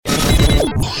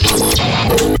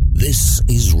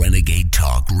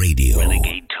Talk Radio.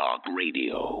 Renegade Talk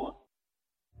Radio.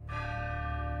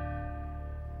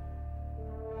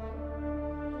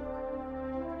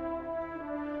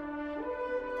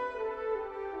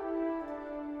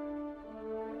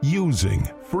 Using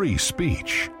free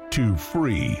speech to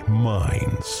free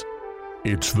minds.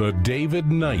 It's the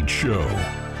David Knight Show.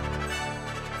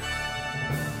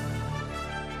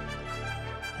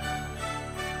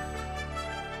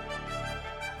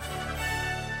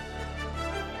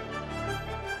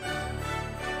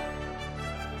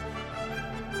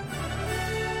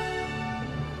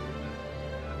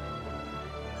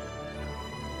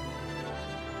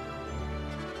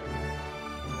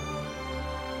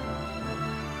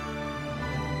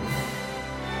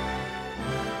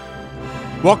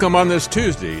 Welcome on this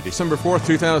Tuesday, December 4th,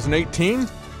 2018.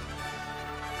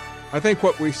 I think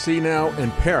what we see now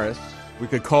in Paris, we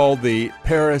could call the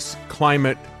Paris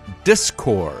climate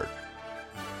discord.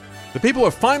 The people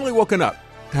have finally woken up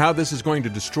to how this is going to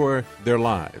destroy their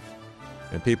lives.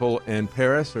 And people in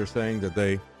Paris are saying that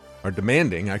they are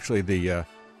demanding, actually, the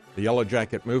Yellow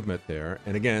Jacket movement there.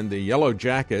 And again, the Yellow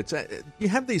Jackets, you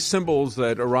have these symbols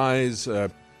that arise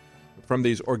from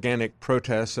these organic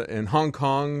protests. In Hong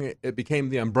Kong, it became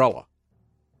the umbrella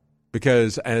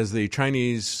because as the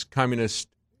Chinese Communist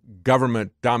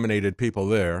government-dominated people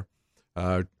there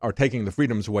are taking the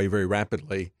freedoms away very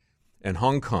rapidly in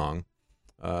Hong Kong,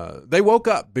 they woke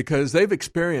up because they've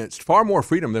experienced far more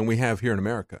freedom than we have here in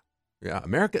America. Yeah,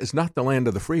 America is not the land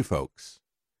of the free, folks.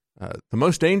 The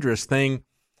most dangerous thing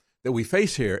that we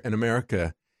face here in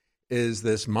America is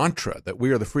this mantra that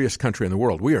we are the freest country in the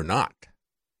world. We are not.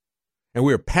 And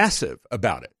we are passive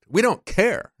about it. We don't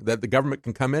care that the government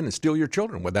can come in and steal your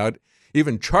children without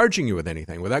even charging you with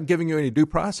anything, without giving you any due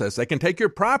process. They can take your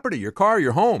property, your car,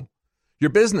 your home, your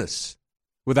business,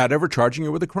 without ever charging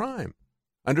you with a crime,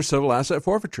 under civil asset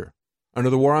forfeiture, under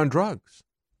the war on drugs.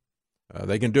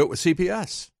 They can do it with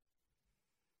CPS.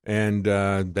 And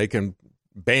they can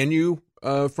ban you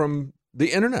from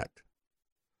the internet.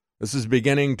 This is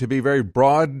beginning to be very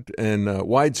broad and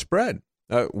widespread.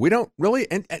 We don't really,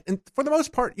 and for the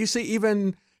most part, you see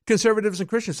even conservatives and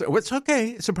Christians say, well, it's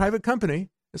okay, it's a private company.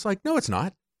 It's like, no, it's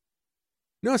not.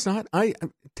 No, it's not. I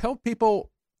tell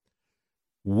people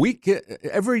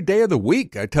every day of the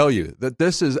week, I tell you that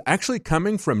this is actually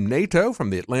coming from NATO, from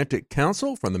the Atlantic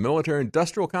Council, from the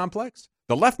military-industrial complex.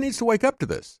 The left needs to wake up to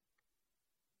this.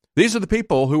 These are the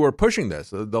people who are pushing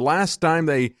this. The last time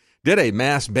they did a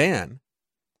mass ban,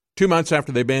 2 months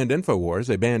after they banned InfoWars,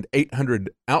 they banned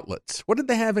 800 outlets. What did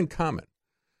they have in common?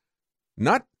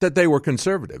 Not that they were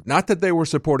conservative, not that they were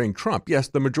supporting Trump. Yes,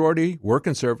 the majority were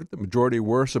conservative, the majority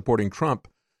were supporting Trump,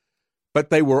 but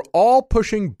they were all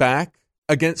pushing back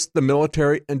against the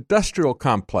military-industrial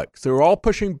complex. They were all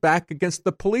pushing back against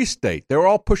the police state. They were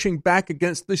all pushing back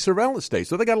against the surveillance state.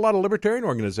 So they got a lot of libertarian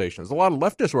organizations, a lot of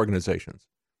leftist organizations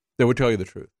that would tell you the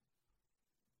truth.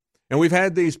 And we've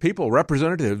had these people,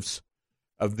 representatives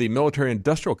of the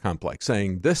military-industrial complex,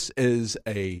 saying this is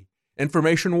a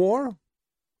information war.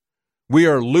 We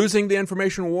are losing the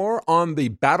information war on the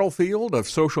battlefield of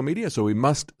social media, so we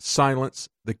must silence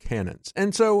the cannons.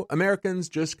 And so Americans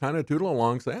just kind of tootle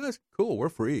along, say, that's cool, we're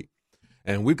free.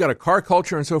 And we've got a car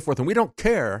culture and so forth, and we don't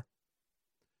care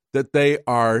that they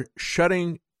are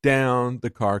shutting down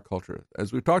the car culture.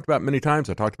 As we've talked about many times,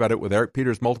 I talked about it with Eric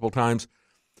Peters multiple times,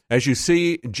 as you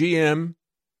see GM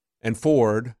and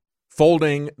Ford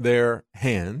folding their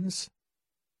hands,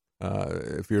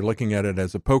 if you're looking at it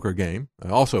as a poker game,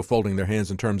 also folding their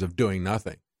hands in terms of doing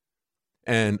nothing,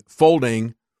 and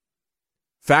folding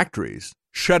factories,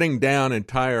 shutting down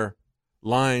entire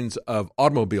lines of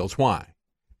automobiles. Why?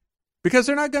 Because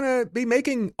they're not going to be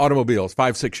making automobiles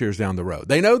 5-6 years down the road.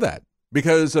 They know that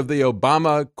because of the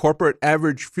Obama corporate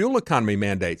average fuel economy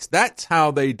mandates. That's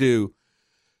how they do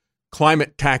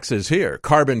climate taxes here,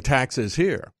 carbon taxes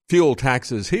here, fuel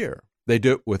taxes here. They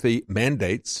do it with the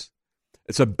mandates.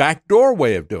 It's a backdoor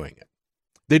way of doing it.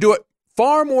 They do it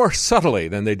far more subtly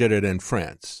than they did it in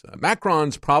France.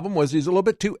 Macron's problem was he's a little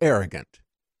bit too arrogant,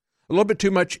 a little bit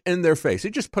too much in their face. He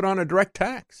just put on a direct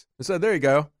tax and said, there you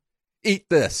go, eat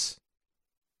this.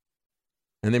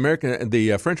 And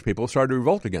the French people started to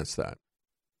revolt against that.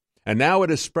 And now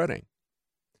it is spreading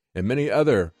in many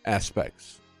other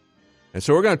aspects. And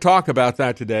so we're going to talk about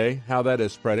that today, how that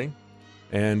is spreading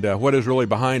and what is really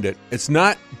behind it. It's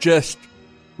not just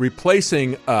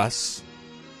replacing us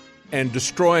and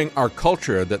destroying our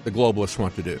culture that the globalists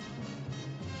want to do.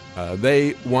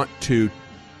 They want to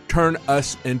turn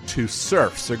us into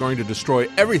serfs. They're going to destroy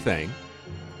everything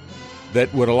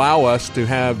that would allow us to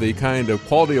have the kind of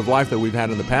quality of life that we've had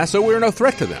in the past, so we're no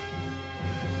threat to them.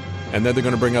 And then they're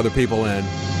going to bring other people in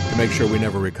to make sure we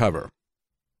never recover.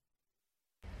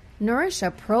 Nourish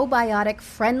a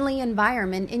probiotic-friendly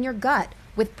environment in your gut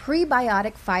with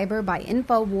Prebiotic Fiber by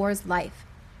InfoWars Life.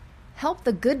 Help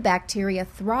the good bacteria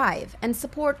thrive and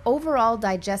support overall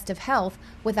digestive health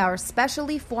with our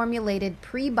specially formulated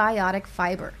prebiotic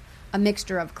fiber, a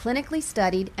mixture of clinically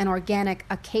studied and organic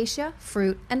acacia,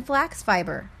 fruit, and flax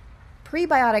fiber.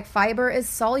 Prebiotic fiber is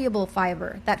soluble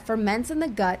fiber that ferments in the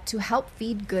gut to help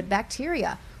feed good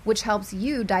bacteria, which helps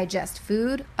you digest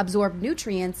food, absorb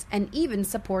nutrients, and even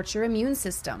supports your immune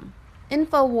system.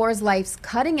 InfoWars Life's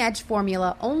cutting-edge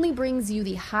formula only brings you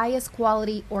the highest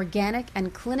quality, organic,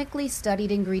 and clinically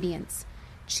studied ingredients.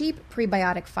 Cheap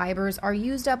prebiotic fibers are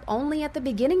used up only at the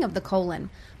beginning of the colon,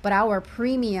 but our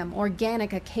premium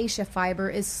organic acacia fiber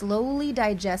is slowly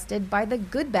digested by the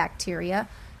good bacteria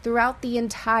throughout the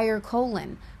entire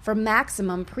colon for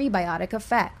maximum prebiotic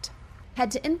effect.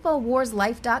 Head to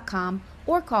InfoWarsLife.com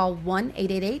or call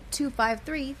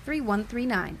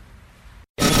 1-888-253-3139.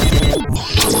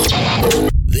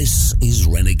 This is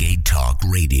Renegade Talk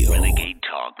Radio. Renegade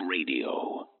Talk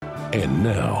Radio. And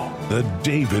now, The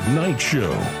David Knight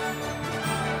Show.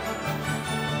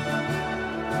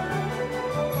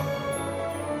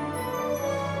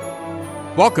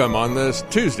 Welcome on this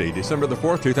Tuesday, December the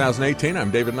 4th, 2018.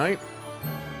 I'm David Knight.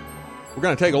 We're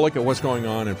going to take a look at what's going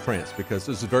on in France because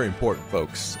this is very important,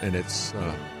 folks, and it's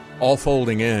all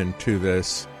folding into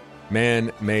this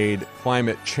man-made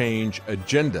climate change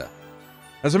agenda.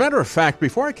 As a matter of fact,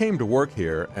 before I came to work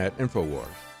here at InfoWars,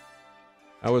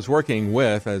 I was working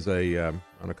with,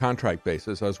 on a contract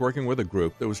basis, I was working with a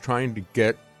group that was trying to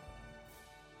get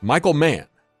Michael Mann,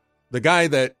 the guy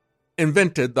that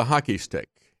invented the hockey stick.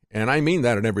 And I mean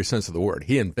that in every sense of the word.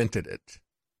 He invented it.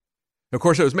 Of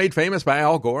course, it was made famous by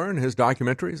Al Gore in his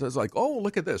documentaries. I was like, oh,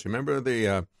 look at this. Remember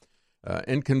the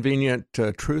Inconvenient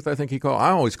Truth, I think he called it? I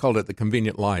always called it The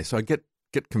Convenient Lie, so I get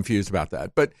confused about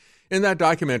that. But in that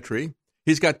documentary,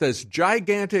 he's got this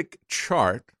gigantic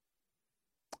chart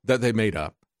that they made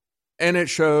up, and it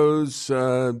shows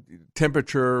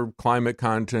temperature, climate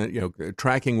content,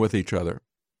 tracking with each other.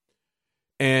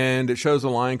 And it shows a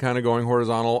line kind of going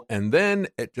horizontal, and then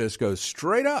it just goes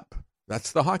straight up.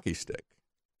 That's the hockey stick,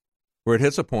 where it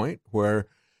hits a point where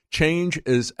change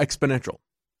is exponential.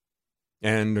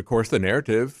 And, of course, the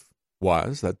narrative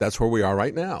was that that's where we are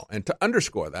right now. And to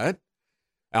underscore that,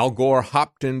 Al Gore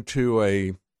hopped into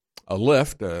a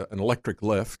lift, an electric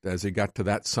lift, as he got to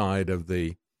that side of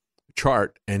the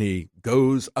chart, and he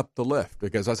goes up the lift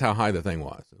because that's how high the thing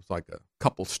was. It was like a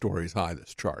couple stories high,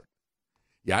 this chart.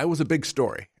 Yeah, it was a big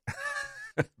story.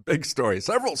 Big story.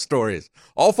 Several stories,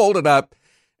 all folded up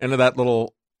into that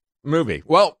little movie.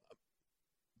 Well,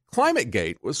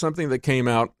 ClimateGate was something that came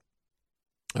out.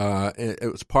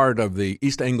 It was part of the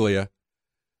East Anglia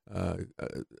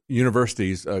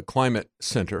University's Climate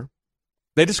Center.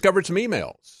 They discovered some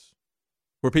emails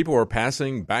where people were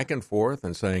passing back and forth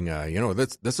and saying,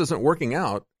 this isn't working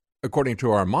out according to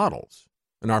our models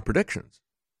and our predictions.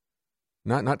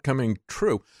 Not coming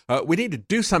true. We need to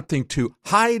do something to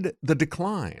hide the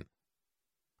decline.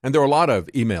 And there were a lot of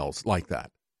emails like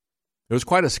that. It was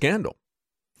quite a scandal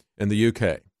in the UK.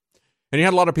 And you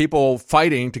had a lot of people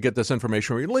fighting to get this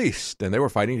information released, and they were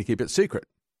fighting to keep it secret.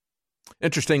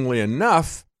 Interestingly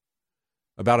enough,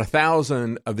 about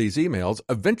 1,000 of these emails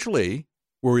eventually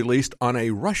were released on a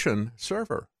Russian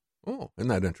server. Oh, isn't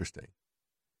that interesting?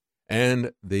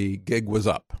 And the gig was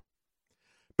up.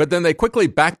 But then they quickly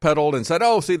backpedaled and said,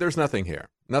 see, there's nothing here.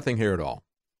 Nothing here at all.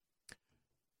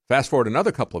 Fast forward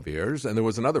another couple of years, and there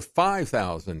was another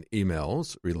 5,000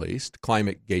 emails released,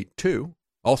 ClimateGate 2,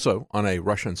 also on a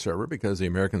Russian server, because the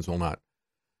Americans will not,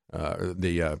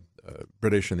 the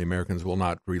British and the Americans will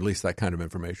not release that kind of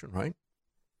information, right?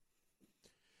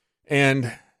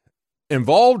 And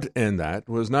involved in that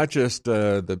was not just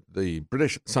the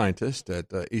British scientist at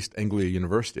East Anglia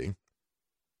University,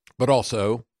 but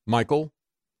also Michael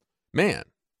Mann,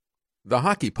 the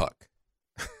hockey puck.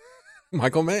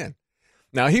 Michael Mann.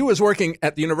 Now, he was working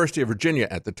at the University of Virginia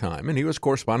at the time, and he was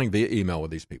corresponding via email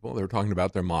with these people. They were talking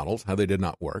about their models, how they did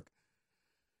not work.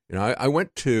 I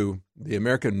went to the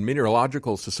American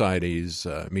Meteorological Society's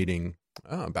meeting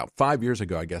about 5 years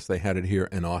ago, I guess. They had it here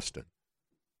in Austin.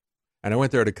 And I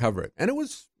went there to cover it. And it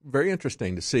was very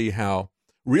interesting to see how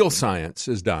real science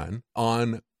is done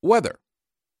on weather.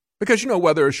 Because,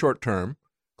 weather is short-term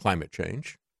climate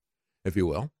change, if you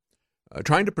will,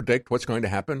 trying to predict what's going to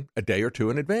happen a day or two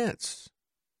in advance.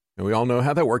 And we all know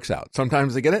how that works out.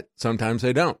 Sometimes they get it, sometimes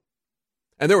they don't.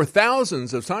 And there were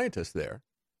thousands of scientists there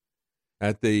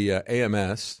at the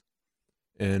AMS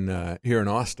here in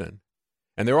Austin.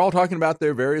 And they're all talking about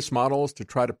their various models to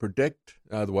try to predict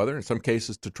the weather, in some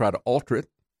cases to try to alter it.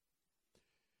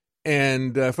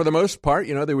 And for the most part,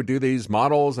 they would do these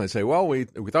models and they say, well, we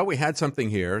thought we had something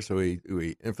here, so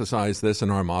we emphasized this in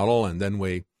our model, and then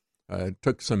we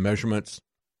took some measurements,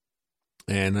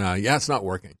 and it's not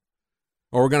working.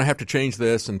 Or we're going to have to change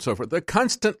this and so forth. They're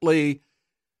constantly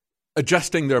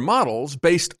adjusting their models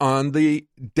based on the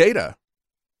data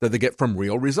that they get from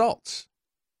real results.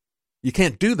 You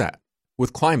can't do that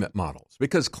with climate models,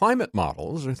 because climate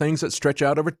models are things that stretch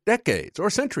out over decades or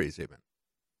centuries even.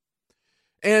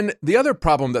 And the other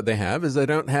problem that they have is they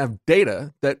don't have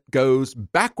data that goes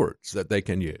backwards that they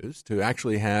can use to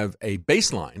actually have a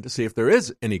baseline to see if there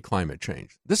is any climate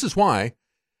change. This is why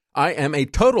I am a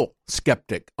total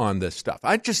skeptic on this stuff.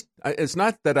 It's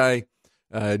not that I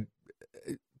kind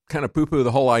of poo-poo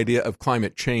the whole idea of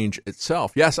climate change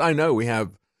itself. Yes, I know we have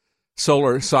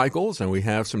solar cycles and we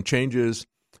have some changes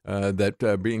that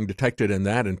are being detected in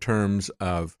that in terms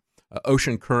of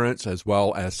ocean currents as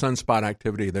well as sunspot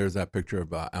activity. There's that picture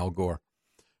of Al Gore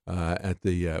at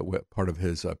the part of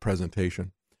his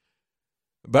presentation.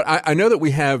 But I know that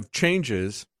we have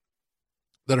changes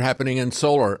that are happening in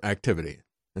solar activity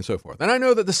and so forth. And I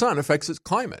know that the sun affects its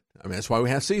climate. I mean, that's why we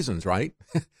have seasons, right?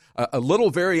 A little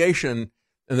variation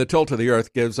in the tilt of the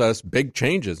earth gives us big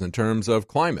changes in terms of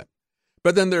climate.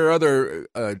 But then there are other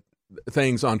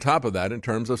things on top of that in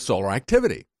terms of solar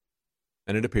activity.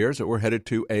 And it appears that we're headed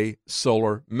to a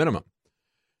solar minimum,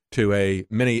 to a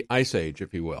mini ice age,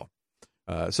 if you will.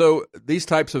 So these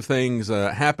types of things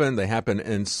happen. They happen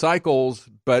in cycles.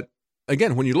 But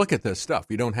again, when you look at this stuff,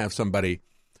 you don't have somebody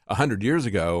 100 years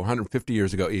ago, 150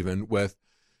 years ago even, with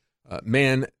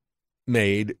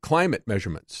man-made climate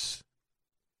measurements.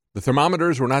 The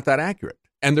thermometers were not that accurate,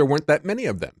 and there weren't that many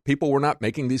of them. People were not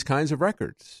making these kinds of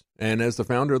records. And as the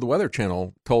founder of the Weather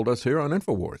Channel told us here on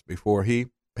InfoWars before he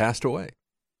passed away,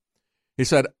 he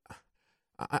said,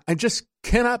 I just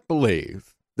cannot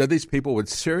believe that these people would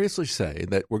seriously say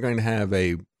that we're going to have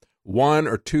a 1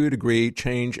 or 2 degree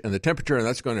change in the temperature and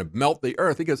that's going to melt the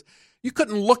earth. He goes, you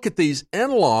couldn't look at these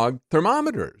analog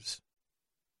thermometers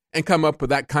and come up with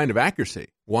that kind of accuracy,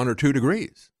 1 or 2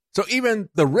 degrees. So even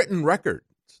the written records,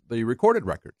 the recorded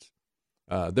records,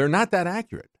 they're not that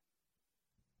accurate.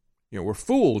 We're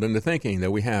fooled into thinking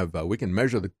that we can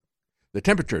measure the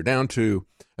temperature down to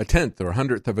a 10th or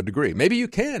 100th of a degree. Maybe you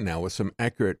can now with some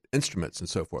accurate instruments and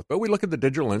so forth. But we look at the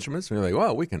digital instruments and we're like,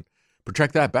 well, we can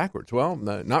project that backwards. Well,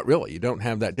 not really. You don't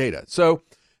have that data. So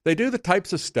they do the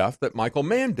types of stuff that Michael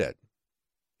Mann did.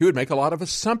 He would make a lot of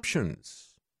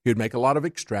assumptions. He would make a lot of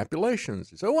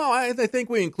extrapolations. He said, well, I think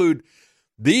we include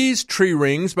these tree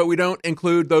rings, but we don't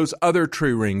include those other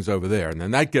tree rings over there. And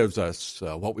then that gives us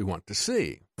what we want to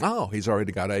see. Oh, he's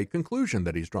already got a conclusion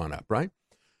that he's drawn up, right?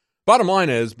 Bottom line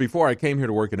is, before I came here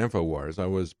to work at InfoWars, I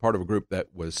was part of a group that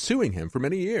was suing him for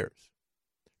many years,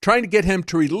 trying to get him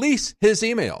to release his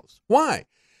emails. Why?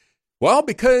 Well,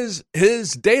 because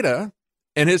his data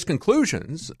and his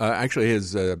conclusions,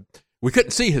 we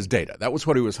couldn't see his data. That was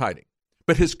what he was hiding.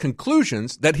 But his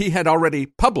conclusions that he had already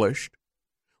published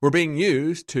were being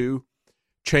used to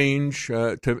change,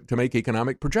 to make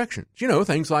economic projections.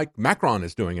 Things like Macron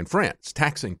is doing in France,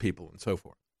 taxing people and so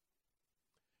forth.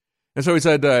 And so he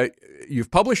said,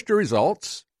 you've published your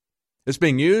results. It's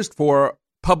being used for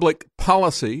public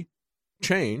policy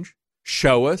change.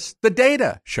 Show us the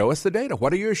data. Show us the data.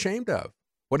 What are you ashamed of?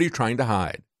 What are you trying to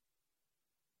hide?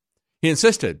 He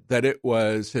insisted that it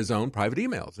was his own private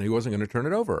emails and he wasn't going to turn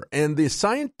it over. And the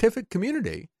scientific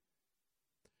community,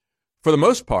 for the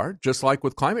most part, just like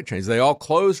with climate change, they all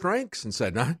closed ranks and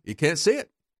said, no, you can't see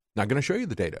it. Not going to show you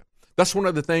the data. That's one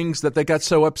of the things that they got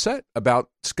so upset about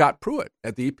Scott Pruitt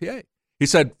at the EPA. He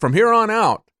said, from here on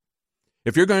out,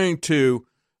 if you're going to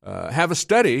have a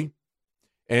study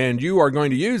and you are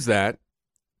going to use that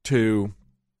to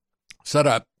set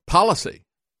up policy,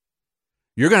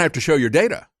 you're going to have to show your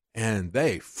data. And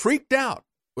they freaked out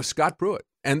with Scott Pruitt.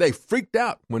 And they freaked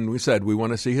out when we said we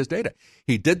want to see his data.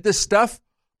 He did this stuff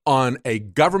on a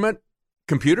government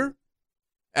computer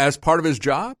as part of his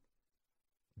job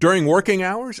during working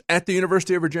hours at the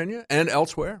University of Virginia and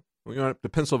elsewhere. We went up to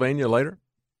Pennsylvania later.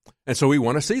 And so we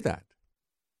want to see that.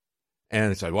 And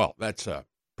they said, well, that's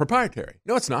proprietary.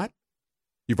 No, it's not.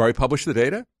 You've already published the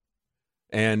data,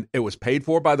 and it was paid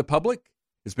for by the public.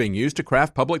 It's being used to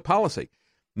craft public policy.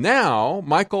 Now,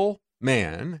 Michael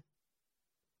Mann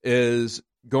is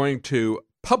going to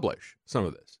publish some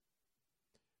of this.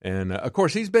 And, of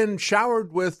course, he's been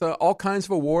showered with all kinds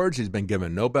of awards. He's been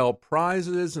given Nobel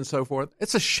Prizes and so forth.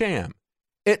 It's a sham.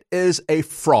 It is a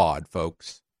fraud,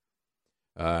 folks.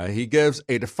 He gives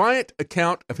a defiant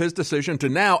account of his decision to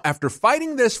now, after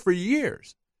fighting this for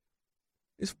years,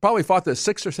 he's probably fought this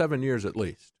 6 or 7 years at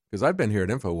least, because I've been here at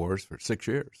InfoWars for 6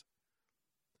 years.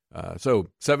 So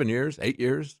 7 years, 8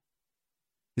 years,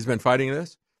 he's been fighting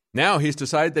this. Now he's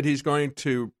decided that he's going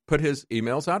to put his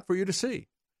emails out for you to see.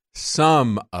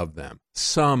 Some of them.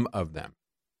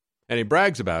 And he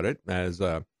brags about it, as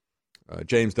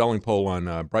James Dellingpole on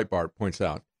Breitbart points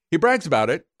out. He brags about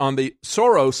it on the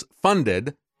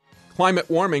Soros-funded climate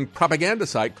warming propaganda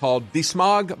site called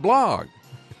Desmog Blog.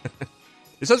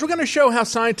 He says, we're going to show how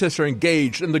scientists are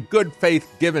engaged in the good faith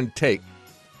give and take,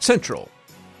 central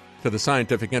to the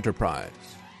scientific enterprise.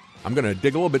 I'm going to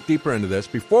dig a little bit deeper into this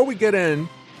before we get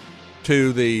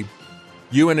into the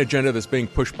UN agenda that's being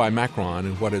pushed by Macron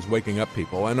and what is waking up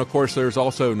people. And, of course, there's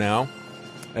also now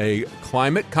a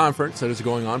climate conference that is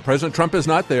going on. President Trump is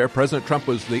not there. President Trump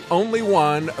was the only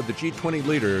one of the G20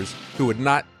 leaders who would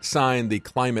not sign the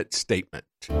climate statement.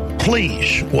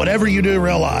 Please, whatever you do,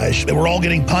 realize that we're all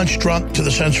getting punch drunk to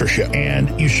the censorship.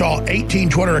 And you saw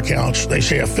 18 Twitter accounts, they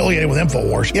say affiliated with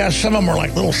InfoWars. Yeah, some of them were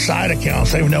like little side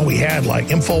accounts. They didn't know we had, like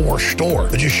InfoWars Store,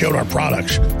 that just showed our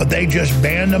products. But they just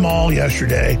banned them all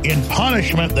yesterday in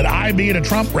punishment that I be at a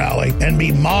Trump rally and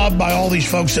be mobbed by all these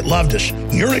folks that loved us.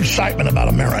 Your excitement about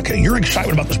America, your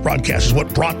excitement about this broadcast is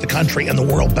what brought the country and the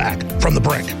world back from the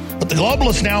brink. But the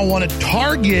globalists now want to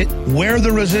target where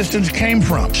the resistance came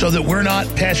from so that we're not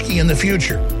pesky in the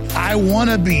future. I want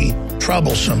to be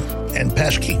troublesome and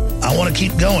pesky. I want to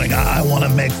keep going. I want to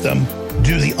make them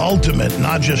do the ultimate,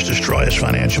 not just destroy us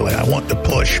financially. I want to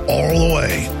push all the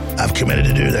way. I've committed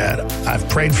to do that. I've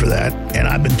prayed for that, and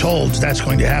I've been told that's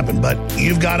going to happen. But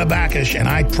you've got to back us, and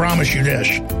I promise you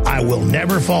this. I will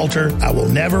never falter. I will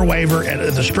never waver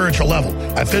at the spiritual level.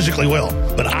 I physically will.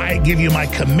 But I give you my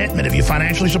commitment, if you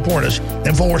financially support us,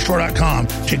 InfoWarsStore.com,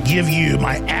 to give you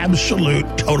my absolute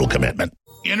total commitment.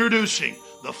 Introducing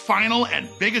the final and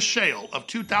biggest sale of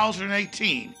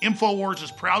 2018, InfoWars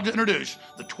is proud to introduce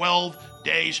the 12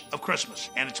 Days of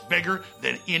Christmas, and it's bigger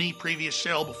than any previous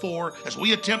sale before as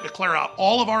we attempt to clear out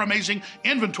all of our amazing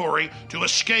inventory to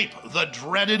escape the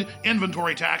dreaded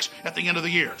inventory tax at the end of the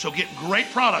year. So get great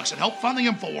products and help fund the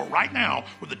InfoWar right now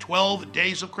with the 12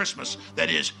 Days of Christmas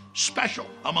that is special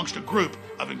amongst a group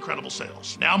of incredible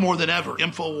sales. Now more than ever,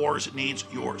 InfoWars needs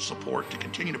your support to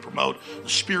continue to promote the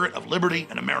spirit of liberty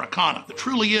and Americana that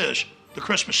truly is the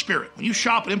Christmas spirit. When you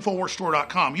shop at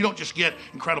InfoWarsStore.com, you don't just get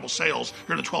incredible sales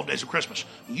during the 12 Days of Christmas.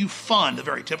 You fund the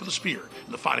very tip of the spear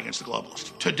in the fight against the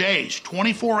globalists. Today's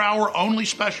 24-hour only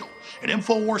special at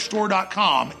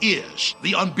InfoWarsStore.com is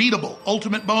the unbeatable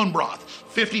Ultimate Bone Broth,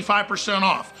 55%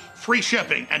 off, free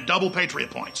shipping, and double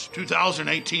Patriot points.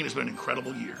 2018 has been an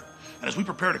incredible year. And as we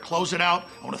prepare to close it out,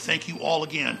 I want to thank you all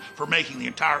again for making the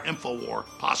entire InfoWar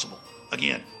possible.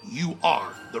 Again, you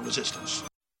are the resistance.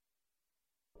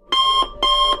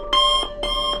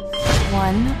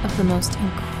 One of the most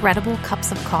incredible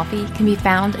cups of coffee can be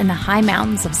found in the high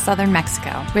mountains of southern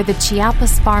Mexico, where the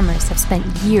Chiapas farmers have spent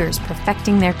years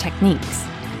perfecting their techniques.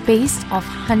 Based off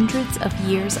hundreds of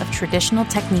years of traditional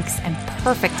techniques and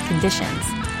perfect conditions,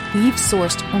 we've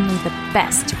sourced only the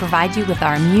best to provide you with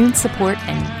our immune support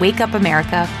and Wake Up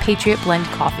America Patriot Blend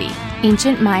coffee.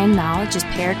 Ancient Mayan knowledge is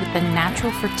paired with the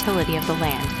natural fertility of the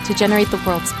land to generate the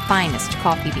world's finest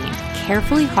coffee bean,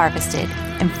 carefully harvested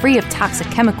and free of toxic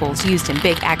chemicals used in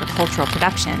big agricultural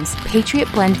productions. Patriot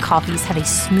Blend coffees have a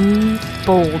smooth,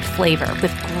 bold flavor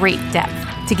with great depth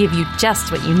to give you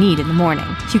just what you need in the morning.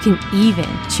 You can even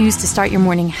choose to start your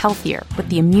morning healthier with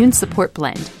the Immune Support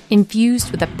Blend, infused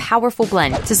with a powerful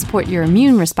blend to support your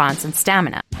immune response and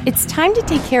stamina. It's time to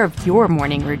take care of your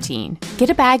morning routine. Get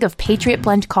a bag of Patriot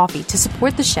Blend coffee to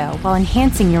support the show while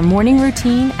enhancing your morning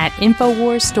routine at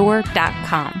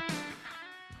InfoWarsStore.com.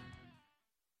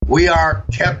 We are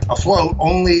kept afloat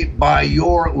only by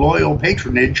your loyal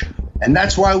patronage, and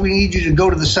that's why we need you to go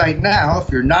to the site now. If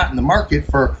you're not in the market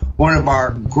for one of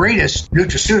our greatest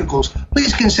nutraceuticals,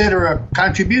 please consider a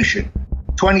contribution.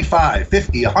 $25,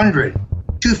 $50, $100,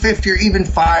 $250, or even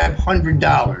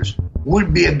 $500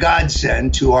 would be a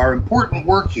godsend to our important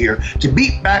work here to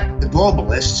beat back the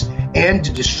globalists and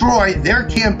to destroy their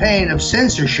campaign of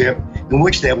censorship in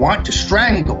which they want to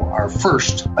strangle our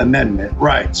First Amendment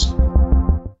rights.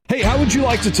 Hey, how would you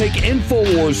like to take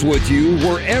InfoWars with you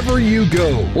wherever you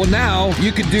go? Well, now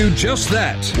you can do just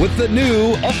that with the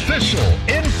new official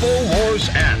InfoWars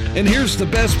app. And here's the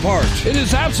best part. It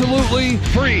is absolutely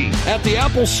free. At the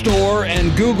Apple Store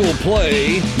and Google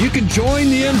Play, you can join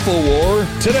the InfoWar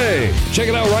today. Check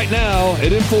it out right now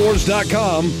at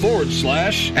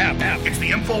InfoWars.com/app. It's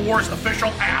the InfoWars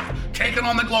official app. taken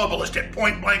on the globalist at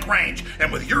point blank range.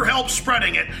 And with your help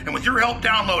spreading it, and with your help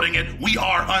downloading it, we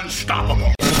are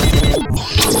unstoppable.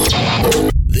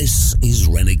 This is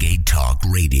Renegade Talk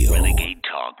Radio. Renegade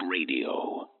Talk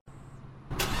Radio.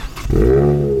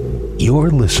 You're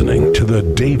listening to The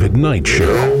David Knight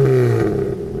Show.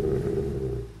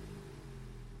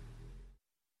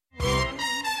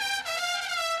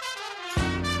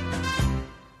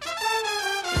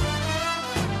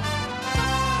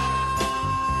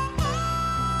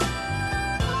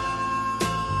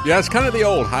 Yeah, it's kind of the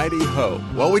old Heidi-ho.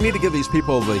 Well, we need to give these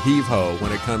people the heave-ho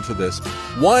when it comes to this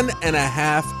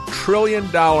 $1.5 trillion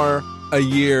a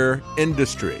year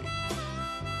industry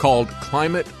called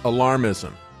climate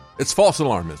alarmism. It's false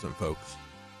alarmism, folks.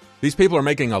 These people are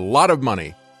making a lot of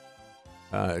money,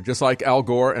 just like Al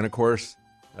Gore and, of course,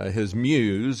 his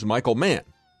muse, Michael Mann,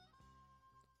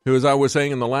 who, as I was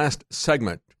saying in the last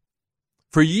segment,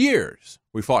 for years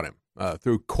we fought him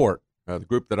through court. The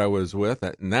group that I was with,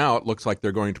 now it looks like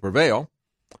they're going to prevail.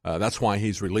 That's why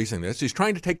he's releasing this. He's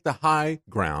trying to take the high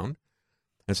ground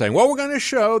and saying, well, we're going to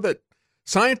show that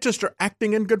scientists are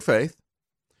acting in good faith.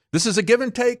 This is a give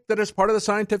and take that is part of the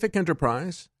scientific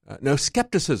enterprise. No,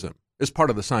 skepticism is part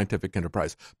of the scientific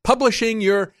enterprise. Publishing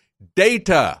your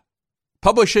data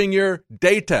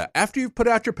after you've put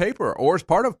out your paper or as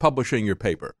part of publishing your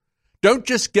paper. Don't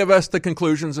just give us the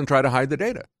conclusions and try to hide the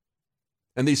data.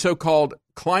 And these so-called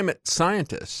climate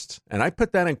scientists, and I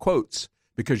put that in quotes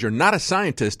because you're not a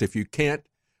scientist if you can't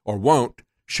or won't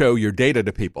show your data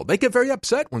to people. They get very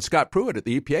upset when Scott Pruitt at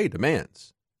the EPA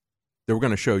demands they were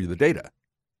going to show you the data.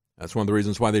 That's one of the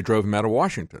reasons why they drove him out of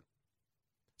Washington.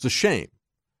 It's a shame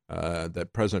that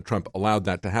President Trump allowed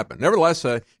that to happen. Nevertheless,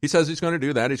 he says he's going to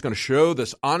do that. He's going to show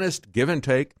this honest give and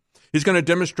take. He's going to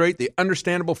demonstrate the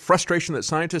understandable frustration that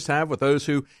scientists have with those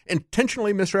who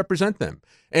intentionally misrepresent them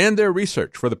and their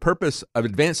research for the purpose of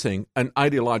advancing an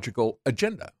ideological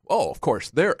agenda. Oh, of course,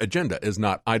 their agenda is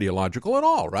not ideological at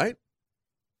all, right?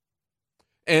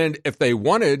 And if they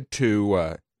wanted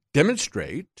to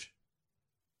demonstrate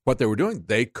what they were doing,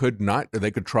 they could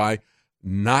try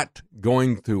not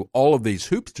going through all of these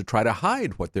hoops to try to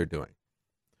hide what they're doing.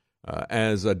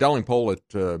 As Delling-Pole at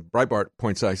Breitbart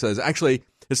points out, he says, actually,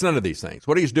 it's none of these things.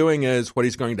 What he's doing is what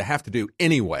he's going to have to do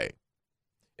anyway.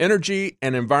 Energy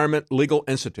and Environment Legal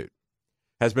Institute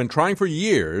has been trying for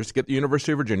years to get the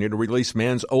University of Virginia to release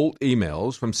Mann's old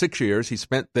emails from 6 years he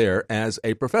spent there as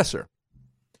a professor.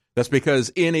 That's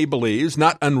because E&E believes,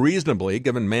 not unreasonably,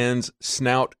 given Mann's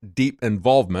snout-deep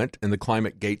involvement in the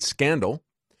ClimateGate scandal,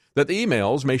 that the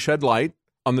emails may shed light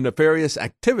on the nefarious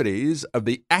activities of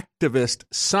the activist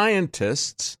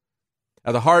scientists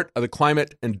at the heart of the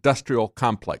climate industrial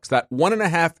complex. That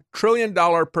 $1.5 trillion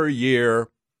per year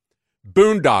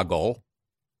boondoggle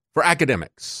for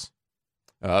academics.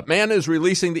 Mann is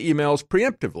releasing the emails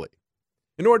preemptively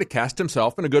in order to cast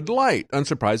himself in a good light.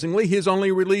 Unsurprisingly, he has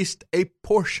only released a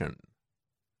portion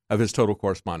of his total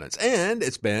correspondence, and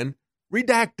it's been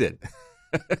redacted.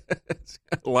 It's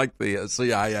like the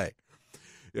CIA.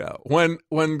 Yeah,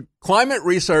 when climate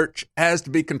research has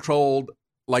to be controlled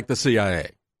like the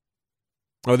CIA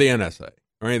or the NSA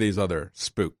or any of these other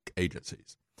spook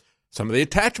agencies, some of the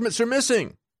attachments are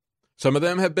missing. Some of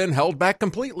them have been held back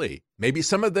completely. Maybe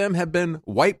some of them have been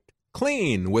wiped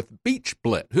clean with beach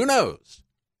blit. Who knows?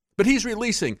 But he's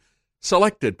releasing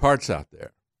selected parts out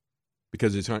there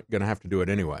because he's going to have to do it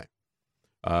anyway.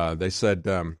 They said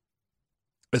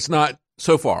it's not,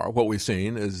 so far, what we've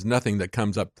seen is nothing that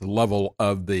comes up to the level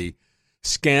of the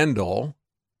scandal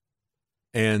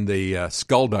and the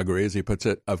skullduggery, as he puts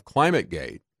it, of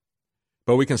ClimateGate.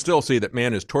 But we can still see that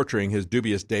Mann is torturing his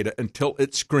dubious data until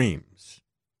it screams.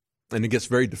 And he gets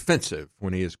very defensive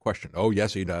when he is questioned. Oh,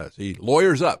 yes, he does. He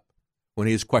lawyers up when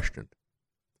he is questioned.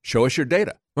 Show us your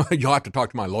data. You'll have to talk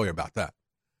to my lawyer about that.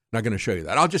 Not going to show you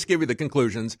that. I'll just give you the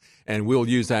conclusions, and we'll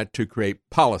use that to create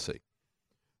policy.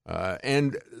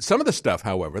 And some of the stuff,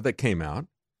 however, that came out,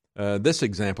 this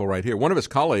example right here, one of his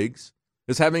colleagues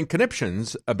is having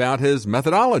conniptions about his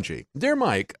methodology. Dear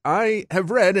Mike, I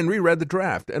have read and reread the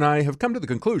draft, and I have come to the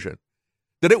conclusion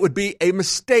that it would be a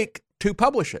mistake to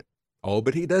publish it. Oh,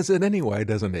 but he does it anyway,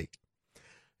 doesn't he?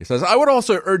 He says, I would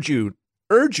also urge you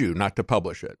not to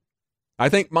publish it. I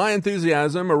think my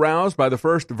enthusiasm aroused by the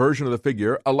first version of the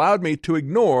figure allowed me to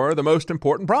ignore the most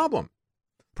important problem.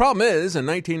 Problem is, in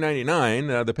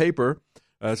 1999, the paper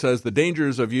says the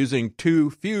dangers of using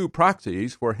too few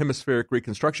proxies for hemispheric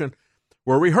reconstruction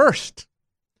were rehearsed.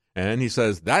 And he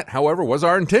says that, however, was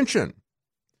our intention.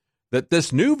 That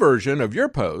this new version of your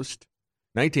post,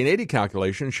 1980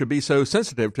 calculation, should be so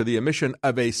sensitive to the emission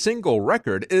of a single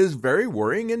record is very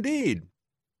worrying indeed.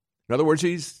 In other words,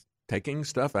 he's taking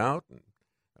stuff out, and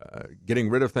getting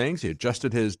rid of things. He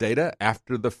adjusted his data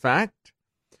after the fact,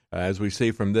 as we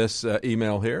see from this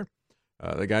email here.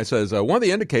 The guy says, one of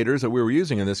the indicators that we were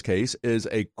using in this case is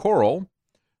a coral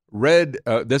red.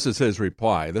 This is his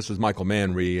reply. This is Michael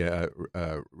Mann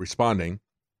responding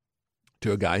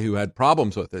to a guy who had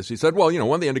problems with this. He said, well,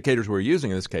 one of the indicators we're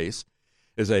using in this case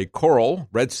is a coral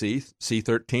Red Sea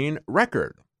C13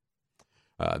 record.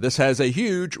 This has a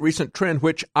huge recent trend,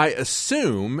 which I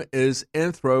assume is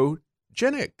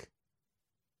anthropogenic.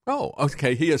 Oh,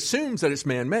 okay. He assumes that it's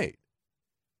man-made.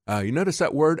 You notice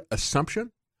that word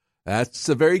assumption? That's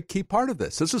a very key part of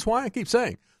this. This is why I keep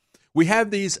saying we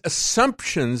have these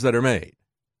assumptions that are made.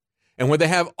 And when they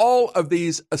have all of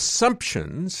these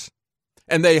assumptions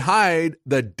and they hide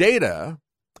the data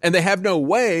and they have no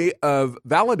way of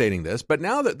validating this, but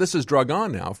now that this has drug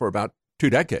on now for about 2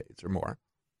 decades or more,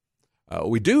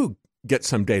 we do get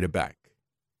some data back.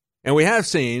 And we have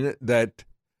seen that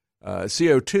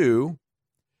CO2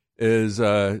 is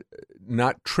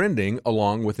not trending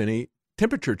along with any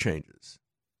temperature changes.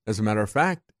 As a matter of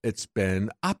fact, it's been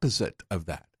opposite of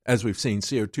that. As we've seen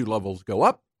CO2 levels go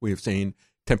up, we've seen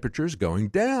temperatures going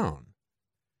down.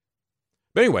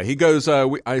 But anyway, he goes, I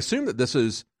assume that this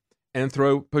is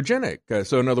anthropogenic,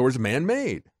 so in other words,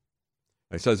 man-made.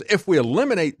 He says, if we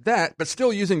eliminate that, but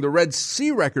still using the Red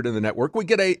Sea record in the network, we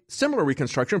get a similar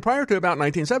reconstruction prior to about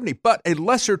 1970, but a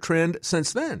lesser trend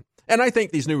since then. And I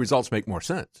think these new results make more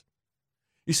sense.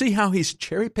 You see how he's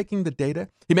cherry-picking the data?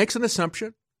 He makes an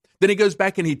assumption. Then he goes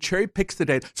back and he cherry-picks the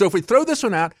data. So if we throw this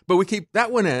one out, but we keep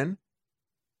that one in,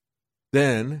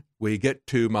 then we get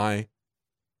to my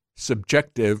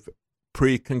subjective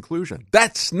pre-conclusion.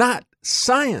 That's not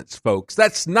science, folks.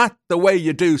 That's not the way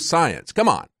you do science. Come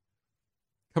on.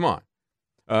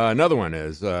 Another one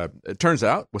is, it turns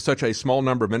out, with such a small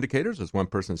number of indicators, as one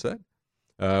person said,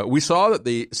 we saw that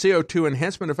the CO2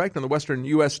 enhancement effect on the western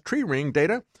U.S. tree ring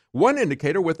data, one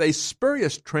indicator with a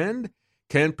spurious trend,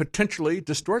 can potentially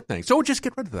distort things. So we'll just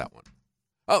get rid of that one.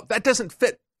 Oh, that doesn't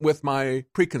fit with my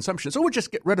preconception, so we'll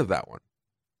just get rid of that one.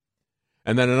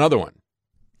 And then another one,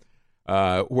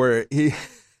 where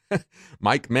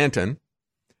Mike Manton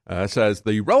says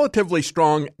the relatively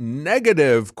strong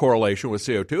negative correlation with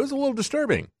CO2 is a little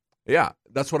disturbing. Yeah,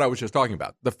 that's what I was just talking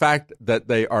about. The fact that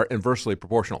they are inversely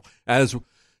proportional. As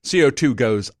CO2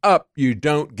 goes up, you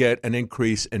don't get an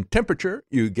increase in temperature.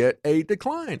 You get a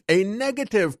decline, a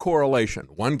negative correlation.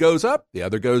 One goes up, the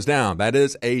other goes down. That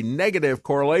is a negative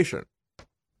correlation.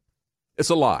 It's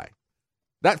a lie.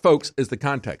 That, folks, is the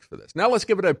context for this. Now let's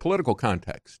give it a political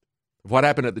context of what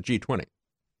happened at the G20.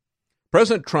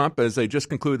 President Trump, as they just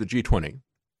concluded the G20,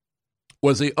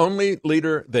 was the only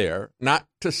leader there not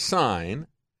to sign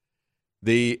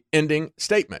the ending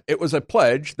statement. It was a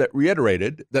pledge that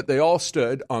reiterated that they all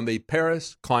stood on the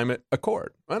Paris Climate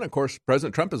Accord. And, of course,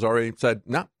 President Trump has already said,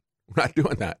 no, we're not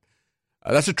doing that.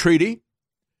 That's a treaty.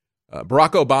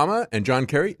 Barack Obama and John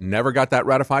Kerry never got that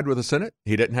ratified with the Senate.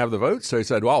 He didn't have the votes, so he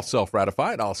said, well, I'll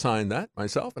self-ratify it. I'll sign that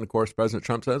myself. And, of course, President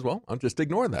Trump says, well, I'll just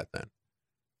ignore that then.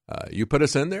 You put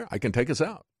us in there, I can take us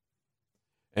out.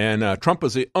 And Trump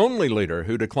was the only leader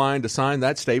who declined to sign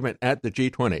that statement at the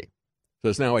G20. So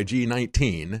it's now a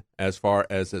G19 as far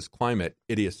as this climate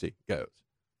idiocy goes.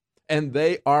 And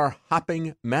they are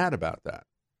hopping mad about that.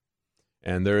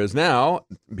 And there is now,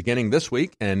 beginning this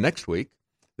week and next week,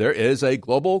 there is a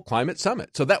global climate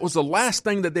summit. So that was the last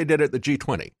thing that they did at the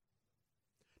G20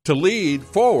 to lead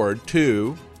forward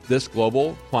to this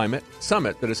global climate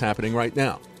summit that is happening right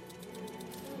now.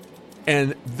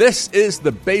 And this is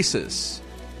the basis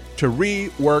to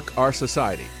rework our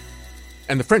society.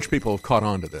 And the French people have caught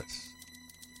on to this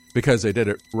because they did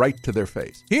it right to their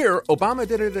face. Here, Obama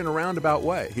did it in a roundabout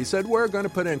way. He said, we're going to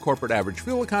put in corporate average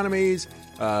fuel economies,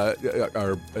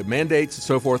 our mandates and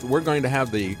so forth. We're going to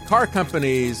have the car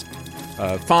companies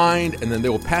fined, and then they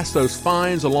will pass those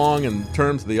fines along in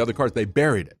terms of the other cars. They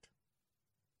buried it.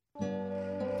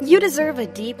 You deserve a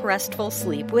deep, restful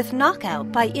sleep with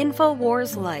Knockout by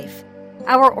InfoWars Life.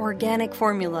 Our organic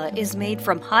formula is made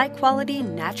from high-quality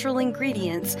natural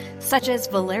ingredients such as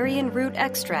valerian root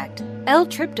extract,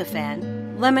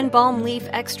 L-tryptophan, lemon balm leaf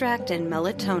extract, and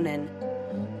melatonin.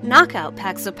 Knockout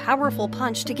packs a powerful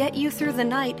punch to get you through the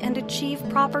night and achieve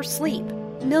proper sleep.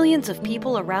 Millions of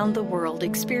people around the world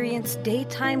experience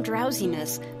daytime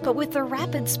drowsiness, but with the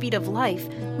rapid speed of life,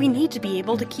 we need to be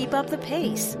able to keep up the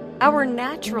pace. Our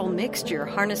natural mixture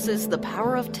harnesses the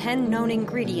power of 10 known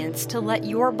ingredients to let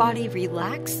your body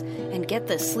relax and get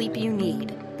the sleep you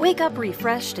need. Wake up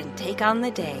refreshed and take on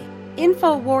the day.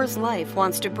 InfoWars Life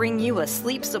wants to bring you a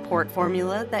sleep support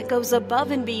formula that goes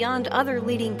above and beyond other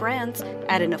leading brands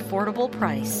at an affordable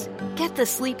price. Get the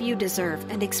sleep you deserve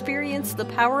and experience the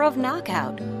power of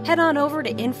knockout. Head on over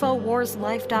to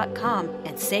InfoWarsLife.com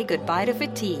and say goodbye to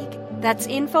fatigue. That's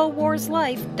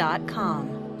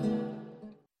InfoWarsLife.com.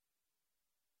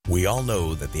 We all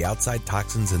know that the outside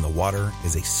toxins in the water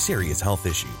is a serious health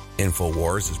issue.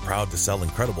 InfoWars is proud to sell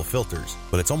incredible filters,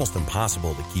 but it's almost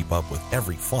impossible to keep up with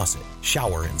every faucet,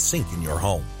 shower, and sink in your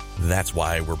home. That's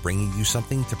why we're bringing you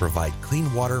something to provide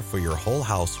clean water for your whole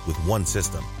house with one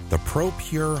system. The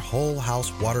ProPure Whole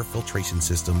House Water Filtration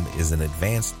System is an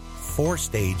advanced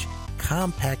 4-stage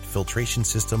compact filtration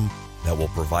system that will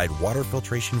provide water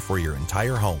filtration for your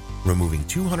entire home, removing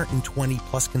 220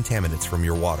 plus contaminants from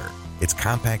your water. It's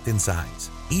compact in size,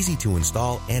 easy to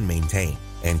install and maintain,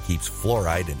 and keeps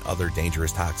fluoride and other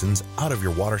dangerous toxins out of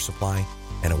your water supply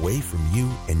and away from you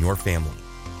and your family.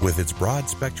 With its broad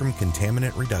spectrum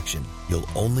contaminant reduction, you'll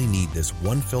only need this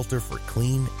one filter for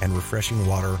clean and refreshing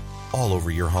water all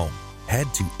over your home.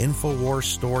 Head to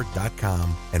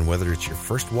InfoWarsStore.com, and whether it's your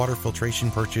first water filtration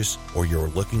purchase or you're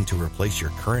looking to replace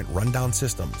your current rundown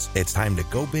systems, it's time to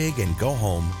go big and go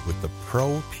home with the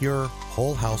ProPure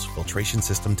Whole House Filtration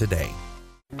System today.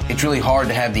 It's really hard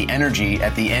to have the energy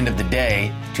at the end of the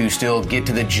day to still get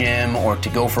to the gym or to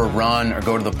go for a run or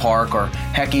go to the park or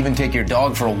heck, even take your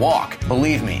dog for a walk.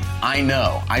 Believe me, I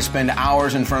know. I spend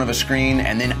hours in front of a screen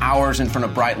and then hours in front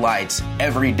of bright lights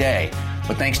every day.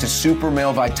 But thanks to Super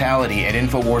Male Vitality at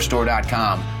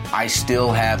InfoWarsStore.com, I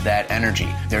still have that energy.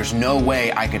 There's no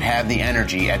way I could have the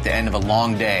energy at the end of a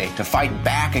long day to fight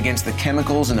back against the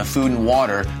chemicals in the food and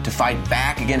water, to fight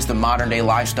back against the modern day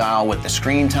lifestyle with the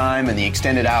screen time and the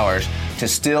extended hours, to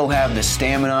still have the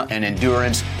stamina and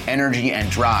endurance, energy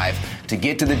and drive to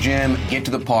get to the gym, get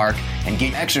to the park, and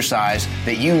get exercise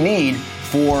that you need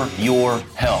for your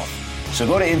health. So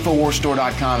go to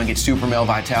InfoWarsStore.com and get Super Male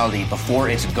Vitality before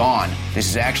it's gone. This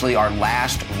is actually our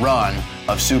last run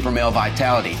of Super Male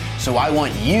Vitality. So I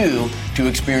want you to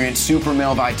experience Super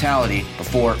Male Vitality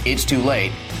before it's too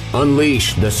late.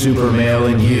 Unleash the super male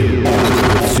in you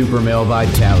with Super Male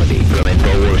Vitality from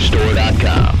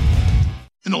InfoWarsStore.com.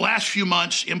 In the last few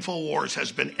months, InfoWars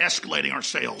has been escalating our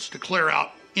sales to clear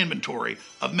out inventory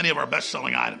of many of our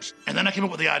best-selling items. And then I came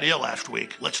up with the idea last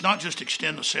week. Let's not just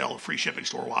extend the sale of free shipping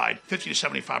store-wide, 50 to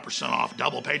 75% off,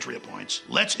 double Patriot points.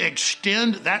 Let's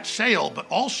extend that sale, but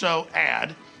also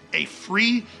add a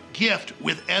free gift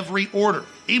with every order.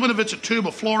 Even if it's a tube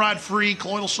of fluoride-free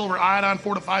colloidal silver iodine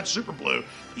fortified super blue,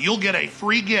 you'll get a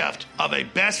free gift of a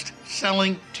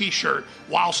best-selling t-shirt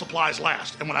while supplies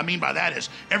last. And what I mean by that is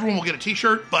everyone will get a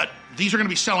t-shirt, but these are going to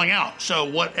be selling out. So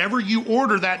whatever you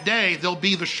order that day, there'll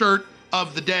be the shirt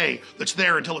of the day that's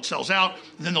there until it sells out.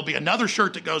 And then there'll be another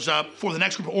shirt that goes up for the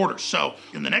next group of orders. So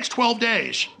in the next 12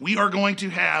 days, we are going to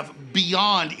have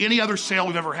beyond any other sale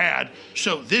we've ever had.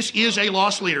 So this is a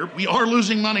loss leader. We are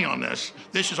losing money on this.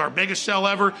 This is our biggest sale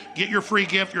ever. Get your free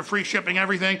gift, your free shipping,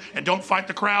 everything, and don't fight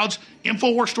the crowds.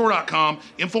 InfoWarsStore.com,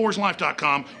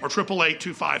 InfoWarsLife.com, or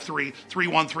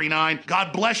 888-253-3139.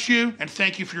 God bless you, and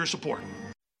thank you for your support.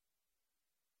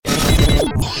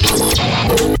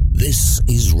 This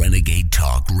is Renegade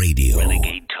Talk Radio.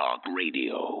 Renegade Talk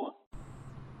Radio.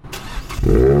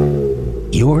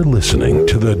 You're listening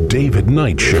to The David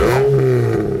Knight Show.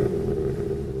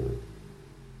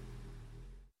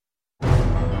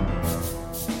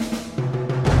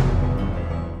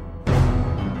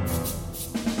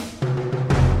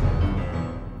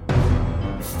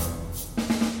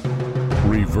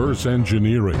 Reverse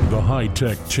engineering the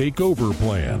high-tech takeover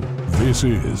plan. This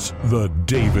is The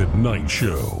David Knight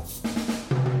Show.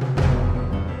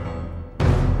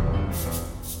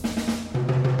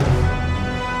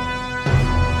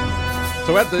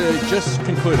 So at the just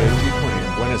concluded G20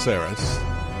 in Buenos Aires,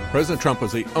 President Trump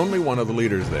was the only one of the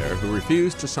leaders there who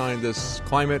refused to sign this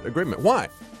climate agreement. Why?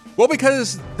 Well,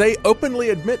 because they openly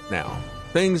admit now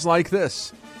things like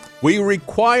this. We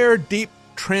require deep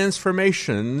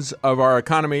transformations of our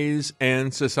economies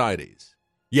and societies.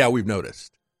 Yeah, we've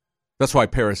noticed. That's why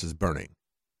Paris is burning.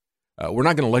 We're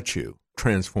not going to let you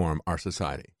transform our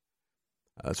society.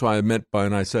 That's why I meant by,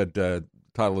 and I said,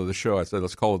 title of the show, I said,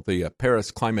 let's call it the Paris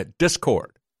Climate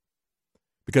Discord.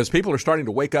 Because people are starting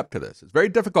to wake up to this. It's very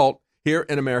difficult here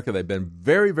in America. They've been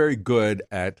very, very good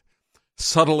at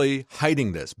subtly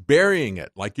hiding this, burying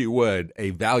it like you would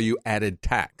a value-added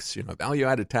tax. You know,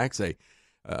 value-added tax,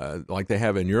 like they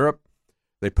have in Europe.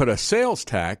 They put a sales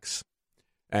tax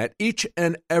at each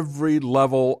and every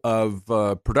level of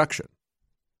production.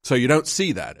 So you don't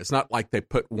see that. It's not like they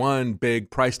put one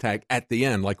big price tag at the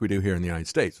end like we do here in the United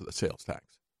States with a sales tax.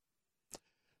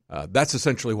 That's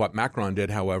essentially what Macron did,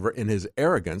 however, in his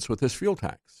arrogance with his fuel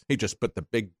tax. He just put the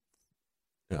big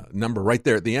number right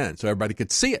there at the end so everybody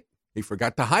could see it. He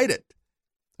forgot to hide it.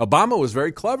 Obama was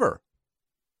very clever.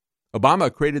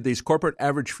 Obama created these corporate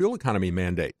average fuel economy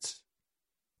mandates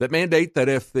that mandate that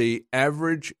if the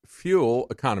average fuel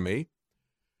economy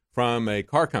from a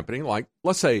car company, like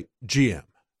let's say GM,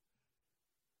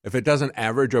 if it doesn't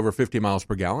average over 50 miles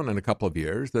per gallon in a couple of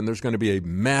years, then there's going to be a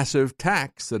massive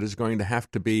tax that is going to have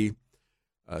to be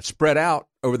spread out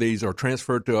over these or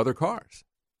transferred to other cars.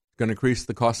 It's going to increase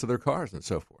the cost of their cars and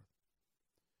so forth.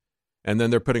 And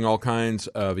then they're putting all kinds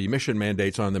of emission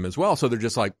mandates on them as well. So they're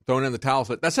just like throwing in the towel.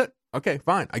 So that's it. Okay,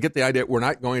 fine. I get the idea. We're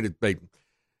not going to make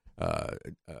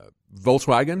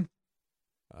Volkswagen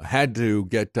had to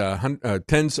get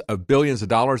tens of billions of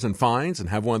dollars in fines and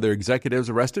have one of their executives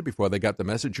arrested before they got the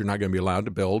message you're not going to be allowed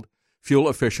to build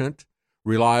fuel-efficient,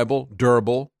 reliable,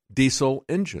 durable diesel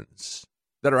engines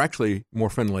that are actually more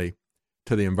friendly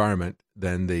to the environment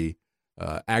than the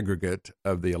aggregate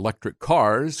of the electric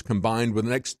cars combined with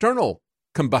an external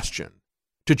combustion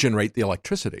to generate the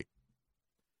electricity.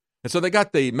 And so they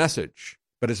got the message,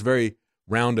 but it's very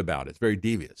roundabout. It's very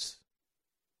devious.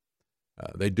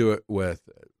 They do it with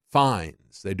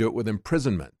fines. They do it with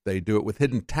imprisonment. They do it with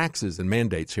hidden taxes and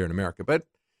mandates here in America. But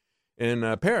in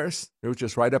Paris, it was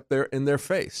just right up there in their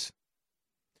face.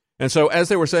 And so, as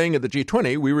they were saying at the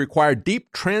G20, we require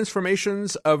deep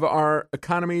transformations of our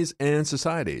economies and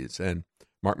societies. And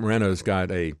Mark Moreno's got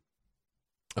a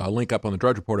link up on the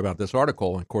Drudge Report about this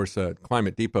article, of course, at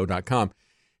climatedepot.com.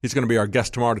 He's going to be our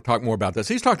guest tomorrow to talk more about this.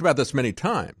 He's talked about this many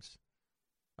times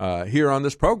here on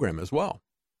this program as well.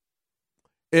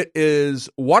 It is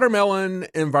watermelon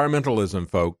environmentalism,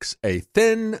 folks, a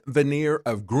thin veneer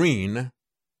of green,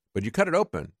 but you cut it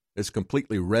open, it's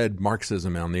completely red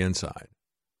Marxism on the inside.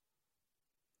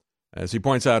 As he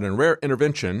points out in Rare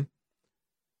Intervention,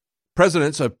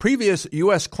 presidents of previous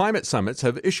U.S. climate summits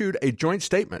have issued a joint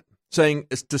statement saying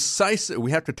it's decisive.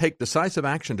 We have to take decisive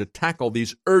action to tackle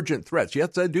these urgent threats.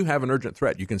 Yes, they do have an urgent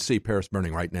threat. You can see Paris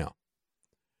burning right now.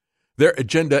 Their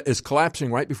agenda is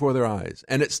collapsing right before their eyes.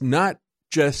 And it's not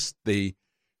just the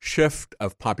shift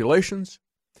of populations.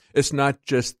 It's not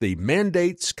just the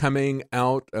mandates coming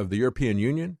out of the European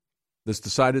Union that's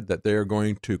decided that they're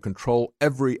going to control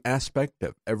every aspect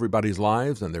of everybody's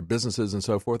lives and their businesses and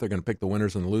so forth. They're going to pick the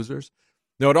winners and the losers.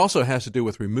 No, it also has to do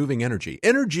with removing energy.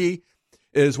 Energy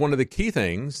is one of the key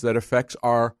things that affects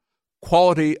our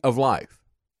quality of life.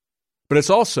 But it's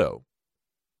also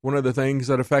one of the things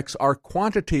that affects our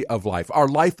quantity of life, our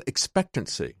life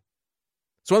expectancy.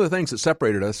 It's one of the things that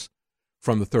separated us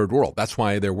from the third world. That's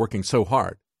why they're working so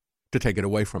hard to take it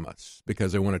away from us,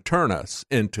 because they want to turn us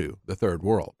into the third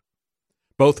world,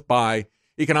 both by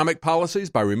economic policies,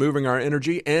 by removing our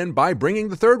energy, and by bringing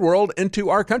the third world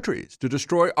into our countries to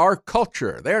destroy our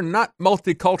culture. They're not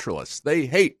multiculturalists. They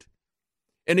hate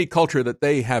any culture that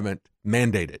they haven't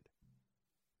mandated.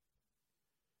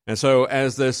 And so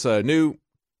as this new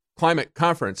climate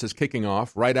conference is kicking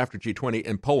off right after G20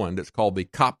 in Poland, it's called the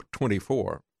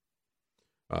COP24.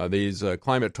 These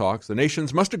climate talks, the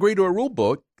nations must agree to a rule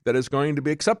book that is going to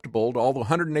be acceptable to all the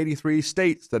 183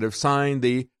 states that have signed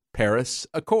the Paris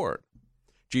Accord.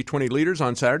 G20 leaders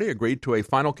on Saturday agreed to a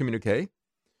final communique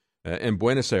in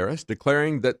Buenos Aires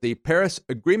declaring that the Paris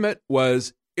Agreement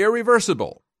was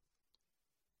irreversible.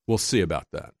 We'll see about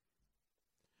that.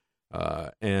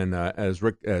 As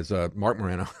Mark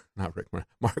Moreno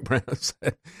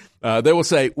said, they will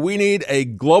say, we need a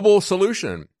global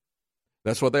solution.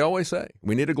 That's what they always say.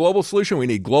 We need a global solution. We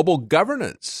need global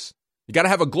governance. You got to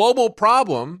have a global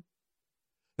problem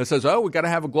that says, oh, we got to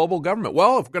have a global government.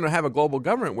 Well, if we're going to have a global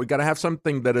government, we got to have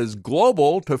something that is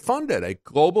global to fund it, a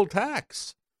global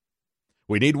tax.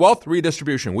 We need wealth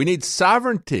redistribution. We need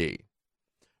sovereignty,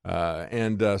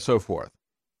 and so forth.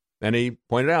 And he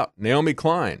pointed out Naomi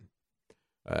Klein,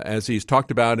 as he's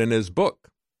talked about in his book,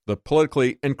 The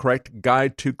Politically Incorrect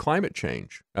Guide to Climate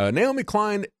Change. Naomi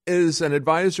Klein is an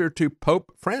advisor to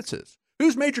Pope Francis,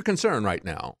 whose major concern right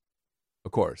now,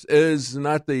 of course, is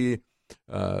not the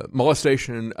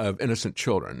molestation of innocent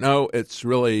children. No, it's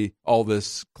really all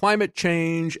this climate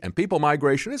change and people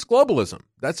migration. It's globalism.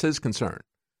 That's his concern.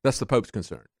 That's the Pope's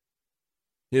concern.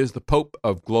 He is the Pope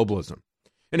of globalism.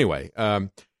 Anyway,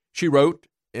 she wrote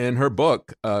in her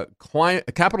book,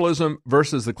 Capitalism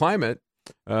versus the Climate,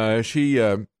 she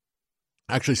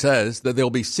actually says that they'll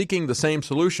be seeking the same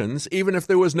solutions even if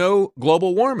there was no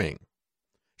global warming.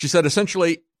 She said,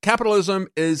 essentially, capitalism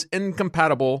is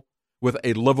incompatible with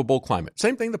a livable climate.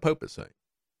 Same thing the Pope is saying.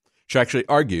 She actually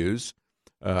argues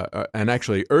and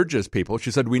actually urges people.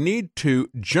 She said, we need to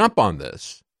jump on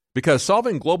this because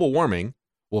solving global warming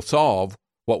will solve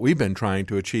what we've been trying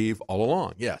to achieve all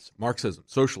along. Yes, Marxism,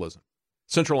 socialism,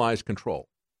 centralized control.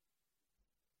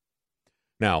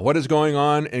 Now, what is going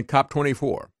on in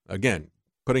COP24? Again,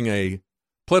 putting a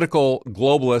political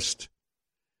globalist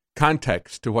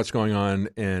context to what's going on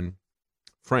in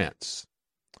France.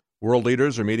 World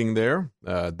leaders are meeting there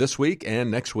this week and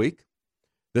next week.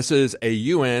 This is a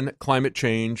UN climate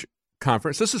change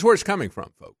conference. This is where it's coming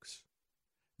from, folks.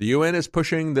 The UN is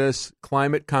pushing this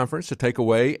climate conference to take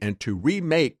away and to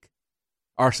remake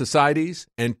our societies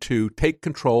and to take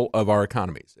control of our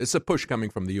economies. It's a push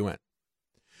coming from the UN.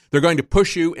 They're going to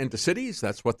push you into cities.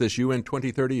 That's what this UN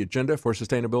 2030 agenda for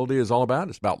sustainability is all about.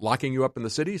 It's about locking you up in the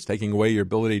cities, taking away your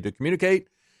ability to communicate,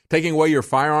 taking away your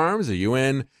firearms, a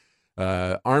UN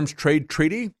arms trade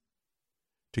treaty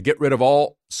to get rid of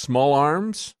all small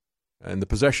arms and the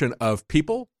possession of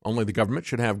people. Only the government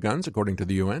should have guns, according to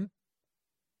the UN.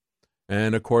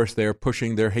 And, of course, they're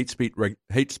pushing their hate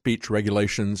speech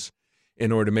regulations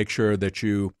in order to make sure that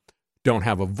you don't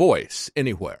have a voice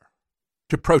anywhere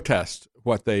to protest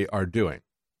what they are doing.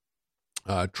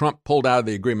 Trump pulled out of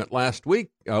the agreement last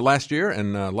year,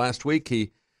 and last week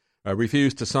he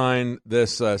refused to sign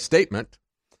this statement.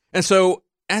 And so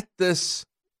at this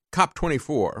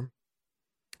COP24,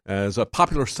 as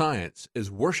Popular Science is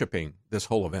worshiping this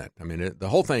whole event, I mean, the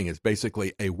whole thing is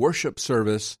basically a worship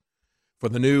service for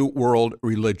the new world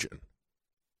religion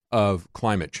of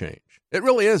climate change. It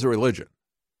really is a religion.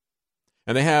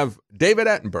 And they have David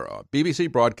Attenborough, a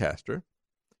BBC broadcaster.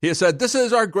 He has said, "This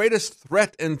is our greatest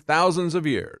threat in thousands of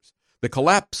years, the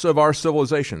collapse of our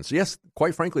civilizations." Yes,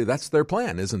 quite frankly, that's their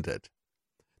plan, isn't it?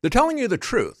 They're telling you the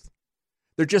truth.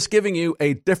 They're just giving you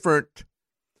a different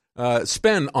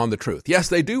spin on the truth. Yes,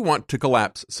 they do want to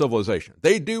collapse civilization.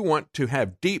 They do want to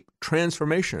have deep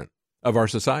transformation of our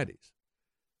societies.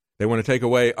 They want to take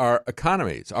away our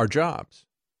economies, our jobs.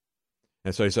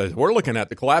 And so he says, we're looking at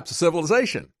the collapse of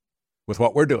civilization with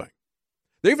what we're doing.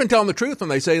 They're even telling the truth when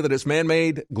they say that it's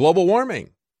man-made global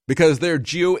warming because they're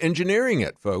geoengineering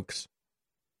it, folks.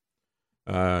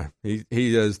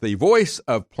 He is the voice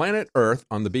of planet Earth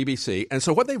on the BBC. And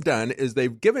so what they've done is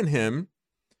they've given him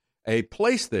a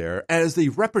place there as the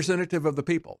representative of the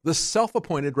people, the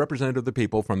self-appointed representative of the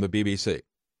people from the BBC.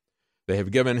 They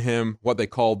have given him what they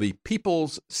call the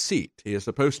people's seat. He is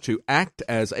supposed to act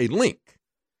as a link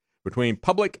between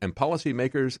public and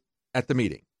policymakers at the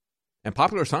meeting. And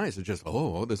Popular Science is just,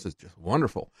 this is just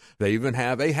wonderful. They even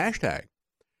have a hashtag.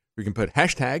 You can put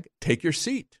hashtag take your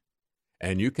seat,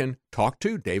 and you can talk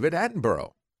to David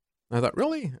Attenborough. I thought,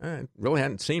 really? I really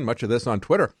hadn't seen much of this on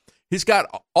Twitter. He's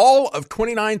got all of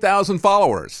 29,000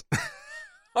 followers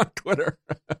on Twitter.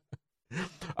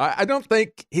 I don't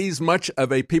think he's much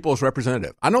of a people's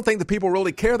representative. I don't think the people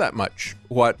really care that much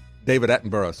what David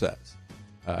Attenborough says.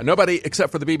 Nobody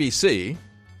except for the BBC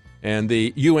and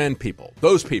the UN people.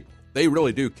 Those people, they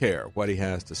really do care what he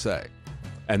has to say.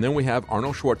 And then we have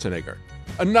Arnold Schwarzenegger,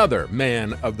 another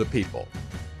man of the people,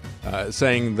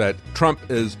 saying that Trump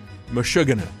is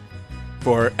Meshuggah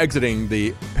for exiting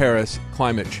the Paris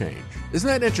climate change. Isn't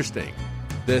that interesting?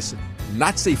 This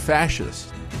Nazi fascist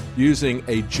using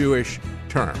a Jewish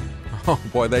term. Oh,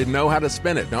 boy, they know how to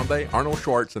spin it, don't they? Arnold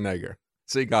Schwarzenegger.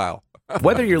 See, Guile.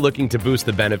 Whether you're looking to boost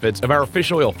the benefits of our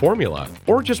fish oil formula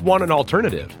or just want an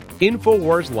alternative,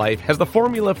 InfoWars Life has the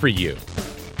formula for you.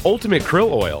 Ultimate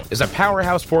Krill Oil is a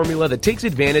powerhouse formula that takes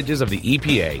advantages of the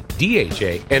EPA,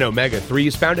 DHA, and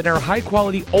omega-3s found in our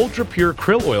high-quality, ultra-pure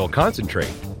krill oil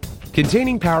concentrate.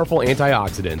 Containing powerful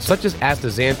antioxidants such as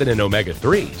astaxanthin and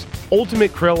omega-3s,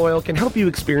 Ultimate Krill Oil can help you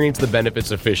experience the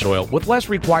benefits of fish oil with less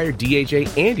required DHA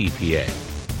and EPA.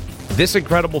 This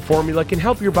incredible formula can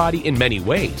help your body in many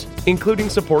ways, including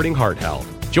supporting heart health,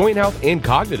 joint health, and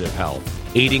cognitive health,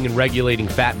 aiding in regulating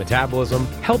fat metabolism,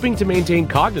 helping to maintain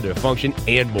cognitive function,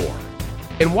 and more.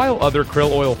 And while other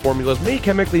krill oil formulas may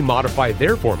chemically modify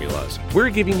their formulas, we're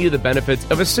giving you the benefits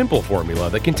of a simple formula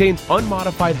that contains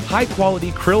unmodified,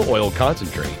 high-quality krill oil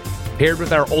concentrate, paired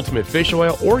with our Ultimate Fish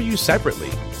Oil or used separately.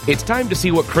 It's time to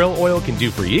see what krill oil can do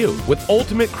for you with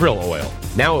Ultimate Krill Oil,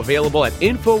 now available at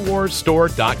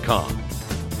InfoWarsStore.com.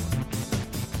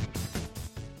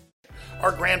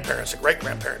 Our grandparents and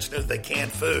great-grandparents knew that they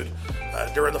canned food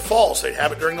during the fall, so they'd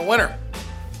have it during the winter.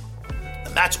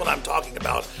 And that's what I'm talking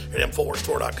about at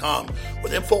InfoWarsStore.com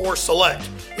with InfoWars Select.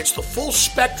 It's the full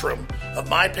spectrum of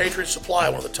My Patriot Supply,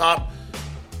 one of the top,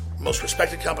 most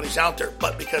respected companies out there.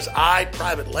 But because I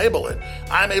private label it,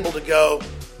 I'm able to go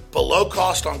below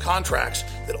cost on contracts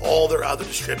that all their other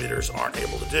distributors aren't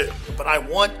able to do. But I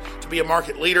want to be a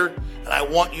market leader, and I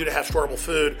want you to have storable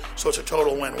food, so it's a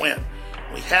total win-win.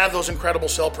 We have those incredible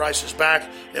sale prices back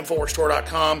at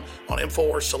InfoWarsStore.com on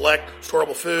InfoWars Select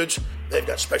Storable Foods. They've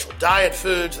got special diet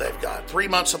foods. They've got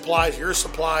 3-month supplies, year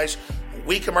supplies,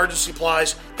 week emergency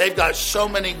supplies. They've got so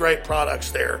many great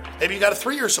products there. Maybe you got a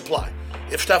 3-year supply.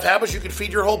 If stuff happens, you can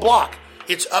feed your whole block.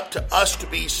 It's up to us to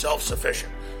be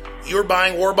self-sufficient. You're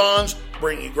buying war bonds,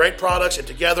 bringing you great products, and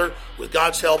together, with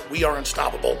God's help, we are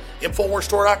unstoppable.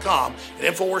 InfoWarsStore.com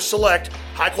and InfoWars Select,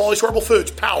 high-quality storable foods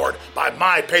powered by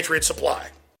My Patriot Supply.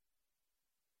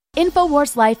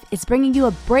 InfoWars Life is bringing you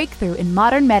a breakthrough in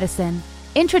modern medicine.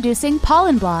 Introducing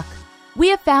Pollen Block. We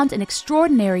have found an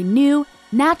extraordinary new,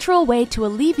 natural way to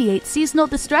alleviate seasonal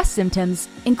distress symptoms,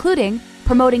 including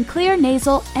promoting clear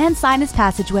nasal and sinus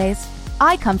passageways,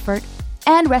 eye comfort,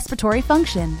 and respiratory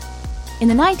function. In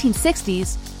the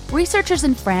 1960s, researchers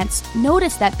in France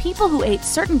noticed that people who ate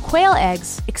certain quail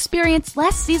eggs experienced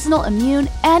less seasonal immune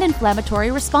and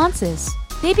inflammatory responses.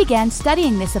 They began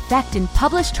studying this effect in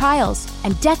published trials,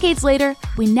 and decades later,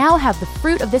 we now have the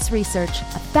fruit of this research,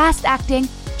 a fast-acting,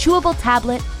 chewable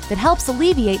tablet that helps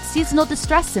alleviate seasonal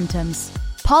distress symptoms.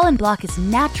 Pollen Block is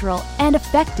natural and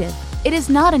effective. It is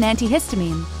not an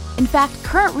antihistamine. In fact,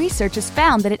 current research has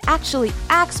found that it actually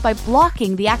acts by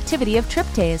blocking the activity of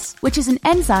tryptase, which is an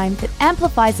enzyme that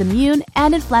amplifies immune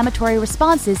and inflammatory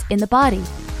responses in the body.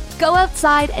 Go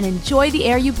outside and enjoy the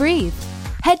air you breathe.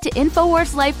 Head to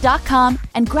InfoWarsLife.com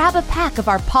and grab a pack of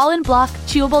our Pollen Block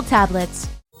chewable tablets.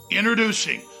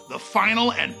 Introducing the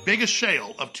final and biggest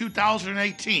sale of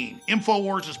 2018.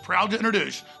 InfoWars is proud to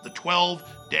introduce the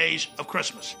 12 Days of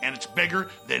Christmas, and it's bigger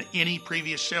than any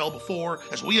previous sale before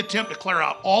as we attempt to clear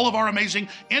out all of our amazing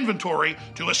inventory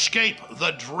to escape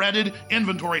the dreaded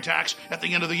inventory tax at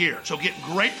the end of the year. So get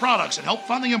great products and help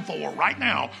fund the InfoWar right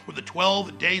now with the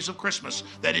 12 Days of Christmas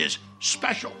that is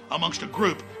special amongst a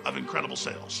group of incredible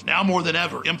sales. Now more than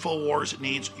ever, InfoWars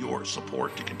needs your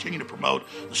support to continue to promote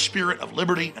the spirit of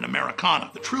liberty and Americana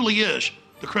that truly is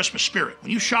the Christmas spirit.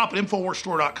 When you shop at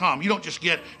InfoWarsStore.com, you don't just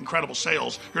get incredible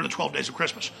sales during the 12 days of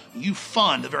Christmas. You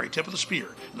fund the very tip of the spear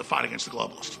in the fight against the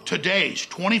globalists. Today's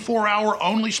 24-hour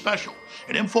only special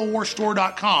at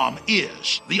InfoWarsStore.com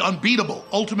is the unbeatable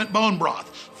Ultimate Bone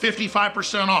Broth,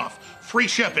 55% off, free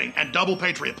shipping, and double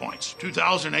Patriot points.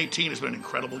 2018 has been an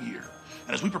incredible year.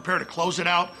 And as we prepare to close it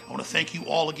out, I want to thank you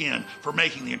all again for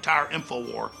making the entire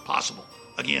InfoWar possible.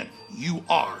 Again, you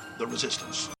are the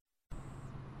resistance.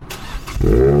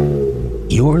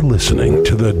 You're listening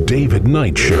to The David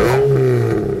Knight Show.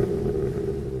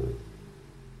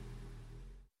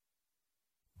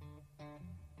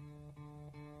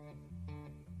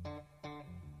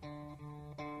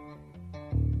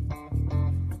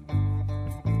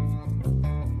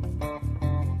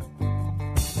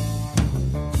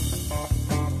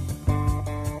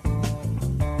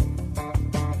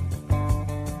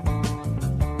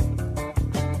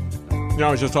 I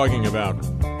was just talking about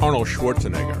Arnold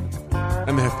Schwarzenegger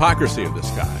and the hypocrisy of this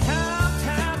guy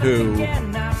who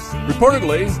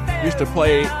reportedly used to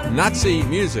play Nazi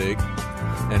music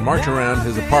and march around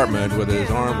his apartment with his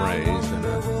arm raised in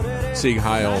a Sieg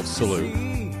Heil salute.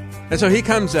 And so he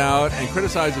comes out and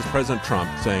criticizes President Trump,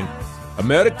 saying,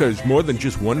 America is more than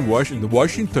just one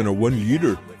Washington or one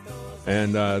leader,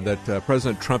 and that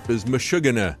President Trump is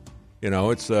Meshuggah. You know,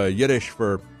 it's Yiddish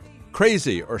for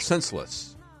crazy or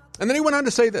senseless. And then he went on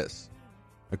to say this.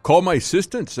 I called my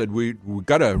assistant, said, we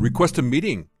got to request a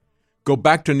meeting. Go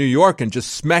back to New York and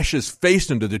just smash his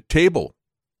face into the table.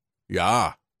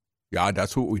 Yeah,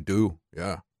 that's what we do.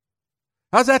 Yeah.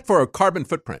 How's that for a carbon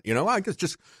footprint? You know, I guess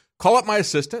just call up my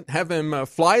assistant, have him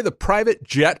fly the private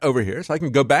jet over here so I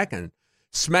can go back and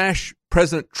smash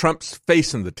President Trump's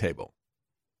face in the table.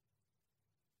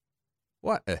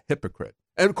 What a hypocrite.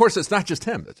 And, of course, it's not just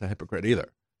him that's a hypocrite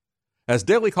either. As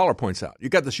Daily Caller points out, you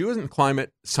got this UN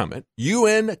Climate Summit.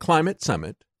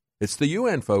 It's the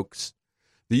UN, folks.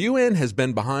 The UN has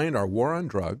been behind our war on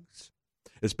drugs.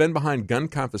 It's been behind gun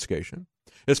confiscation.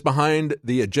 It's behind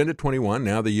the Agenda 21,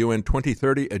 now the UN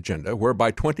 2030 agenda, where by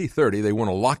 2030 they want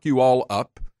to lock you all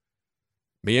up,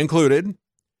 me included,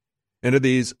 into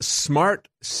these smart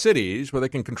cities where they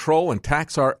can control and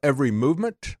tax our every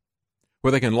movement,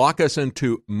 where they can lock us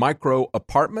into micro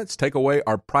apartments, take away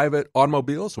our private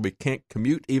automobiles so we can't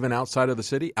commute even outside of the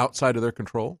city, outside of their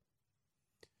control,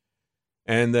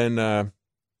 and then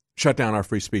shut down our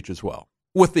free speech as well,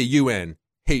 with the UN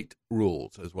hate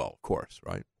rules as well, of course,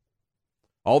 right?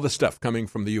 All the stuff coming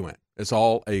from the UN is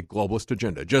all a globalist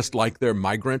agenda, just like their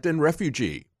migrant and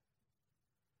refugee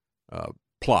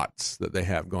plots that they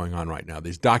have going on right now,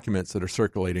 these documents that are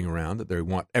circulating around that they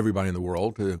want everybody in the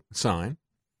world to sign.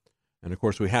 And, of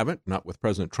course, we haven't, not with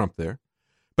President Trump there.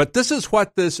 But this is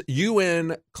what this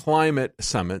UN Climate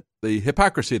Summit the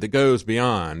hypocrisy that goes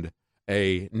beyond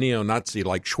a neo-Nazi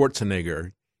like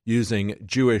Schwarzenegger using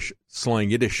Jewish slang,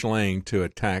 Yiddish slang, to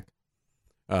attack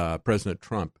President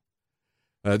Trump.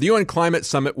 The UN Climate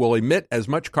Summit will emit as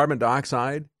much carbon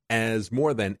dioxide as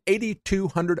more than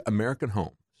 8,200 American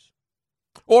homes.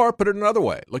 Or put it another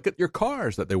way, look at your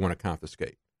cars that they want to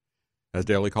confiscate. As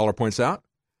Daily Caller points out,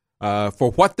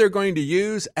 for what they're going to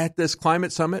use at this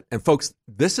climate summit, and folks,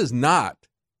 this is not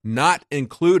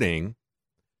including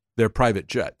their private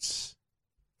jets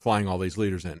flying all these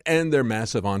leaders in and their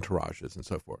massive entourages and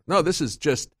so forth. No, this is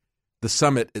just the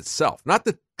summit itself, not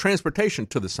the transportation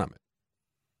to the summit.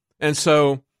 And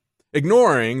so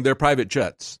ignoring their private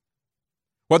jets,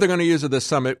 what they're going to use at this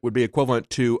summit would be equivalent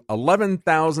to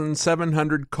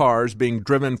 11,700 cars being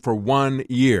driven for 1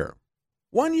 year.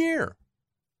 1 year.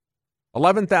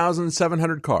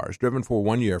 11,700 cars driven for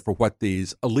 1 year for what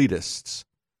these elitists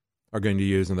are going to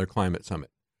use in their climate summit,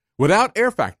 without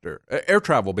air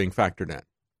travel being factored in.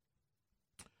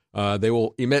 They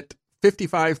will emit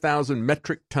 55,000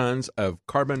 metric tons of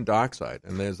carbon dioxide.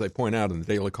 And as they point out in the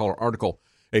Daily Caller article,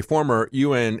 a former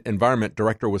UN Environment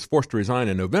Director was forced to resign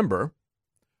in November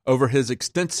over his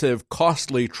extensive,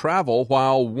 costly travel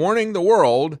while warning the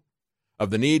world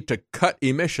of the need to cut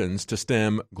emissions to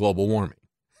stem global warming.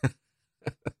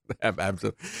 And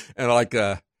like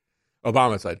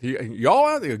Obama said, y'all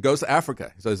out there, goes to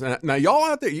Africa. He says, now y'all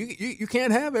out there, you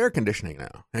can't have air conditioning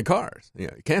now in cars. You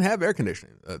can't have air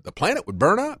conditioning. The planet would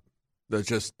burn up. There's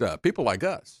just people like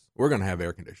us. We're going to have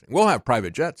air conditioning. We'll have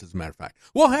private jets, as a matter of fact.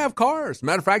 We'll have cars. As a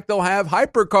matter of fact, they'll have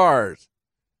hypercars.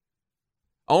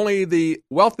 Only the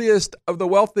wealthiest of the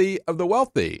wealthy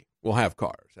will have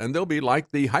cars. And they'll be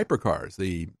like the hypercars,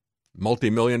 the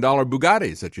multi-million-dollar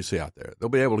Bugattis that you see out there. They'll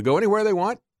be able to go anywhere they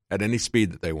want at any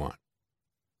speed that they want,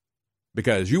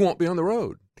 because you won't be on the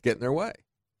road to get in their way.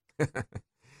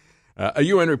 A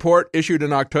UN report issued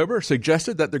in October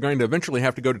suggested that they're going to eventually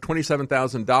have to go to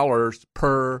 $27,000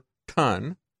 per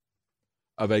ton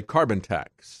of a carbon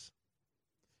tax.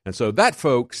 And so that,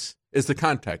 folks, is the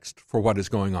context for what is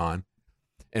going on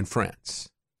in France.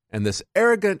 And this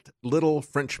arrogant little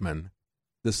Frenchman,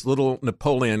 this little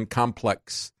Napoleon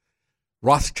complex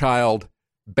Rothschild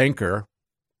banker,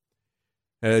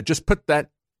 just put that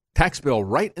tax bill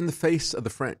right in the face of the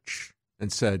French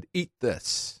and said, eat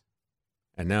this.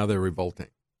 And now they're revolting.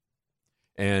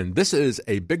 And this is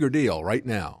a bigger deal right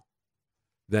now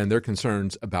than their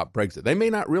concerns about Brexit. They may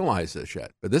not realize this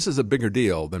yet, but this is a bigger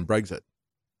deal than Brexit,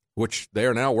 which they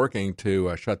are now working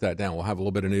to shut that down. We'll have a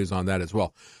little bit of news on that as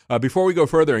well. Before we go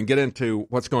further and get into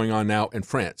what's going on now in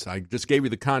France, I just gave you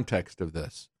the context of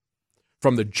this.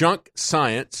 From the junk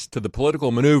science to the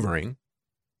political maneuvering,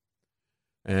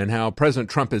 and how President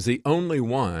Trump is the only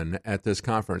one at this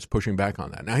conference pushing back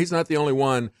on that. Now, he's not the only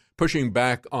one pushing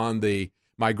back on the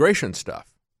migration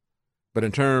stuff, but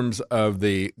in terms of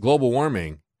the global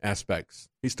warming aspects,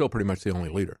 he's still pretty much the only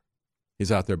leader.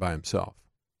 He's out there by himself.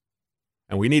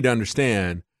 And we need to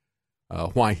understand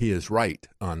why he is right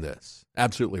on this,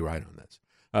 absolutely right on this.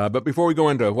 But before we go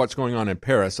into what's going on in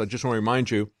Paris, I just want to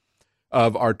remind you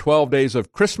of our 12 Days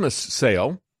of Christmas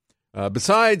sale.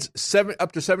 Besides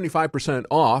up to 75%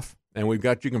 off, and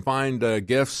you can find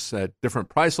gifts at different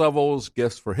price levels,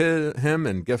 gifts for him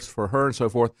and gifts for her and so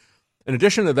forth. In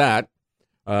addition to that,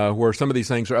 where some of these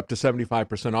things are up to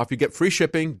 75% off, you get free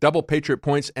shipping, double Patriot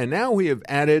points, and now we have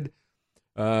added,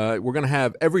 we're going to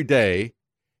have every day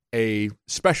a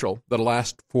special that'll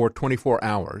last for 24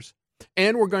 hours,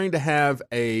 and we're going to have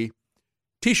a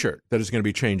T-shirt that is going to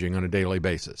be changing on a daily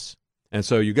basis. And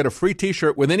so you get a free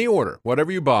T-shirt with any order,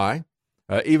 whatever you buy,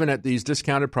 even at these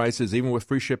discounted prices, even with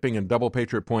free shipping and double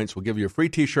Patriot points, we'll give you a free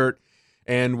T-shirt.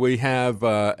 And we have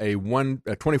a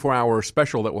 24-hour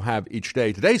special that we'll have each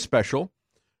day. Today's special,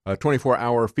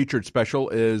 24-hour featured special,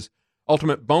 is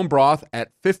Ultimate Bone Broth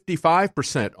at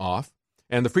 55% off.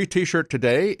 And the free T-shirt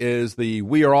today is the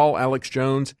We Are All Alex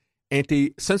Jones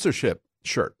anti-censorship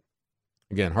shirt.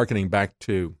 Again, hearkening back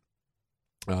to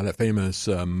that famous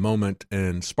moment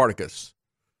in Spartacus,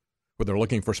 where they're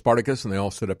looking for Spartacus, and they all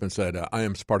stood up and said, I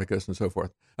am Spartacus, and so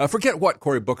forth. Forget what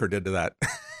Cory Booker did to that.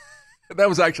 That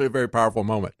was actually a very powerful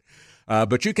moment.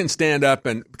 But you can stand up,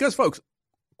 and because, folks,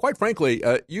 quite frankly,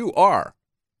 you are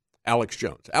Alex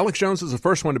Jones. Alex Jones is the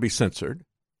first one to be censored.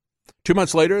 2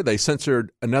 months later, they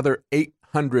censored another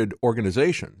 800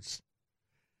 organizations.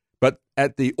 But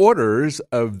at the orders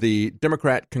of the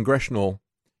Democrat Congressional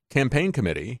Campaign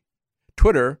Committee,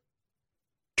 Twitter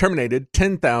terminated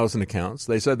 10,000 accounts.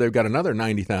 They said they've got another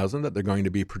 90,000 that they're going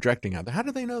to be projecting out there. How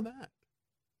do they know that?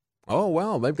 Oh,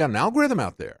 well, they've got an algorithm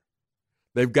out there.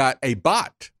 They've got a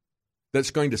bot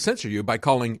that's going to censor you by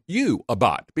calling you a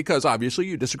bot, because obviously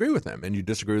you disagree with them and you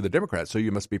disagree with the Democrats, so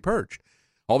you must be purged.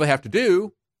 All they have to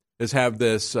do is have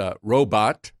this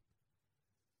robot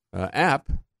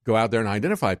app go out there and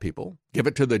identify people, give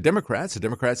it to the Democrats. The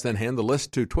Democrats then hand the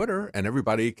list to Twitter, and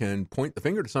everybody can point the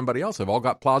finger to somebody else. They've all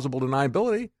got plausible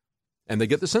deniability, and they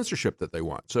get the censorship that they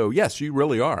want. So, yes, you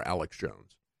really are Alex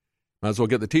Jones. Might as well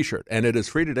get the T-shirt. And it is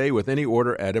free today with any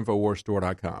order at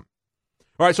InfoWarsStore.com.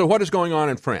 All right, so what is going on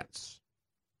in France?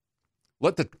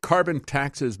 Let the carbon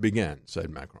taxes begin, said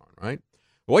Macron, right?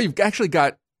 Well, you've actually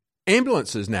got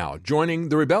ambulances now joining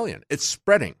the rebellion. It's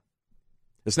spreading.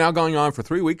 It's now going on for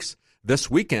 3 weeks.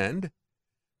 This weekend,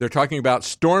 they're talking about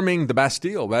storming the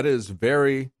Bastille. That is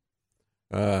very,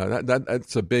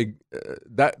 that's a big,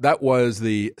 that was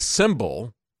the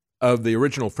symbol of the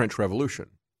original French Revolution.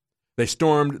 They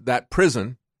stormed that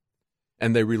prison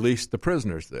and they released the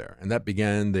prisoners there. And that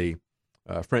began the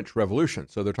French Revolution.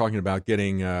 So they're talking about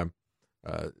getting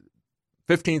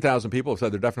 15,000 people have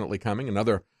said they're definitely coming.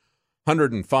 Another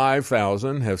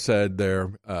 105,000 have said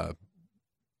they're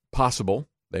possible.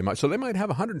 They might have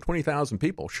 120,000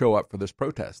 people show up for this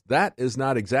protest. That is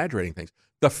not exaggerating things.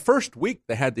 The first week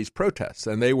they had these protests,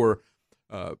 and they were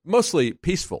mostly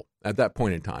peaceful at that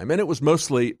point in time, and it was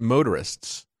mostly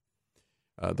motorists.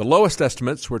 The lowest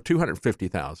estimates were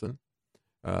 250,000,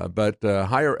 but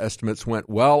higher estimates went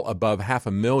well above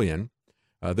 500,000.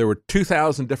 There were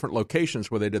 2,000 different locations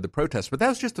where they did the protests, but that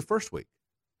was just the first week.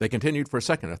 They continued for a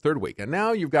second, a third week, and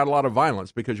now you've got a lot of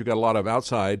violence because you've got a lot of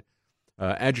outside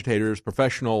agitators,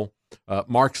 professional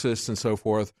Marxists and so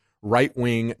forth,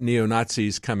 right-wing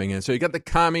neo-Nazis coming in. So you got the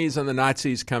commies and the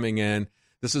Nazis coming in.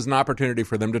 This is an opportunity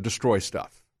for them to destroy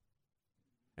stuff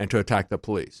and to attack the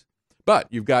police. But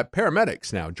you've got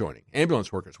paramedics now joining,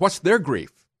 ambulance workers. What's their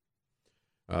grief?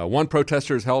 One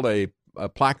protester has held a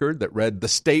placard that read, "The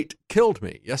state killed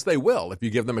me." Yes, they will if you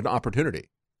give them an opportunity.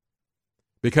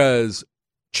 Because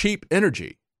cheap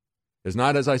energy is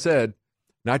not, as I said,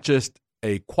 not just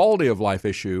a quality of life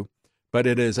issue, but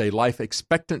it is a life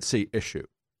expectancy issue.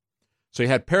 So you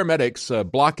had paramedics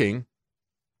blocking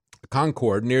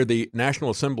Concorde near the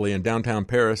National Assembly in downtown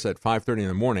Paris at 5:30 in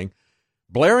the morning,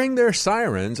 blaring their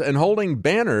sirens and holding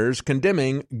banners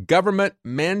condemning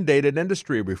government-mandated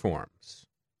industry reforms.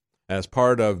 As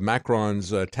part of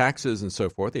Macron's taxes and so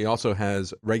forth, he also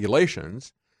has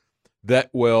regulations that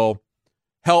will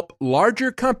help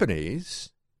larger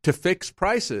companies to fix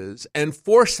prices and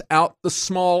force out the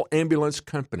small ambulance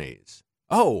companies.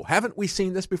 Oh, haven't we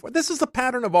seen this before? This is the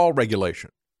pattern of all regulation.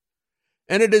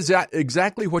 And it is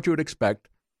exactly what you would expect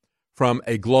from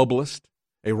a globalist,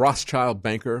 a Rothschild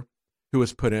banker who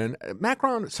was put in.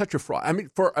 Macron is such a fraud. I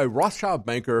mean, for a Rothschild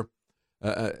banker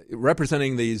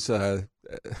representing these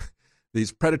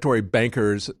predatory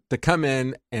bankers to come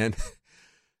in and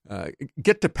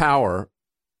get to power,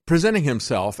 presenting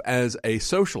himself as a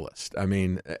socialist. I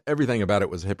mean, everything about it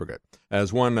was a hypocrite.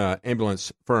 As one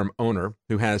ambulance firm owner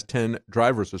who has 10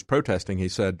 drivers was protesting, he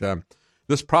said,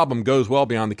 this problem goes well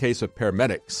beyond the case of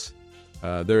paramedics.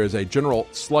 There is a general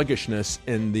sluggishness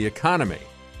in the economy,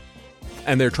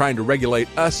 and they're trying to regulate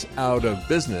us out of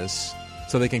business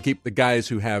so they can keep the guys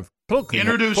who have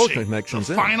Introducing connections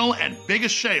the final and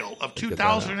biggest sale of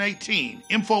 2018,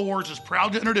 InfoWars is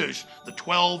proud to introduce the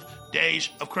 12 Days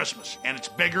of Christmas. And it's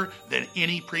bigger than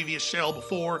any previous sale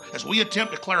before as we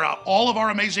attempt to clear out all of our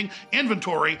amazing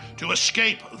inventory to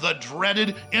escape the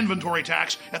dreaded inventory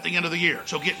tax at the end of the year.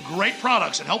 So get great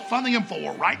products and help fund the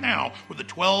InfoWar right now with the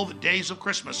 12 Days of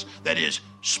Christmas that is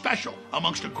special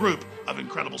amongst a group of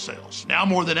incredible sales. Now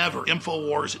more than ever,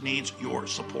 InfoWars needs your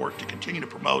support to continue to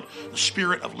promote the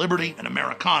spirit of liberty and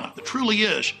Americana that truly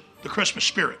is the Christmas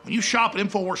spirit. When you shop at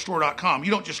InfoWarsStore.com, you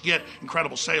don't just get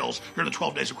incredible sales during the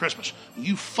 12 Days of Christmas.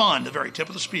 You fund the very tip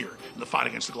of the spear in the fight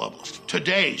against the globalists.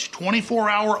 Today's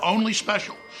 24-hour only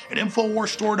special at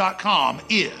InfoWarsStore.com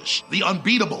is the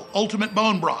unbeatable Ultimate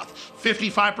Bone Broth,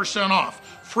 55% off,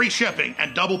 free shipping,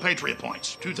 and double Patriot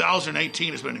points.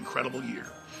 2018 has been an incredible year.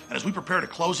 And as we prepare to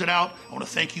close it out, I want to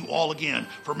thank you all again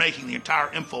for making the entire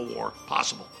InfoWar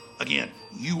possible. Again,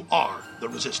 you are the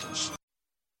resistance.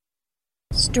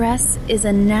 Stress is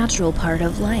a natural part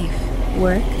of life.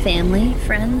 Work, family,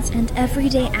 friends, and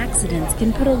everyday accidents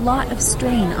can put a lot of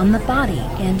strain on the body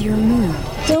and your mood.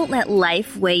 Don't let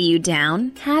life weigh you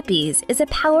down. Happies is a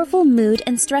powerful mood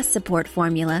and stress support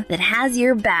formula that has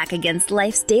your back against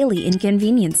life's daily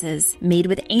inconveniences. Made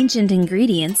with ancient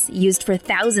ingredients used for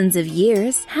thousands of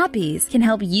years, Happies can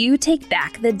help you take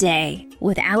back the day.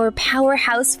 With our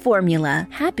powerhouse formula,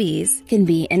 Happies can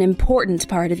be an important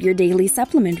part of your daily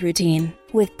supplement routine.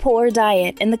 With poor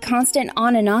diet and the constant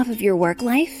on and off of your work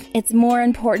life, it's more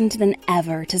important than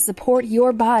ever to support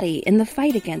your body in the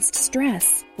fight against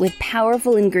stress. With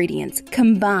powerful ingredients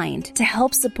combined to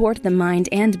help support the mind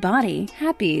and body,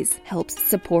 Happy's helps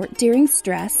support during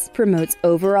stress, promotes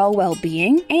overall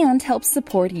well-being, and helps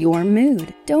support your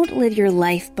mood. Don't live your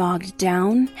life bogged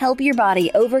down. Help your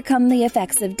body overcome the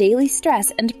effects of daily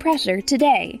stress and pressure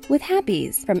today with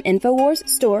Happy's from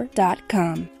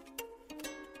InfoWarsStore.com.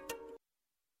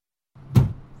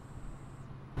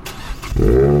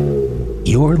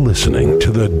 You're listening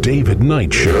to The David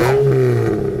Knight Show.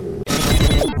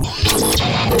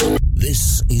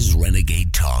 This is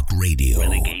Renegade Talk Radio.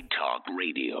 Renegade Talk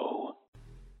Radio.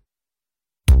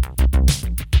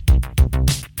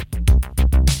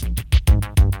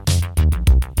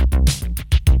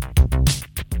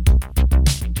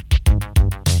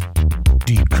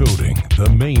 Decoding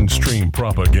the mainstream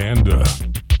propaganda.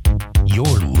 You're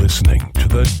listening to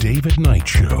The David Knight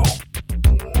Show.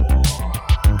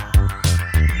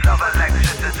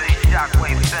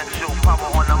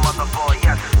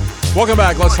 Welcome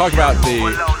back. Let's talk about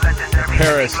the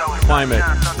Paris climate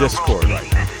discord.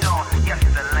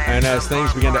 And as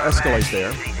things began to escalate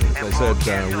there, as I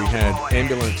said, we had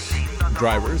ambulance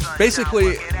drivers,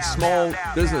 basically small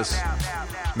business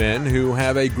men who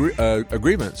have a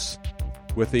grievance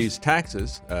with these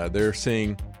taxes. They're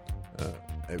seeing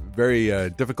very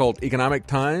difficult economic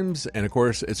times, and of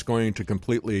course, it's going to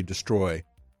completely destroy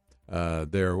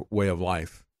their way of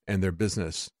life and their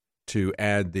business to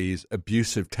add these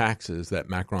abusive taxes that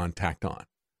Macron tacked on.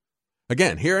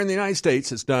 Again, here in the United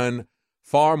States, it's done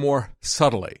far more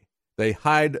subtly. They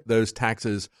hide those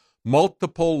taxes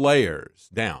multiple layers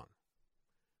down.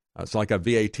 It's like a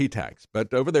VAT tax.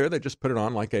 But over there, they just put it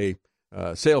on like a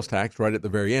sales tax right at the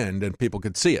very end, and people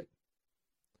could see it.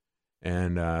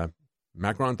 And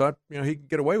Macron thought, he could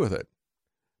get away with it.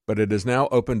 But it has now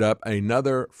opened up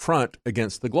another front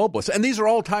against the globalists. And these are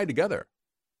all tied together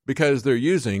because they're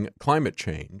using climate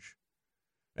change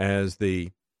as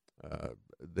the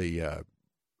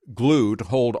glue to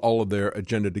hold all of their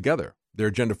agenda together. Their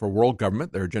agenda for world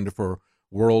government, their agenda for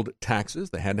world taxes.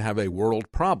 They had to have a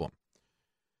world problem.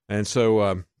 And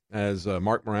so, as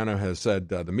Marc Morano has said,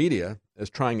 the media is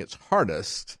trying its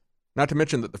hardest, not to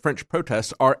mention that the French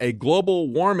protests are a global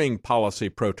warming policy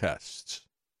protests.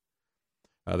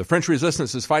 The French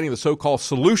resistance is fighting the so-called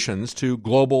solutions to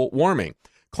global warming.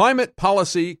 Climate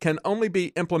policy can only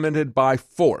be implemented by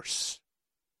force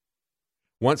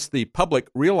once the public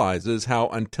realizes how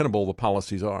untenable the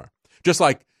policies are. Just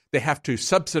like they have to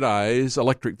subsidize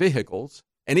electric vehicles,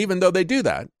 and even though they do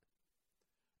that,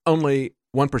 only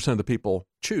 1% of the people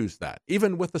choose that,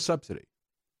 even with the subsidy.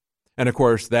 And of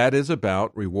course, that is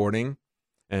about rewarding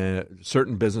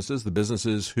certain businesses, the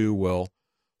businesses who will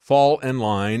fall in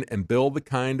line and build the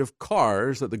kind of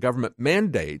cars that the government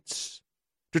mandates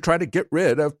to try to get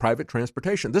rid of private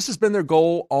transportation. This has been their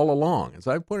goal all along. As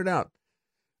I've pointed out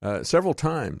several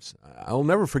times, I'll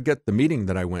never forget the meeting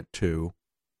that I went to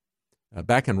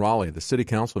back in Raleigh, the city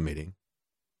council meeting,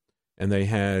 and they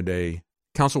had a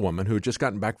councilwoman who had just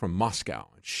gotten back from Moscow.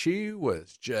 And she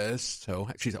was just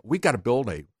she said, we got to build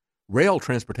a rail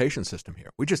transportation system here.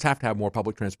 We just have to have more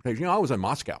public transportation. I was in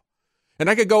Moscow, and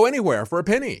I could go anywhere for a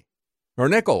penny or a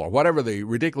nickel or whatever the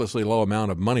ridiculously low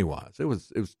amount of money was. It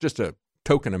was just a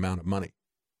token amount of money.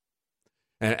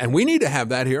 And we need to have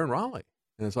that here in Raleigh.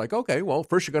 And it's like, okay, well,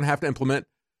 first you're going to have to implement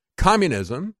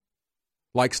communism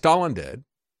like Stalin did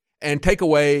and take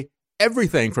away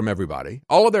everything from everybody,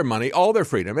 all of their money, all their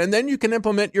freedom, and then you can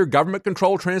implement your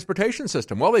government-controlled transportation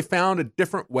system. Well, they found a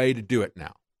different way to do it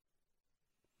now.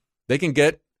 They can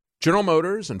get General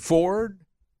Motors and Ford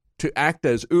to act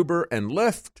as Uber and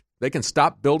Lyft. They can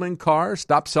stop building cars,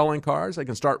 stop selling cars. They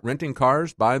can start renting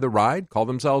cars by the ride, call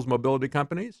themselves mobility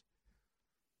companies.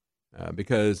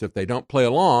 Because if they don't play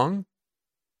along,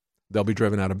 they'll be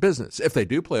driven out of business. If they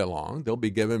do play along, they'll be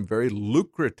given very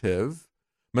lucrative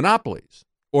monopolies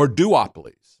or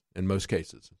duopolies in most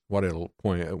cases, what it'll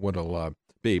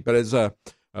be. But as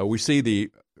we see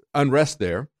the unrest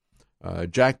there,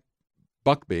 Jack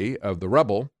Buckby of The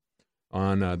Rebel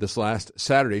on this last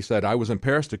Saturday said, I was in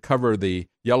Paris to cover the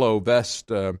yellow vest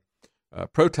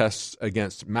protests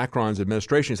against Macron's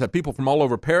administration. He said people from all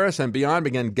over Paris and beyond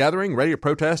began gathering, ready to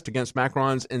protest against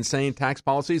Macron's insane tax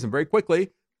policies. And very quickly,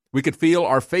 we could feel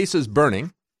our faces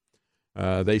burning.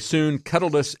 They soon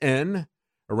cuddled us in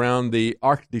around the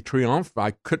Arc de Triomphe.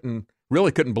 I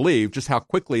really couldn't believe just how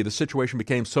quickly the situation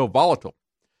became so volatile.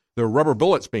 There were rubber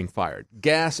bullets being fired,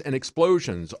 gas and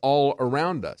explosions all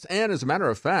around us. And as a matter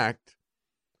of fact,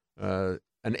 an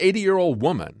 80-year-old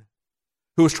woman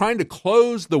who was trying to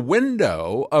close the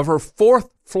window of her 4th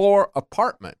floor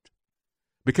apartment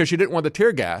because she didn't want the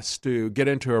tear gas to get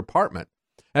into her apartment.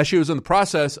 As she was in the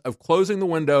process of closing the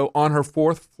window on her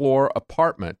 4th floor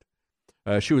apartment,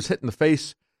 she was hit in the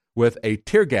face with a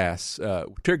tear gas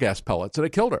pellets, and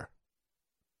it killed her.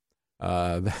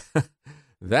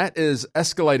 That is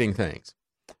escalating things.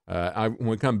 When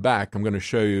we come back, I'm going to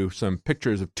show you some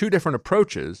pictures of 2 different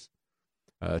approaches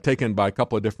taken by a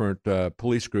couple of different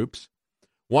police groups.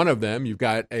 One of them, you've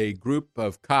got a group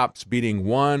of cops beating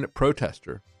one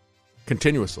protester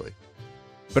continuously.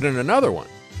 But in another one,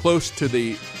 close to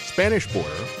the Spanish border,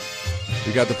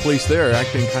 you got the police there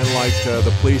acting kind of like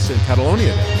the police in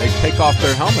Catalonia. They take off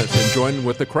their helmets and join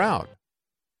with the crowd.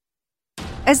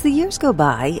 As the years go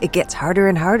by, it gets harder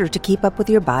and harder to keep up with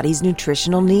your body's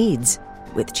nutritional needs.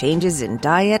 With changes in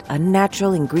diet,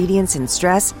 unnatural ingredients, and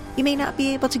stress, you may not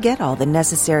be able to get all the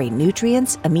necessary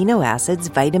nutrients, amino acids,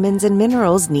 vitamins, and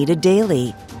minerals needed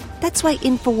daily. That's why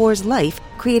InfoWars Life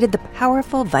created the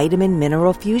powerful Vitamin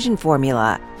Mineral Fusion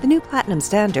formula. The new platinum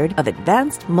standard of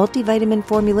advanced multivitamin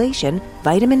formulation,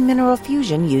 Vitamin Mineral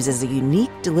Fusion uses a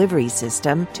unique delivery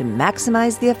system to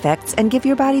maximize the effects and give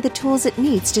your body the tools it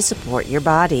needs to support your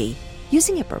body.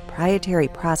 Using a proprietary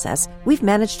process, we've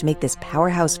managed to make this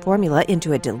powerhouse formula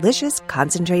into a delicious,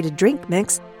 concentrated drink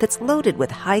mix that's loaded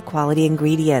with high-quality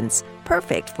ingredients.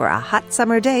 Perfect for a hot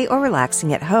summer day or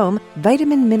relaxing at home,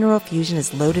 Vitamin Mineral Fusion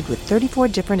is loaded with 34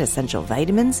 different essential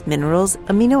vitamins, minerals,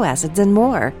 amino acids, and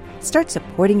more. Start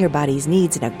supporting your body's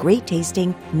needs in a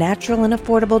great-tasting, natural, and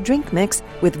affordable drink mix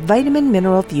with Vitamin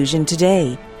Mineral Fusion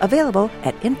today. Available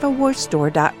at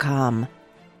InfoWarsStore.com.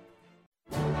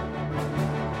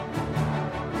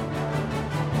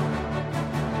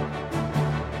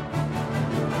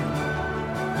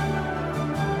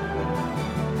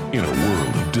 In a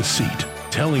world of deceit,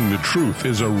 telling the truth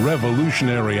is a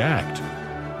revolutionary act.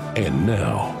 And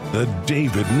now, The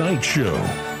David Knight Show.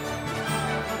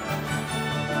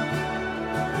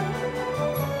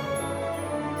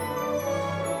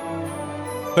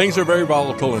 Things are very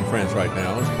volatile in France right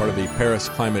now as part of the Paris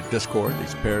climate discord,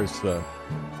 these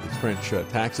French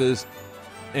taxes.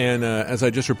 And as I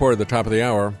just reported at the top of the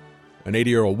hour, an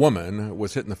 80-year-old woman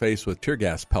was hit in the face with tear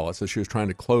gas pellets as she was trying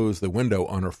to close the window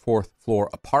on her 4th floor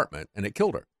apartment, and it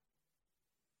killed her.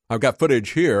 I've got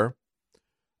footage here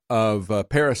of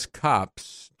Paris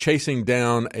cops chasing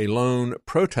down a lone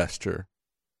protester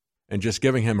and just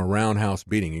giving him a roundhouse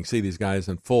beating. You can see these guys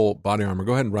in full body armor.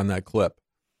 Go ahead and run that clip.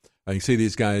 You can see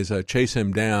these guys chase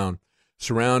him down,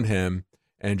 surround him,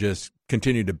 and just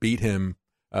continue to beat him.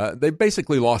 They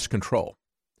basically lost control.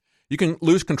 You can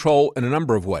lose control in a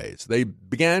number of ways. They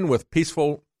began with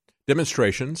peaceful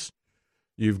demonstrations.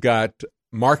 You've got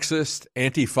Marxist,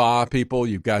 Antifa people.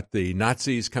 You've got the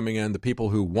Nazis coming in, the people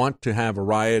who want to have a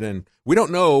riot. And we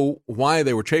don't know why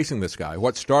they were chasing this guy,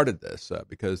 what started this,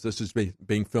 because this is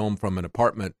being filmed from an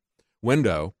apartment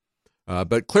window.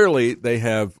 But clearly they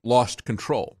have lost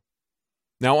control.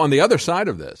 Now, on the other side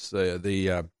of this,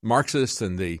 the Marxists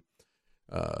and the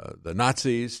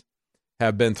Nazis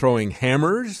have been throwing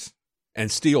hammers and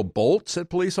steel bolts at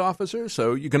police officers.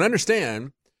 So you can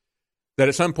understand that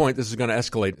at some point this is going to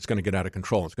escalate. It's going to get out of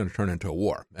control. It's going to turn into a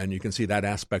war. And you can see that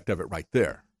aspect of it right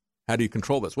there. How do you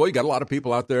control this? Well, you got a lot of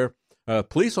people out there,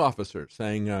 police officers,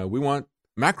 saying we want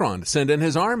Macron to send in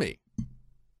his army.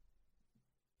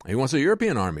 He wants a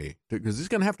European army because he's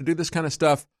going to have to do this kind of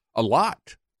stuff a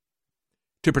lot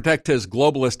to protect his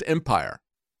globalist empire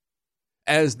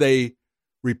as they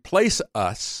replace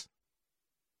us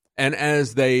and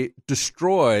as they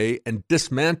destroy and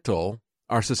dismantle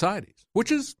our societies,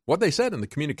 which is what they said in the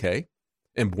communique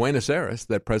in Buenos Aires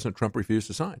that President Trump refused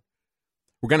to sign.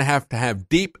 We're going to have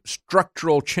deep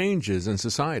structural changes in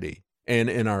society and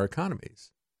in our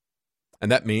economies.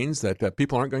 And that means that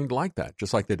people aren't going to like that,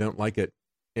 just like they don't like it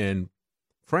in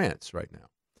France right now.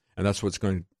 And that's what it's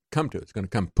going to come to. It's going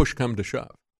to come to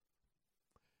shove.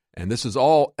 And this is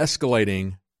all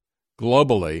escalating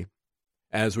globally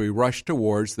as we rush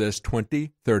towards this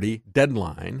 2030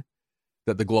 deadline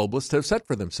that the globalists have set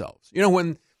for themselves. You know,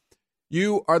 when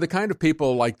you are the kind of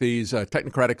people like these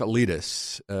technocratic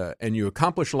elitists and you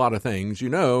accomplish a lot of things, you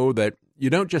know that you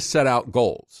don't just set out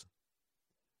goals.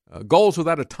 Goals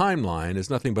without a timeline is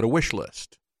nothing but a wish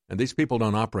list. And these people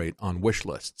don't operate on wish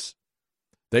lists.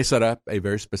 They set up a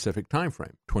very specific time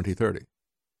frame, 2030,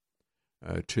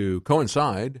 to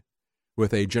coincide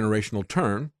with a generational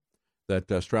turn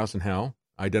that Strauss and Howe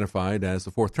identified as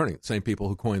the fourth turning, the same people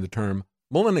who coined the term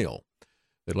millennial.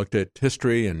 They looked at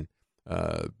history and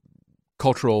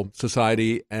cultural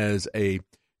society as a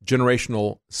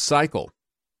generational cycle.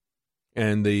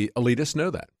 And the elitists know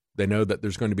that. They know that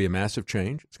there's going to be a massive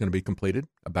change. It's going to be completed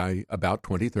by about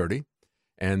 2030,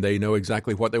 and they know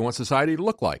exactly what they want society to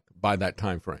look like by that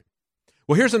time frame.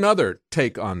 Well, here's another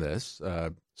take on this.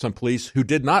 Some police who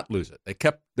did not lose it. They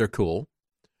kept their cool.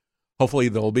 Hopefully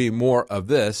there'll be more of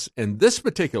this. In this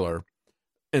particular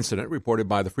incident reported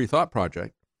by the Free Thought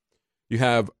Project, you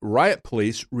have riot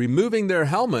police removing their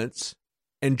helmets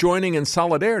and joining in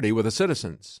solidarity with the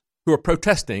citizens who are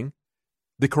protesting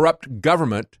the corrupt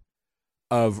government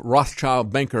of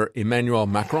Rothschild banker Emmanuel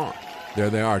Macron. There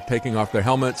they are, taking off their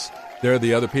helmets. There are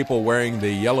the other people wearing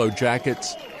the yellow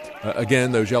jackets.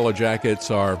 Again, those yellow jackets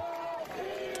are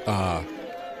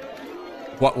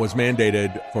what was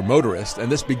mandated for motorists.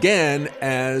 And this began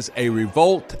as a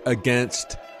revolt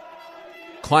against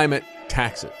climate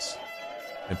taxes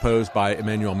imposed by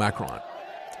Emmanuel Macron.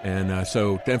 And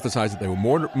so to emphasize that they were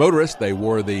motorists, they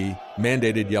wore the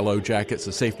mandated yellow jackets,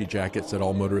 the safety jackets that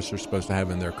all motorists are supposed to have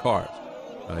in their cars.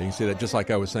 You can see that, just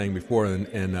like I was saying before,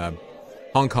 in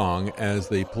Hong Kong, as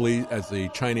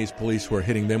the Chinese police were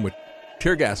hitting them with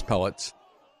tear gas pellets,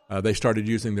 they started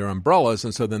using their umbrellas,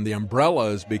 and so then the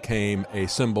umbrellas became a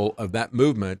symbol of that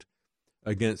movement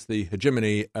against the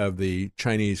hegemony of the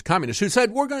Chinese communists, who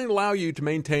said, we're going to allow you to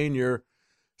maintain your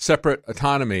separate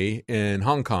autonomy in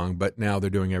Hong Kong, but now they're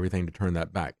doing everything to turn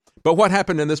that back. But what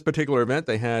happened in this particular event?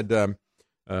 They had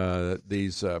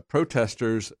these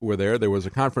protesters were there. There was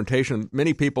a confrontation.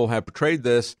 Many people have portrayed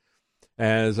this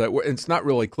as, it's not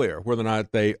really clear whether or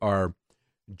not they are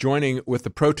joining with the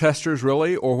protesters,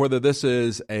 really, or whether this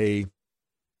is a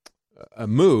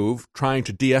move trying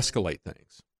to de-escalate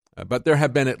things. But there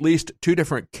have been at least 2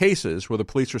 different cases where the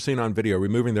police were seen on video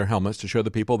removing their helmets to show the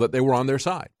people that they were on their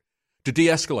side, to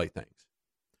de-escalate things,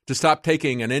 to stop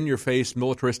taking an in-your-face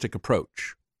militaristic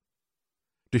approach,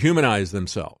 to humanize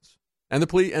themselves. And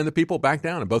the people backed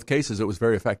down. In both cases, it was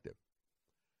very effective.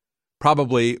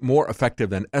 Probably more effective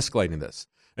than escalating this.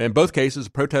 In both cases,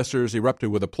 protesters erupted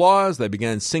with applause. They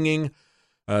began singing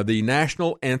the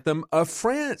national anthem of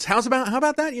France. How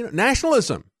about that?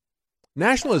 Nationalism.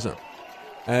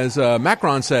 As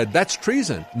Macron said, that's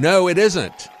treason. No, it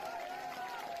isn't.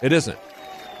 It isn't.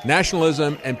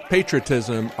 Nationalism and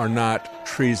patriotism are not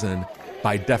treason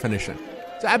by definition.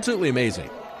 It's absolutely amazing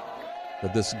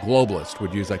that this globalist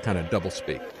would use that kind of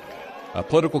doublespeak. A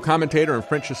political commentator and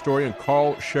French historian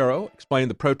Carl Chéreau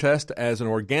explained the protest as an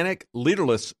organic,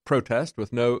 leaderless protest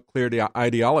with no clear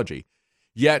ideology.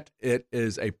 Yet it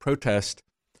is a protest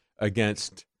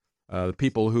against the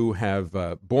people who have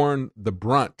borne the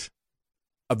brunt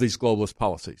of these globalist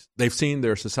policies. They've seen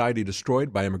their society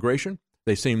destroyed by immigration.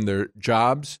 They've seen their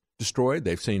jobs destroyed.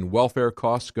 They've seen welfare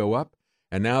costs go up.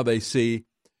 And now they see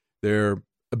their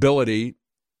ability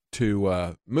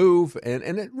to move. And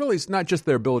it really is not just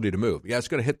their ability to move. Yeah, it's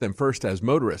going to hit them first as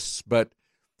motorists. But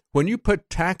when you put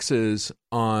taxes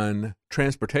on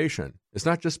transportation, it's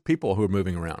not just people who are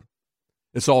moving around.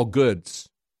 It's all goods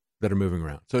that are moving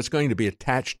around. So it's going to be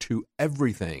attached to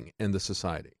everything in the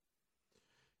society.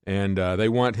 And they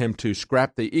want him to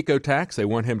scrap the eco-tax. They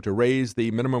want him to raise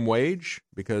the minimum wage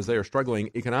because they are struggling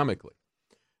economically.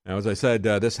 Now, as I said,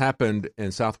 this happened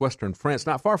in southwestern France,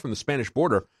 not far from the Spanish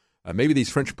border. Maybe these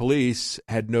French police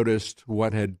had noticed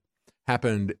what had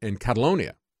happened in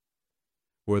Catalonia,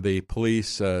 where the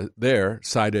police there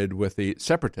sided with the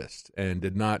separatists and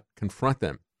did not confront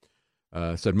them.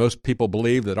 Said most people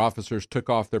believe that officers took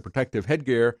off their protective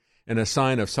headgear in a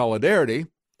sign of solidarity.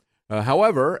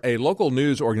 However, a local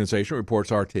news organization,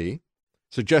 reports RT,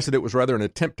 suggested it was rather an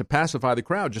attempt to pacify the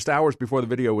crowd. Just hours before the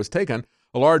video was taken,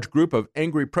 a large group of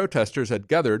angry protesters had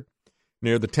gathered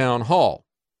near the town hall.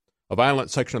 A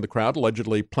violent section of the crowd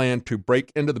allegedly planned to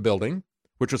break into the building,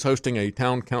 which was hosting a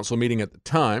town council meeting at the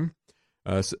time,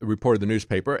 reported the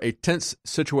newspaper. A tense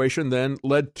situation then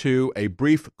led to a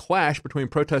brief clash between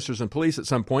protesters and police at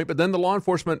some point, but then the law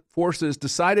enforcement forces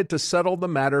decided to settle the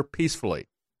matter peacefully.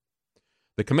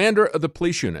 The commander of the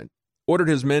police unit ordered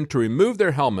his men to remove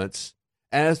their helmets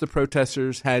as the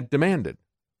protesters had demanded.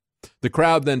 The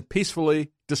crowd then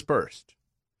peacefully dispersed,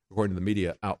 according to the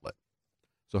media outlet.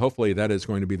 So hopefully that is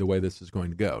going to be the way this is going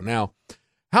to go. Now,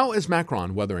 how is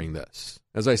Macron weathering this?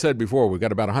 As I said before, we've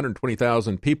got about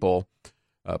 120,000 people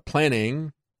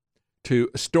planning to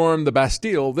storm the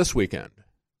Bastille this weekend.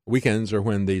 Weekends are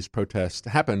when these protests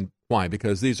happen. Why?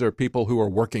 Because these are people who are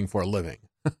working for a living.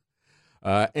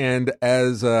 And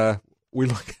as we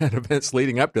look at events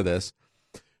leading up to this,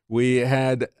 we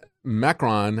had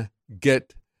Macron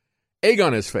get egg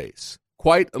on his face,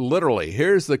 quite literally.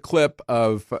 Here's the clip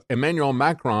of Emmanuel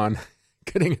Macron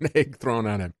getting an egg thrown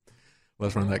at him.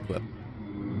 Let's run that clip.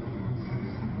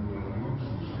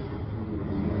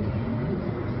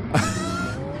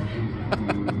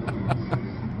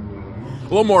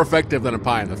 little more effective than a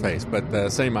pie in the face, but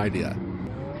same idea.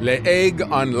 Les eggs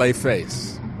on les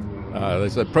face. They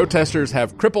said protesters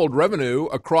have crippled revenue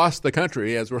across the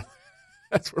country as we're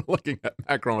looking at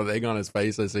Macron with egg on his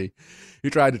face as he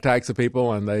tried to tax the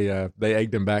people, and they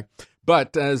egged him back.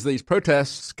 But as these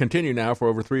protests continue now for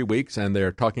over 3 weeks, and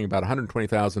they're talking about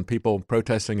 120,000 people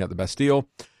protesting at the Bastille,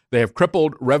 they have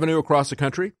crippled revenue across the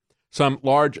country. Some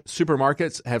large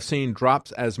supermarkets have seen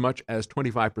drops as much as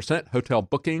 25%. Hotel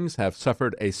bookings have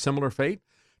suffered a similar fate.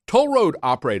 Toll road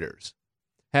operators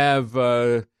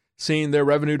have seen their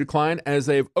revenue decline as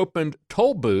they've opened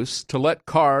toll booths to let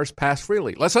cars pass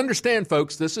freely. Let's understand,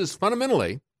 folks, this is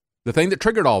fundamentally the thing that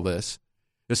triggered all this,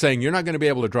 is saying you're not going to be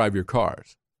able to drive your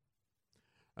cars.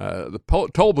 The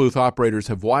toll booth operators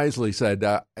have wisely said,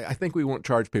 I think we won't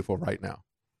charge people right now.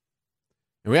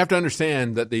 And we have to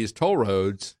understand that these toll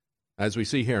roads, as we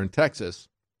see here in Texas,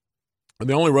 are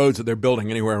the only roads that they're building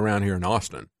anywhere around here in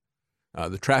Austin.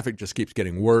 The traffic just keeps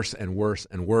getting worse and worse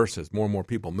and worse as more and more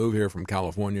people move here from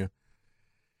California.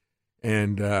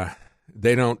 And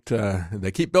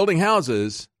they keep building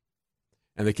houses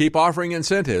and they keep offering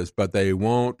incentives, but they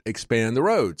won't expand the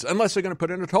roads unless they're going to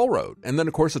put in a toll road. And then,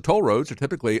 of course, the toll roads are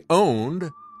typically owned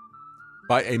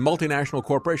by a multinational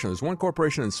corporation. There's one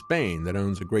corporation in Spain that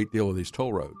owns a great deal of these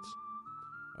toll roads.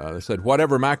 They said,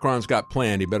 whatever Macron's got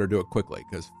planned, he better do it quickly,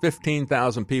 because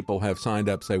 15,000 people have signed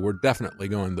up, say, we're definitely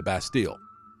going to the Bastille.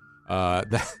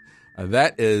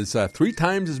 That is 3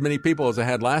 times as many people as I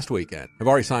had last weekend have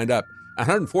already signed up.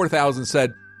 104,000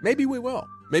 said, maybe we will.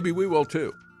 Maybe we will,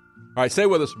 too. All right, stay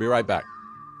with us. We'll be right back.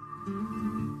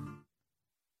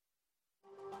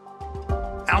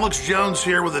 Alex Jones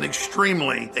here with an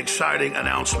extremely exciting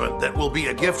announcement that will be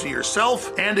a gift to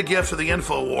yourself and a gift to the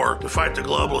InfoWar to fight the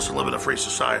globalists and live in a free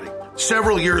society.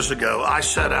 Several years ago, I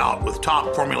set out with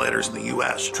top formulators in the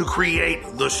U.S. to create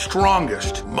the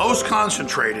strongest, most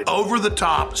concentrated,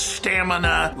 over-the-top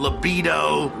stamina,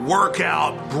 libido,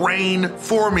 workout, brain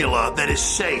formula that is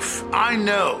safe. I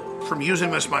know from using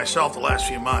this myself the last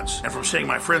few months and from seeing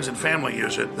my friends and family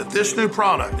use it, that this new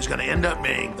product is going to end up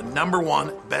being the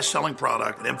 #1 best-selling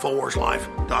product at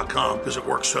InfoWarsLife.com because it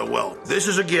works so well. This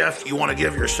is a gift you want to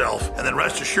give yourself, and then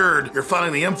rest assured you're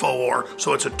funding the InfoWar,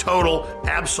 so it's a total,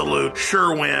 absolute,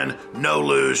 sure-win,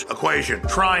 no-lose equation.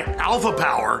 Try Alpha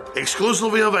Power,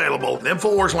 exclusively available at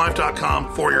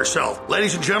InfoWarsLife.com for yourself.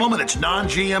 Ladies and gentlemen, it's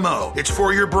non-GMO. It's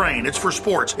for your brain. It's for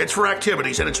sports. It's for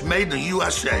activities, and it's made in the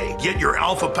USA. Get your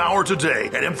Alpha Power today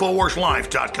at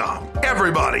InfoWarsLife.com.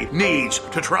 Everybody needs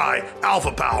to try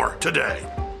Alpha Power today.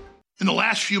 In the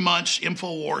last few months,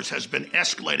 InfoWars has been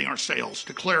escalating our sales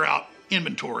to clear out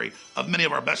inventory of many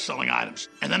of our best-selling items.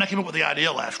 And then I came up with the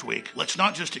idea last week. Let's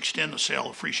not just extend the sale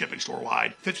of free shipping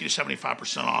store-wide, 50 to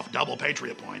 75% off, double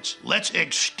Patriot points. Let's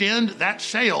extend that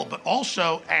sale, but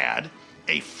also add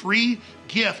a free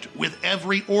gift with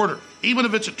every order. Even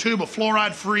if it's a tube of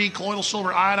fluoride-free colloidal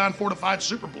silver iodine fortified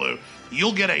super blue,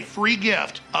 you'll get a free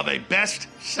gift of a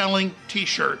best-selling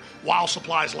t-shirt while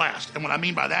supplies last. And what I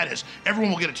mean by that is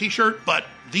everyone will get a t-shirt, but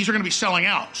these are going to be selling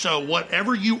out. So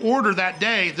whatever you order that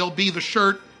day, there'll be the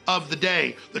shirt of the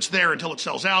day that's there until it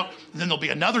sells out. And then there'll be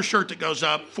another shirt that goes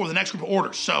up for the next group of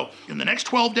orders. So in the next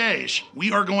 12 days,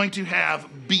 we are going to have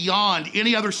beyond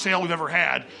any other sale we've ever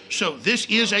had. So this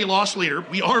is a loss leader.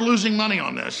 We are losing money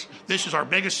on this. This is our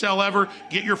biggest sale ever.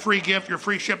 Get your free gift, your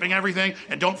free shipping, everything,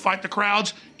 and don't fight the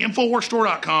crowds.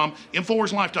 InfoWarsStore.com,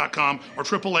 InfoWarsLife.com, or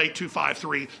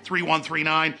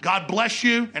 888-253-3139. God bless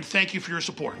you, and thank you for your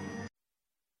support.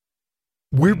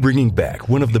 We're bringing back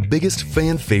one of the biggest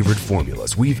fan-favorite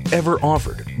formulas we've ever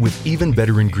offered with even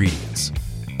better ingredients,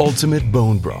 Ultimate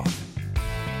Bone Broth.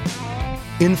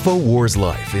 InfoWars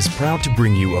Life is proud to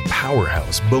bring you a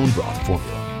powerhouse bone broth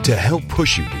formula to help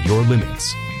push you to your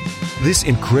limits. This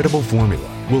incredible formula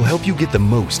will help you get the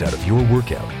most out of your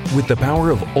workout with the power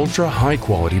of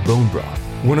ultra-high-quality bone broth,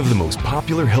 one of the most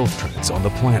popular health trends on the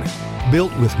planet.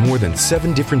 Built with more than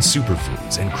 7 different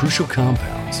superfoods and crucial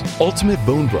compounds, Ultimate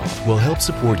Bone Broth will help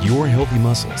support your healthy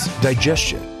muscles,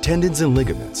 digestion, tendons, and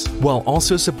ligaments, while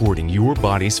also supporting your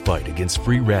body's fight against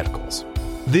free radicals.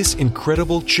 This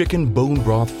incredible chicken bone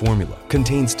broth formula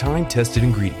contains time-tested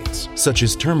ingredients such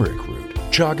as turmeric root,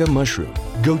 chaga mushroom,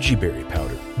 goji berry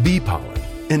powder, bee pollen,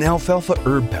 and alfalfa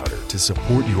herb powder to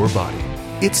support your body.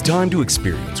 It's time to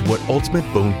experience what Ultimate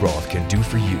Bone Broth can do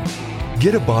for you.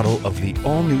 Get a bottle of the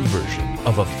all-new version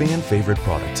of a fan-favorite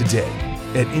product today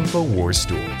at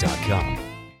InfoWarsStore.com.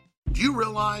 Do you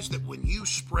realize that when you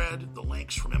spread the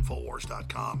links from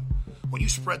InfoWars.com, when you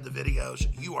spread the videos,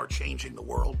 you are changing the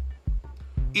world?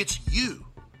 It's you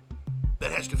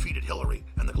that has defeated Hillary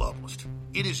and the globalists.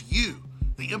 It is you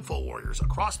the info warriors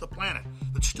across the planet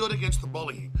that stood against the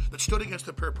bullying, that stood against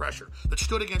the peer pressure, that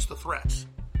stood against the threats,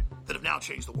 that have now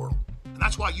changed the world. And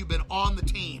that's why you've been on the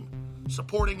team,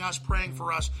 supporting us, praying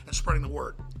for us, and spreading the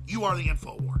word. You are the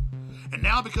info war. And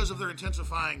now, because of their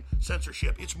intensifying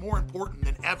censorship, it's more important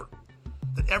than ever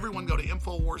that everyone go to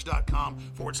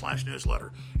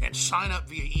Infowars.com/newsletter and sign up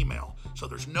via email, so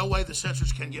there's no way the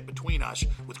censors can get between us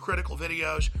with critical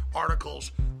videos,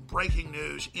 articles, breaking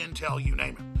news, intel, you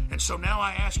name it. And so now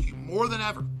I ask you more than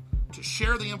ever to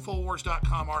share the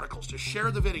Infowars.com articles, to share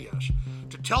the videos,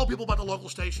 to tell people about the local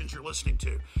stations you're listening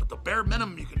to. But the bare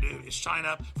minimum you can do is sign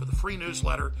up for the free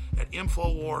newsletter at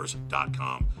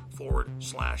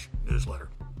Infowars.com/newsletter.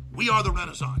 We are the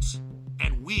Renaissance,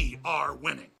 and we are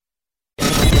winning.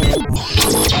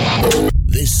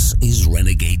 This is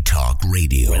Renegade Talk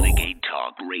Radio. Renegade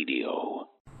Talk Radio.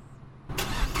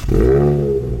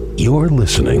 You're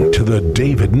listening to The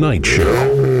David Knight Show.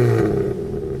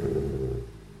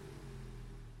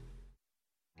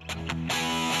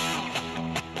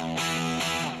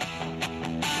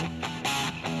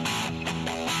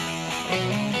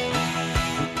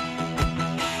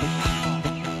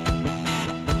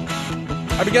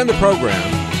 I began the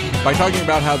program by talking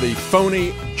about how the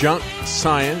phony junk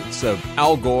science of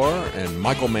Al Gore and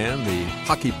Michael Mann, the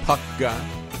hockey puck guy,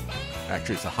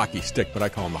 actually it's a hockey stick, but I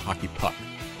call him the hockey puck,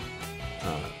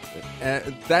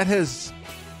 that has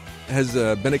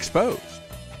been exposed.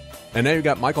 And now you've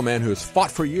got Michael Mann, who has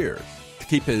fought for years to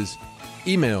keep his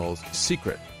emails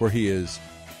secret, where he is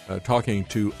talking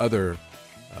to other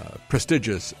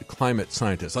prestigious climate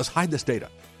scientists. Let's hide this data.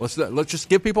 Let's just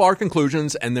give people our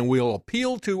conclusions, and then we'll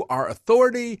appeal to our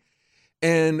authority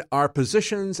and our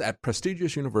positions at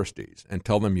prestigious universities and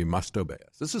tell them you must obey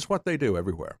us. This is what they do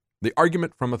everywhere. The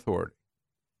argument from authority.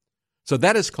 So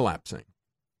that is collapsing.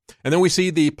 And then we see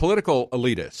the political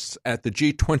elitists at the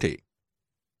G20,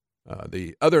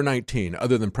 the other 19,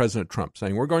 other than President Trump,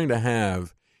 saying we're going to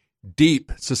have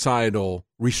deep societal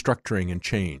restructuring and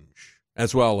change,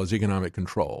 as well as economic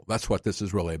control. That's what this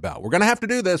is really about. We're going to have to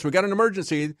do this. We've got an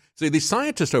emergency. See, these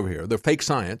scientists over here, they're fake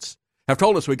science, have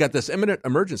told us we got this imminent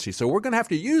emergency. So we're going to have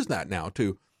to use that now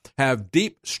to have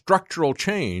deep structural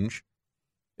change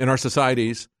in our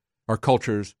societies, our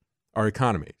cultures, our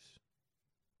economies.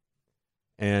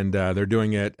 And they're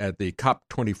doing it at the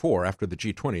COP24. After the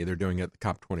G20, they're doing it at the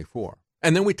COP24.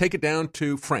 And then we take it down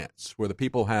to France, where the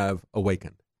people have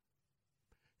awakened.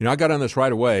 You know, I got on this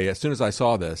right away. As soon as I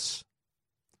saw this,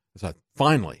 I thought,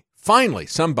 finally,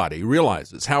 somebody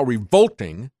realizes how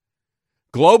revolting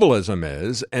globalism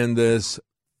is and this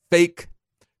fake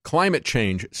climate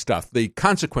change stuff, the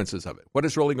consequences of it, what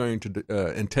it's really going to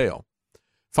entail.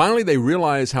 Finally, they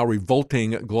realize how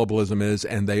revolting globalism is,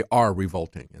 and they are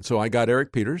revolting. And so I got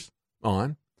Eric Peters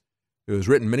on, who has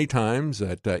written many times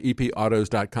at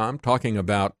epautos.com, talking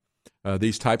about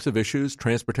these types of issues,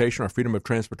 transportation, our freedom of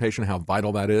transportation, how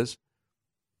vital that is,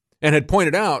 and had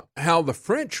pointed out how the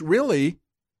French really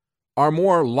are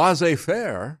more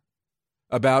laissez-faire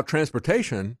about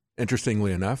transportation,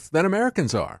 interestingly enough, than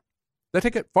Americans are. They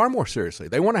take it far more seriously.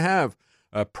 They want to have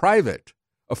private,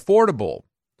 affordable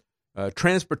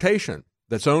transportation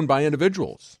that's owned by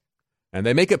individuals. And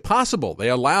they make it possible. They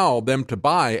allow them to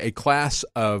buy a class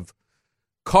of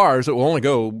cars that will only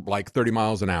go like 30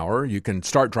 miles an hour. You can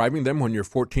start driving them when you're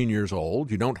 14 years old.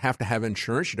 You don't have to have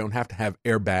insurance. You don't have to have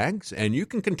airbags. And you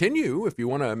can continue, if you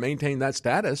want to maintain that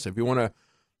status, if you want to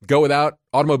go without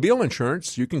automobile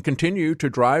insurance, you can continue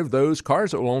to drive those cars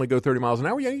that will only go 30 miles an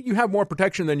hour. You have more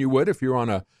protection than you would if you're on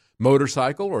a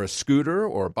motorcycle or a scooter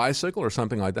or a bicycle or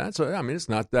something like that. So, I mean, it's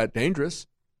not that dangerous.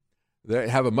 They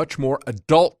have a much more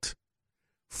adult,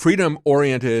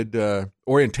 freedom-oriented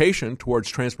orientation towards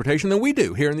transportation than we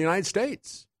do here in the United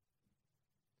States.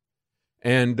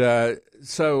 And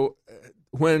so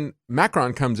when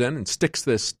Macron comes in and sticks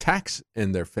this tax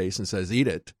in their face and says, eat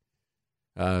it,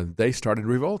 they started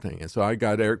revolting. And so I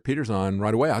got Eric Peters on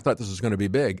right away. I thought this was going to be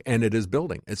big, and it is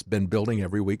building. It's been building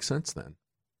every week since then.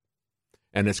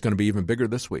 And it's going to be even bigger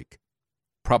this week,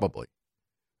 probably.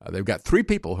 They've got three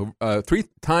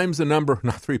times the number of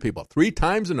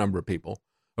people,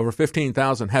 over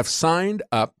 15,000, have signed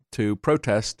up to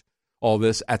protest all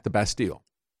this at the Bastille.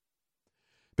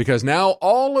 Because now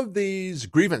all of these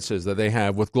grievances that they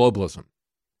have with globalism,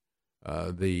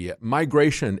 the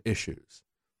migration issues,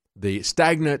 the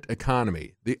stagnant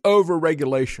economy, the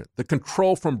overregulation, the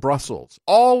control from Brussels,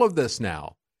 all of this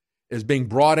now is being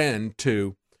brought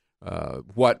into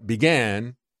what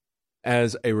began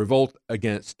as a revolt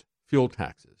against fuel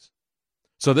taxes.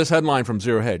 So this headline from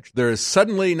Zero Hedge: there is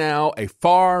suddenly now a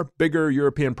far bigger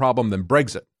European problem than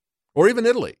Brexit, or even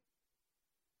Italy.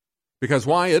 Because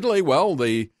why Italy? Well,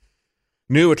 the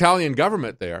new Italian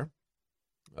government there,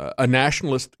 a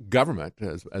nationalist government,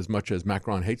 as much as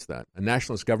Macron hates that, a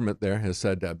nationalist government there has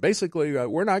said, basically,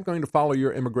 we're not going to follow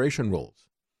your immigration rules.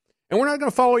 And we're not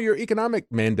going to follow your economic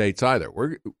mandates either.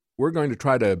 We're going to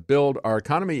try to build our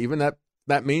economy, even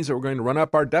that means that we're going to run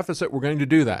up our deficit. We're going to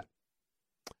do that.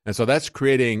 And so that's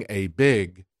creating a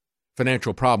big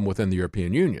financial problem within the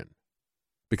European Union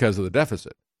because of the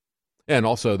deficit. And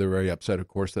also they're very upset, of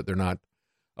course, that they're not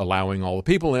allowing all the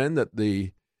people in that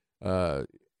the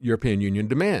European Union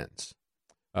demands.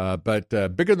 But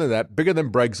bigger than that, bigger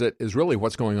than Brexit is really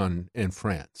what's going on in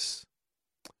France.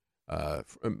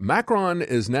 Macron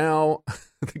is now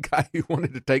the guy who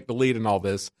wanted to take the lead in all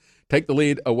this, take the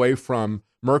lead away from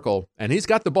Merkel, and he's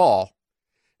got the ball,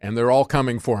 and they're all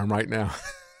coming for him right now.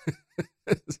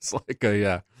 It's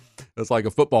like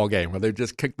a football game where they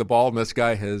just kicked the ball, and this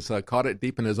guy has caught it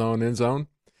deep in his own end zone,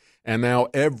 and now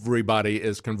everybody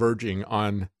is converging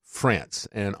on France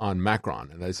and on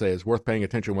Macron, and they say it's worth paying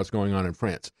attention to what's going on in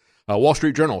France. Wall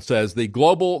Street Journal says the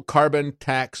global carbon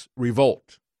tax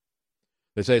revolt.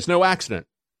 They say it's no accident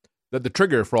that the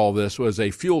trigger for all this was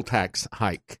a fuel tax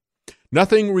hike.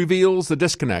 Nothing reveals the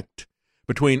disconnect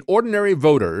between ordinary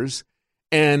voters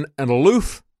and an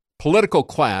aloof political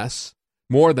class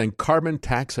more than carbon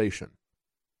taxation.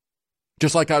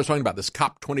 Just like I was talking about this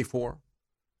COP24.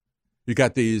 You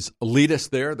got these elitists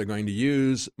there. They're going to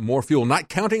use more fuel, not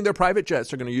counting their private jets.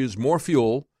 They're going to use more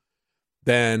fuel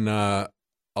than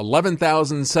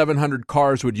 11,700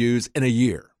 cars would use in a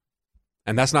year.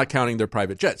 And that's not counting their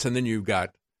private jets. And then you've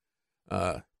got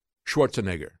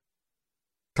Schwarzenegger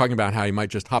talking about how he might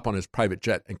just hop on his private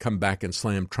jet and come back and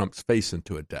slam Trump's face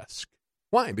into a desk.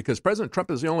 Why? Because President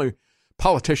Trump is the only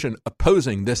politician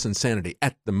opposing this insanity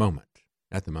at the moment.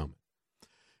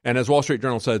 And as Wall Street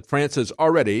Journal said, France is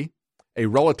already a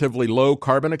relatively low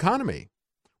carbon economy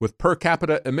with per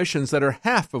capita emissions that are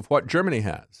half of what Germany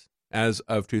has as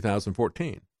of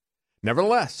 2014.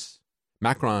 Nevertheless,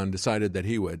 Macron decided that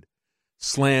he would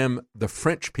slam the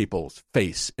French people's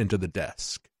face into the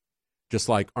desk, just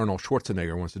like Arnold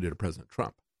Schwarzenegger wants to do to President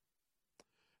Trump.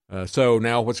 So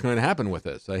now what's going to happen with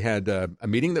this? They had a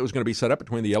meeting that was going to be set up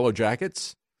between the Yellow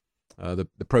Jackets, the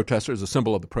protesters, the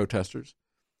symbol of the protesters,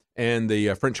 and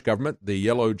the French government. The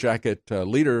Yellow Jacket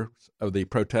leader of the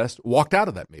protest walked out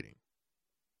of that meeting.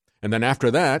 And then after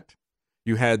that,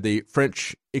 you had the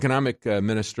French economic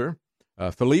minister,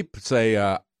 Philippe, say,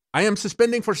 I am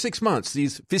suspending for 6 months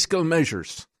these fiscal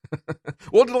measures.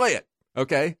 We'll delay it,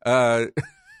 okay?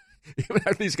 Even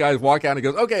after these guys walk out and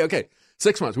he goes, okay,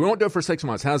 6 months. We won't do it for 6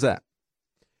 months. How's that?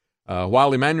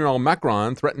 While Emmanuel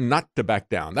Macron threatened not to back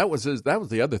down. That was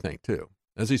the other thing, too.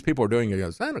 As these people are doing it, he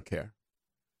goes, I don't care.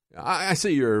 I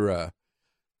see your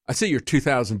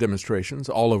 2,000 demonstrations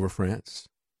all over France.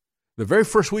 The very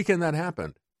first weekend that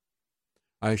happened,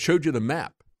 I showed you the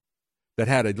map that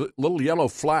had a little yellow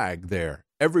flag there.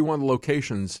 Every one of the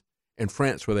locations in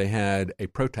France where they had a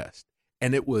protest.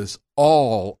 And it was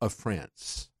all of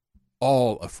France.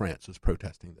 All of France was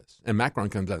protesting this. And Macron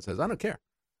comes out and says, I don't care.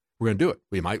 We're going to do it.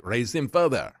 We might raise them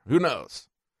further. Who knows?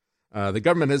 The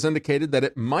government has indicated that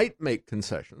it might make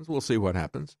concessions. We'll see what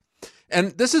happens.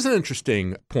 And this is an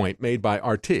interesting point made by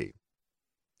RT.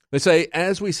 They say,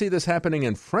 as we see this happening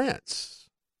in France,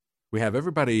 we have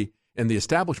everybody in the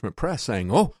establishment press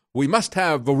saying, oh, we must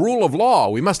have the rule of law.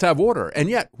 We must have order. And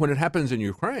yet, when it happens in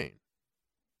Ukraine,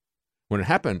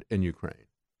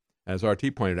 as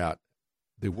RT pointed out,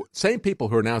 the same people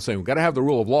who are now saying we've got to have the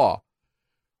rule of law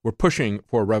were pushing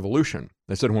for a revolution.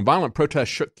 They said when violent protests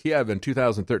shook Kiev in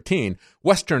 2013,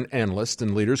 Western analysts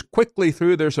and leaders quickly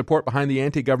threw their support behind the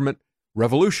anti-government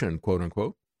revolution, quote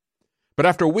unquote. But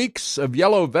after weeks of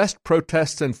yellow vest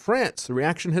protests in France, the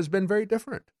reaction has been very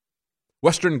different.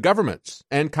 Western governments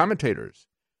and commentators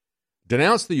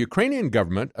denounced the Ukrainian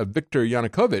government of Viktor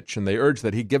Yanukovych, and they urged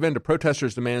that he give in to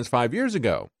protesters' demands 5 years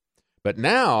ago. But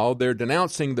now they're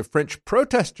denouncing the French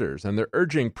protesters, and they're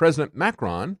urging President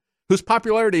Macron, whose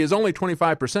popularity is only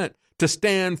 25%, to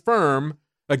stand firm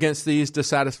against these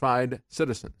dissatisfied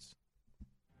citizens.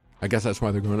 I guess that's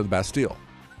why they're going to the Bastille.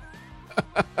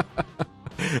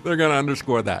 They're going to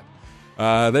underscore that.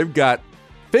 They've got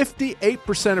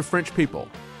 58% of French people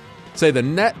say the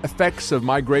net effects of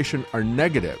migration are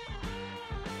negative.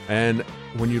 And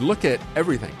when you look at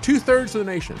everything, 2/3 of the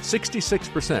nation,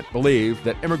 66%, believe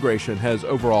that immigration has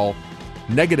overall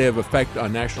negative effect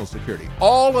on national security.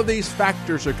 All of these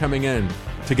factors are coming in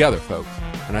together, folks.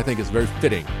 And I think it's very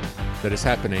fitting that it's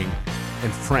happening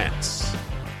in France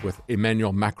with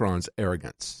Emmanuel Macron's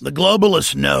arrogance. The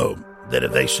globalists know that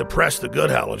if they suppress the good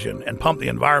halogen and pump the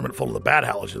environment full of the bad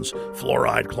halogens,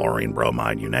 fluoride, chlorine,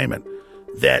 bromide, you name it,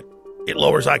 that it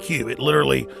lowers IQ. It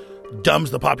literally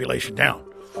dumbs the population down.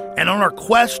 And on our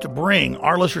quest to bring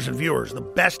our listeners and viewers the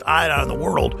best iodine in the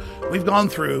world, we've gone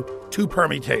through 2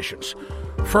 permutations.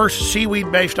 First,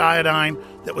 seaweed-based iodine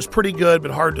that was pretty good but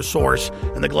hard to source,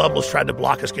 and the globalists tried to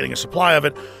block us getting a supply of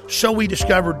it. So we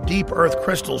discovered deep earth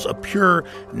crystals of pure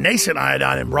nascent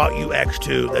iodine and brought you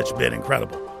X2 that's been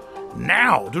incredible.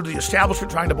 Now, due to the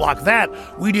establishment trying to block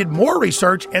that, we did more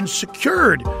research and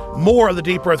secured more of the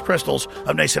deep earth crystals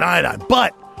of nascent iodine.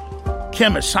 But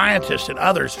chemists, scientists, and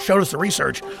others showed us the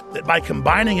research that by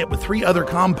combining it with 3 other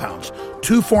compounds,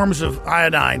 2 forms of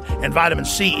iodine and vitamin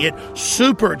C, it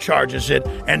supercharges it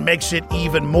and makes it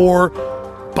even more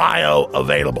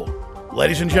bioavailable.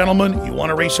 Ladies and gentlemen, you want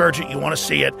to research it, you want to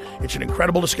see it. It's an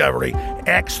incredible discovery.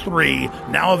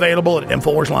 X3, now available at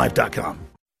InfoWarsLife.com.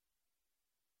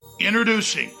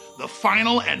 Introducing the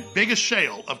final and biggest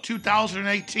sale of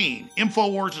 2018,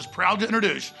 InfoWars is proud to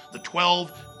introduce the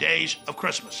 12 Days of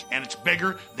Christmas, and it's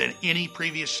bigger than any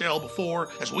previous sale before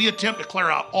as we attempt to clear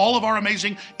out all of our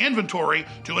amazing inventory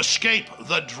to escape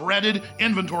the dreaded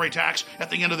inventory tax at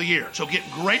the end of the year. So get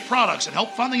great products and help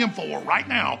fund the InfoWar right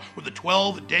now with the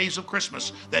 12 Days of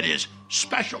Christmas that is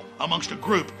special amongst a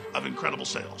group of incredible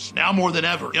sales. Now more than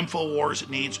ever, InfoWars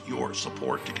needs your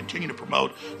support to continue to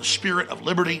promote the spirit of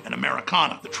liberty and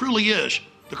Americana that truly is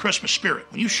the Christmas spirit.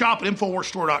 When you shop at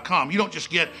InfoWarsStore.com, you don't just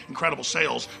get incredible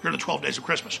sales during the 12 days of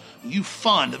Christmas. You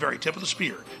fund the very tip of the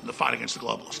spear in the fight against the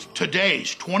globalists.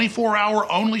 Today's 24-hour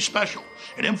only special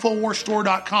at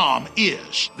InfoWarsStore.com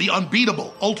is the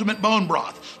unbeatable Ultimate Bone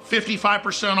Broth,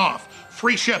 55% off,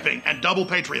 free shipping, and double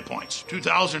Patriot points.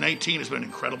 2018 has been an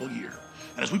incredible year.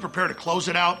 And as we prepare to close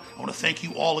it out, I want to thank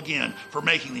you all again for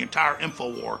making the entire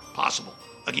InfoWar possible.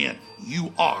 Again,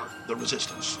 you are the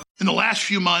resistance. In the last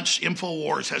few months,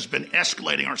 InfoWars has been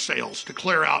escalating our sales to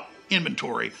clear out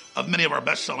inventory of many of our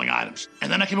best-selling items.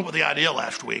 And then I came up with the idea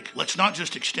last week. Let's not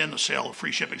just extend the sale of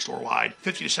free shipping store-wide,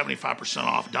 50 to 75%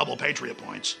 off, double Patriot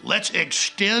points. Let's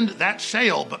extend that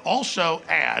sale, but also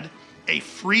add a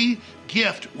free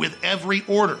gift with every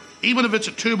order. Even if it's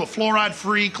a tube of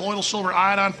fluoride-free colloidal silver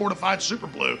iodine fortified super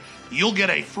blue, you'll get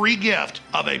a free gift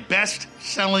of a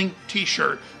best-selling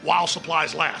t-shirt while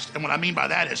supplies last. And what I mean by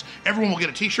that is everyone will get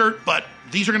a t-shirt, but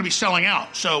these are going to be selling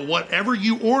out. So whatever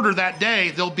you order that day,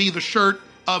 there'll be the shirt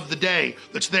of the day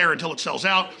that's there until it sells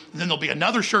out. And then there'll be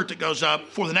another shirt that goes up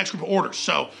for the next group of orders.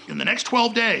 So in the next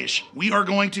 12 days, we are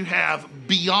going to have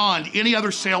beyond any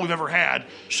other sale we've ever had.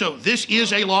 So this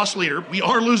is a loss leader. We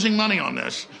are losing money on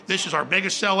this. This is our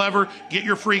biggest sale ever. Get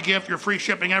your free gift, your free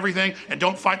shipping, everything, and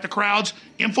don't fight the crowds.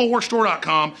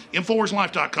 InfoWarsStore.com,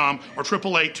 InfoWarsLife.com, or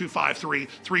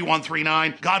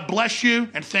 888-253-3139. God bless you,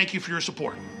 and thank you for your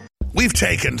support. We've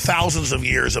taken thousands of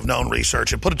years of known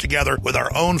research and put it together with our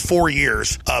own 4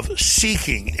 years of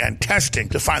seeking and testing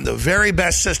to find the very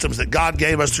best systems that God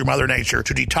gave us through Mother Nature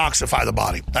to detoxify the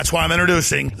body. That's why I'm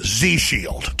introducing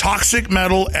Z-Shield, toxic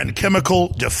metal and chemical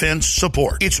defense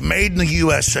support. It's made in the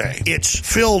USA. It's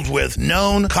filled with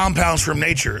known compounds from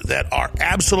nature that are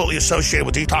absolutely associated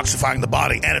with detoxifying the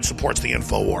body, and it supports the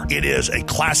InfoWar. It is a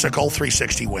classical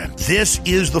 360 win. This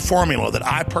is the formula that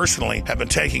I personally have been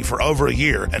taking for over a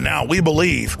year, and now we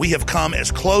believe we have come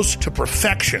as close to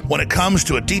perfection when it comes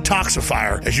to a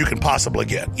detoxifier as you can possibly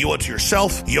get. You owe it to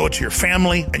yourself, you owe it to your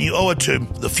family, and you owe it to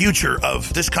the future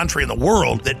of this country and the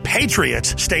world that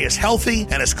patriots stay as healthy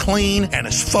and as clean and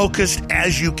as focused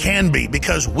as you can be,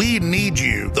 because we need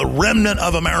you, the remnant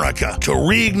of America, to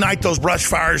reignite those brush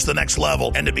fires to the next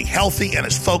level and to be healthy and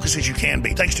as focused as you can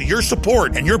be. Thanks to your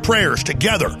support and your prayers,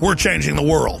 together we're changing the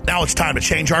world. Now it's time to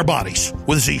change our bodies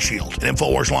with Z-Shield at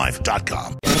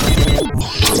InfoWarsLife.com.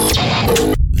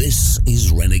 This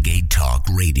is Renegade Talk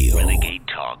Radio. Renegade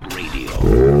Talk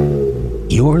Radio.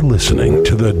 You're listening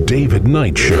to The David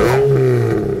Knight Show.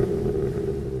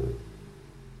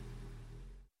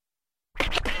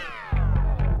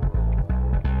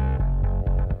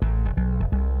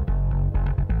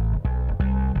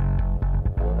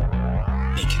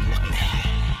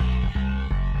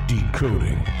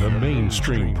 Decoding the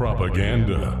mainstream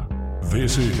propaganda.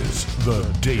 This is The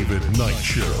David Knight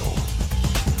Show.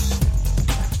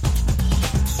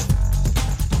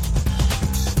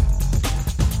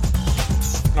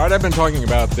 All right, I've been talking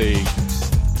about the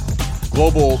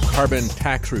global carbon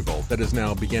tax revolt that is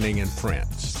now beginning in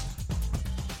France.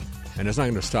 And it's not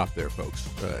going to stop there, folks.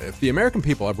 If the American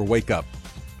people ever wake up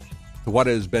to what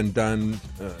has been done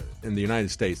in the United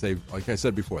States, they've, like I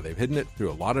said before, they've hidden it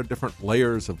through a lot of different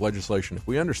layers of legislation. If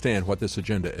we understand what this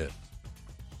agenda is,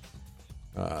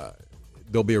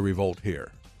 there'll be a revolt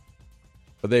here.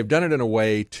 but they've done it in a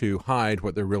way to hide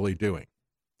what they're really doing.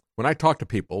 When I talk to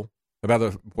people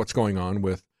about what's going on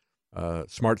with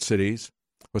smart cities,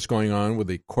 what's going on with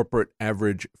the corporate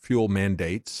average fuel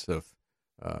mandates of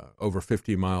over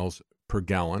 50 miles per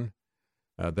gallon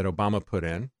that Obama put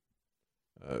in,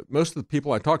 most of the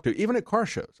people I talk to, even at car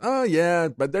shows, oh, yeah,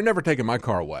 but they're never taking my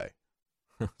car away.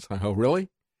 So, oh, really?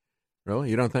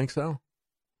 Really? You don't think so?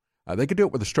 They could do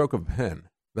it with a stroke of a pen.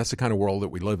 That's the kind of world that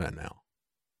we live in now.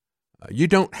 You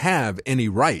don't have any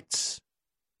rights.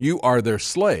 You are their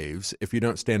slaves if you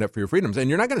don't stand up for your freedoms. And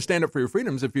you're not going to stand up for your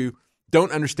freedoms if you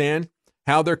don't understand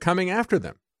how they're coming after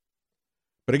them.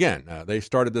 But again, they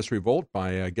started this revolt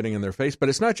by getting in their face. But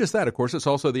it's not just that, of course. It's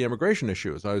also the immigration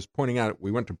issue. As I was pointing out,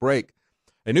 we went to break.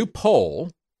 A new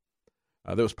poll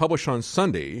that was published on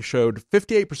Sunday showed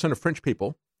 58% of French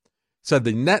people said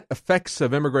the net effects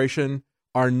of immigration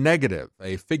are negative,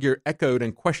 a figure echoed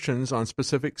in questions on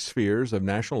specific spheres of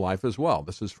national life as well.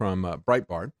 This is from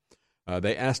Breitbart.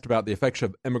 They asked about the effects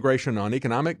of immigration on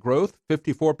economic growth.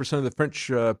 54% of the French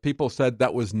people said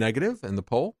that was negative in the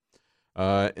poll.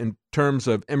 In terms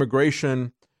of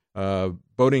immigration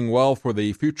boding well for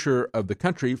the future of the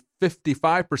country,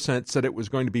 55% said it was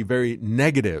going to be very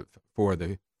negative for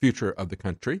the future of the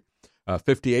country.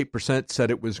 58%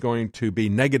 said it was going to be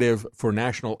negative for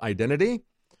national identity.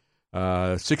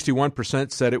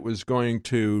 61% said it was going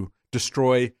to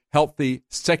destroy healthy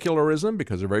secularism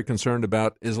because they're very concerned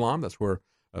about Islam. That's where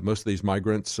most of these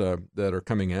migrants that are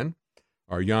coming in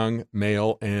are young,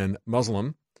 male, and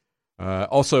Muslim.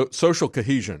 Also, social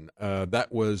cohesion. That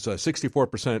was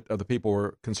 64% of the people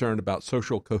were concerned about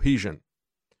social cohesion.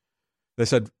 They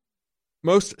said,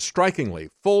 most strikingly,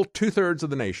 full two-thirds of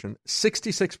the nation,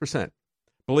 66%,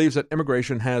 believes that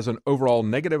immigration has an overall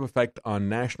negative effect on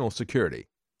national security.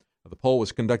 The poll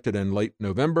was conducted in late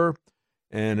November,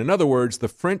 and in other words, the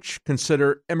French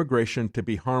consider immigration to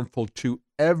be harmful to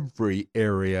every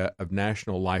area of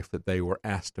national life that they were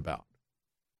asked about.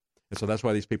 And so that's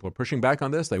why these people are pushing back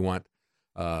on this. They want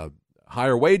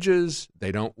higher wages.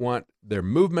 They don't want their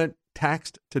movement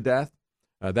taxed to death.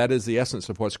 That is the essence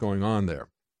of what's going on there.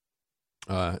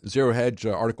 Zero Hedge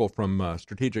article from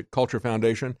Strategic Culture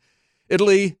Foundation.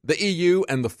 Italy, the EU,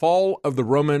 and the fall of the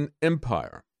Roman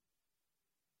Empire.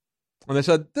 And they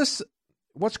said,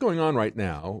 what's going on right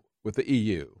now with the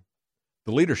EU?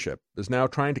 The leadership is now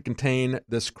trying to contain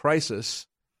this crisis,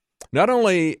 not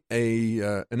only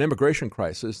an immigration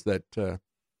crisis that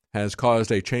has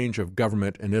caused a change of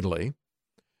government in Italy,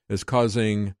 is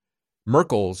causing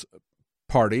Merkel's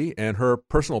party and her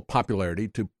personal popularity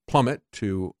to plummet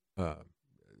to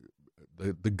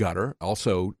the gutter.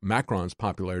 Also, Macron's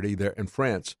popularity there in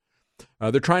France.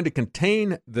 They're trying to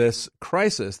contain this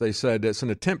crisis. They said it's an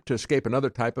attempt to escape another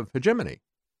type of hegemony.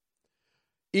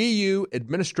 EU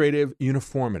administrative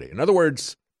uniformity. In other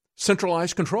words,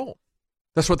 centralized control.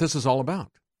 That's what this is all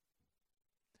about.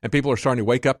 And people are starting to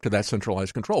wake up to that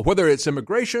centralized control, whether it's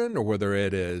immigration or whether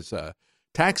it is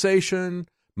taxation,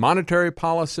 monetary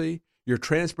policy, your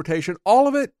transportation, all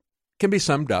of it can be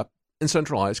summed up in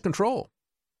centralized control.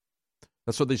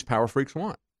 That's what these power freaks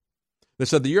want. They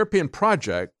said the European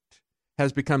project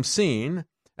has become seen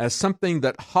as something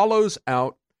that hollows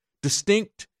out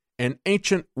distinct and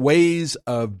ancient ways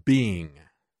of being.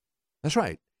 That's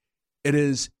right. It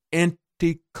is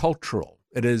anti-cultural.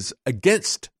 It is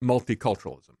against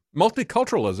multiculturalism.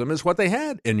 Multiculturalism is what they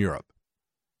had in Europe.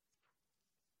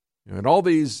 You had all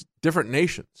these different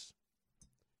nations,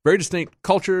 very distinct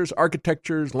cultures,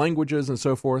 architectures, languages, and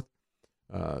so forth.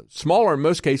 Smaller in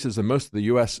most cases than most of the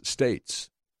U.S. states,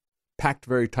 packed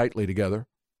very tightly together.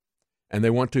 And they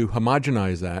want to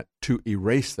homogenize that, to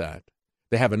erase that.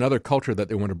 They have another culture that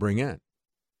they want to bring in.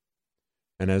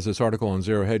 And as this article on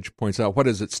Zero Hedge points out, what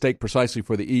is at stake precisely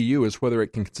for the EU is whether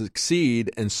it can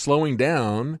succeed in slowing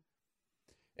down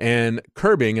and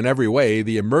curbing in every way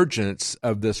the emergence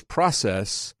of this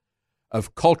process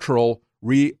of cultural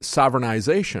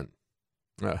re-sovereignization.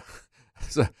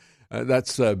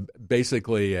 That's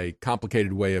basically a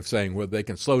complicated way of saying whether they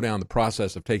can slow down the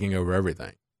process of taking over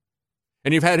everything.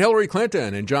 And you've had Hillary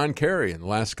Clinton and John Kerry in the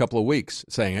last couple of weeks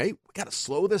saying, hey, we got to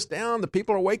slow this down. The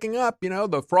people are waking up. You know,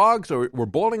 the frogs, we're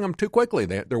boiling them too quickly.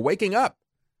 They're waking up.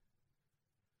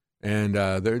 And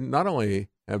they're not only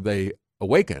have they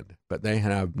awakened, but they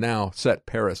have now set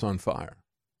Paris on fire.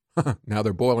 Now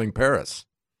they're boiling Paris.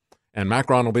 And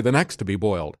Macron will be the next to be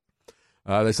boiled.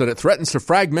 They said it threatens to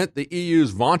fragment the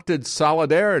EU's vaunted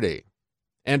solidarity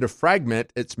and to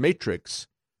fragment its matrix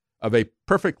of a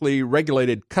perfectly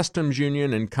regulated customs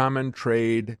union and common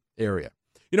trade area.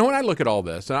 You know, when I look at all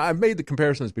this, and I've made the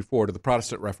comparisons before to the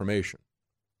Protestant Reformation,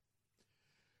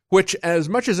 which, as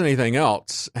much as anything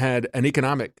else, had an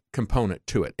economic component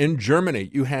to it. In Germany,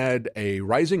 you had a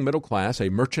rising middle class, a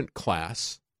merchant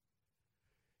class,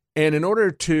 and in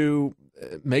order to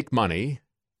make money,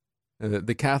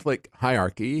 the Catholic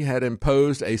hierarchy had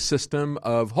imposed a system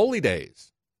of holy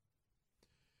days.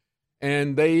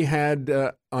 And they had,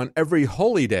 on every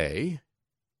holy day,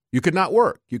 you could not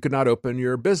work. You could not open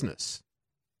your business.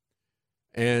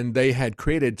 And they had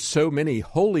created so many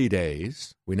holy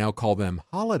days, we now call them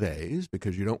holidays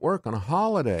because you don't work on a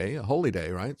holiday, a holy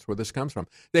day, right? That's where this comes from.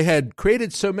 They had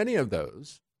created so many of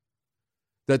those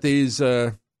that these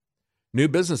new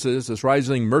businesses, this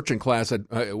rising merchant class, said,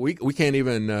 we can't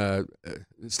even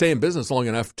stay in business long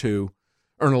enough to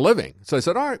earn a living. So they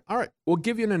said, all right, we'll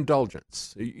give you an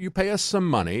indulgence. You pay us some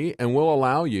money and we'll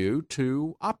allow you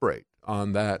to operate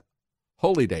on that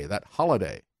holy day, that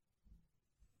holiday.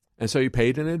 And so you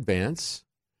paid in advance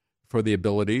for the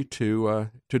ability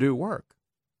to do work.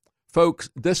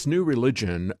 Folks, this new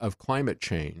religion of climate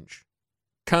change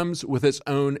comes with its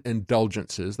own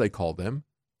indulgences. They call them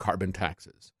carbon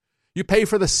taxes. You pay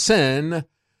for the sin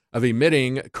of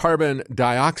emitting carbon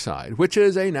dioxide, which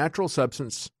is a natural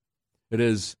substance. It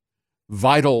is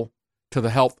vital to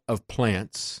the health of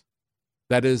plants.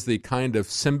 That is the kind of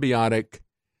symbiotic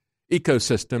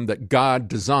ecosystem that God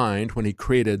designed when he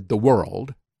created the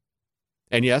world.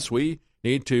 And yes, we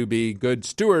need to be good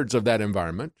stewards of that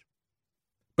environment,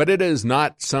 but it is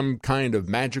not some kind of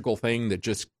magical thing that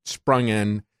just sprung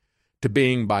in to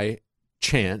being by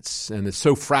chance and is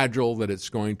so fragile that it's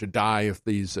going to die if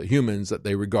these humans that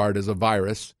they regard as a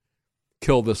virus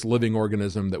kill this living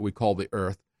organism that we call the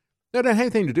earth. That had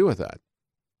anything to do with that.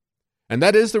 And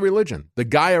that is the religion, the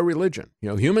Gaia religion.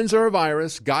 Humans are a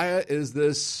virus. Gaia is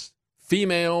this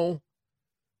female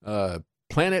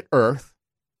planet Earth.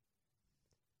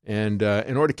 And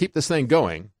in order to keep this thing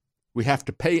going, we have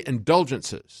to pay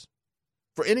indulgences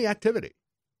for any activity.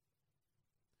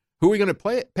 Who are we going to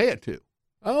pay it to?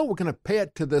 Oh, we're going to pay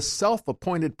it to this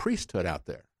self-appointed priesthood out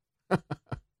there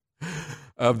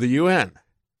of the UN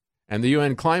and the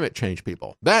UN climate change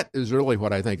people. That is really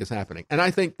what I think is happening. And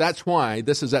I think that's why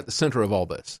this is at the center of all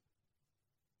this.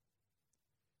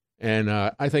 And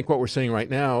I think what we're seeing right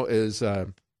now is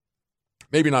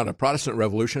maybe not a Protestant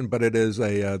revolution, but it is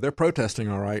they're protesting,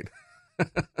 all right.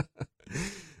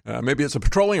 Maybe it's a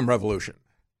petroleum revolution.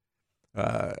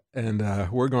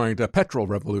 And we're going to petrol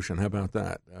revolution. How about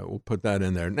that? We'll put that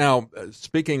in there. Now,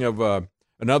 speaking of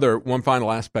one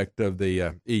final aspect of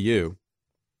the EU,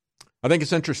 I think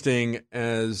it's interesting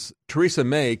as Theresa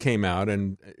May came out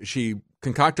and she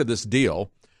concocted this deal.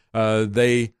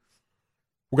 We're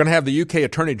going to have the UK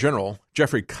Attorney General,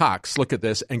 Geoffrey Cox, look at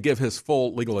this and give his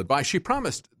full legal advice. She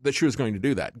promised that she was going to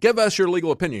do that. Give us your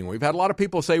legal opinion. We've had a lot of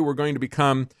people say we're going to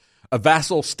become a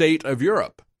vassal state of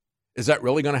Europe. Is that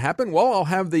really going to happen? Well, I'll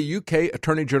have the UK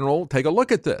Attorney General take a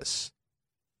look at this.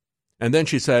 And then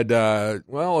she said,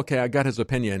 well, okay, I got his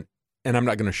opinion, and I'm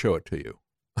not going to show it to you.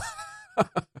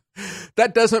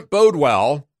 That doesn't bode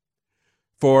well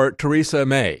for Theresa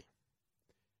May.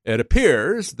 It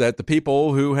appears that the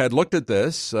people who had looked at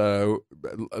this, it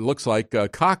looks like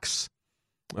Cox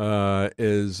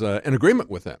is in agreement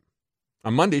with him.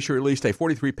 On Monday, she released a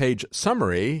 43-page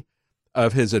summary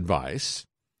of his advice,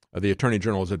 the Attorney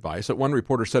General's advice, that one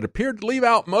reporter said appeared to leave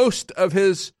out most of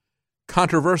his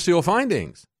controversial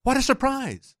findings. What a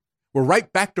surprise. We're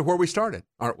right back to where we started,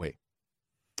 aren't we?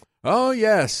 Oh,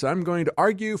 yes, I'm going to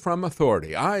argue from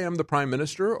authority. I am the prime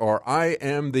minister, or I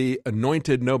am the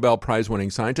anointed Nobel Prize-winning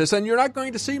scientist, and you're not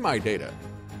going to see my data.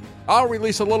 I'll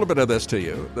release a little bit of this to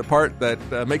you, the part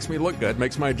that makes me look good,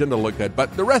 makes my agenda look good,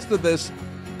 but the rest of this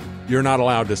you're not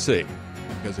allowed to see,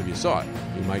 because if you saw it,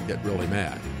 you might get really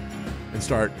mad and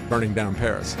start burning down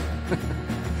Paris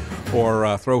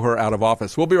or throw her out of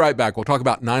office. We'll be right back. We'll talk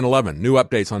about 9/11, new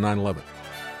updates on 9/11.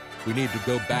 We need to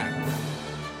go back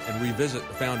and revisit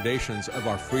the foundations of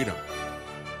our freedom.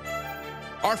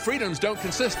 Our freedoms don't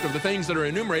consist of the things that are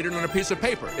enumerated on a piece of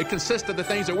paper. It consists of the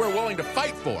things that we're willing to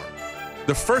fight for.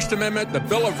 The First Amendment, the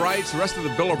Bill of Rights, the rest of the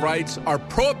Bill of Rights are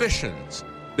prohibitions.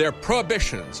 They're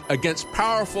prohibitions against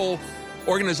powerful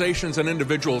organizations and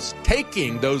individuals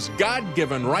taking those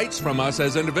God-given rights from us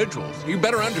as individuals. You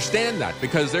better understand that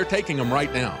because they're taking them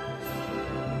right now.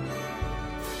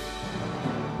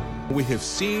 We have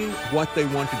seen what they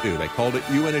want to do. They called it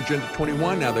UN Agenda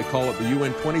 21. Now they call it the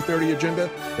UN 2030 Agenda.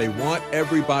 They want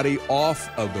everybody off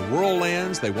of the rural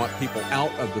lands. They want people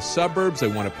out of the suburbs. They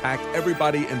want to pack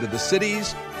everybody into the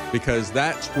cities because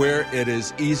that's where it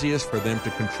is easiest for them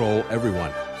to control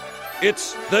everyone.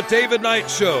 It's the David Knight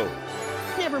Show.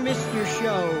 Never miss your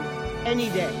show any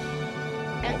day.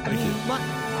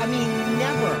 I mean,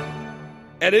 never.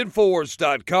 at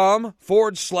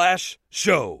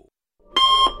Infowars.com/show.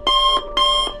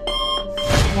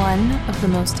 One of the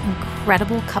most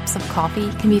incredible cups of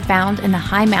coffee can be found in the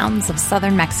high mountains of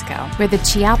southern Mexico, where the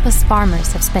Chiapas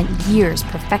farmers have spent years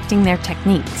perfecting their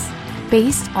techniques.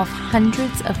 Based off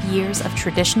hundreds of years of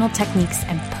traditional techniques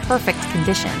and perfect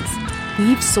conditions,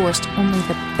 we've sourced only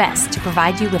the best to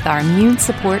provide you with our immune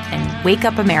support and Wake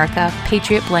Up America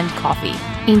Patriot Blend coffee.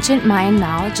 Ancient Mayan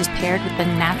knowledge is paired with the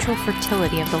natural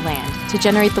fertility of the land to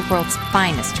generate the world's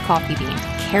finest coffee bean,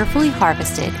 carefully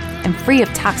harvested and free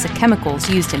of toxic chemicals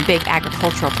used in big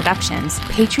agricultural productions.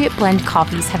 Patriot Blend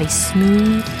coffees have a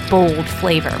smooth, bold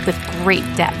flavor with great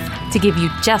depth to give you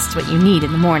just what you need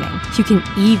in the morning. You can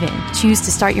even choose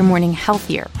to start your morning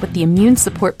healthier with the Immune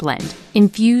Support Blend,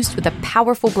 infused with a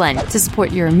powerful blend to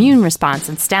support your immune response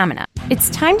and stamina. It's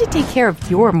time to take care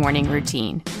of your morning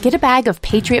routine. Get a bag of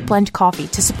Patriot Blend coffee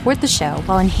to support the show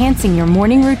while enhancing your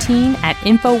morning routine at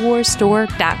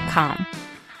InfoWarsStore.com.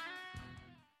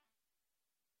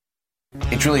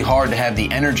 It's really hard to have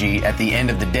the energy at the end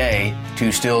of the day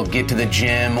to still get to the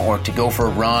gym or to go for a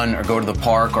run or go to the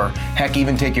park or heck,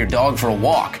 even take your dog for a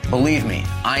walk. Believe me,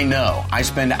 I know. I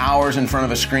spend hours in front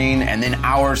of a screen and then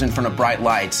hours in front of bright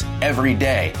lights every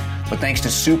day. But thanks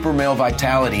to Super Male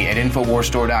Vitality at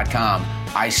InfoWarsStore.com,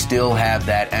 I still have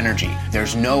that energy.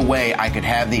 There's no way I could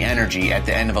have the energy at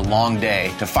the end of a long day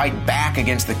to fight back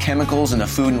against the chemicals in the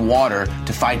food and water,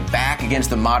 to fight back against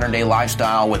the modern day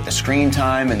lifestyle with the screen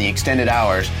time and the extended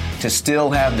hours, to still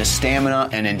have the stamina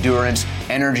and endurance,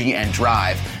 energy and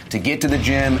drive to get to the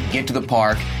gym, get to the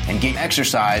park, and get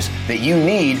exercise that you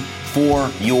need for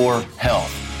your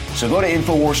health. So go to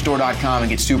InfoWarsStore.com and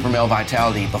get Super Male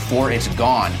Vitality before it's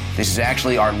gone. This is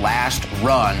actually our last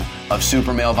run of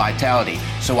Super Male Vitality.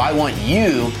 So I want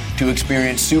you to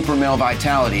experience Super Male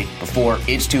Vitality before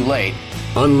it's too late.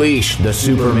 Unleash the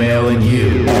super male in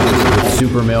you with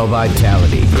Super Male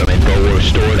Vitality from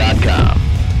InfoWarsStore.com.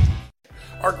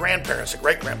 Our grandparents and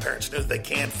great-grandparents knew that they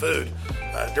canned food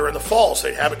during the fall, so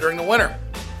they'd have it during the winter.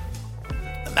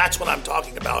 And that's what I'm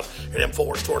talking about at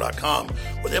InfoWarsStore.com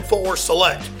with InfoWars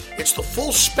Select. It's the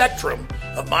full spectrum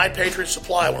of My Patriot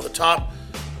Supply, one of the top,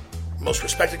 most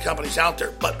respected companies out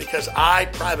there. But because I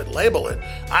private label it,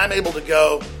 I'm able to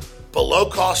go below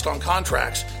cost on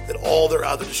contracts that all their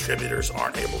other distributors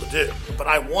aren't able to do. But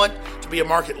I want to be a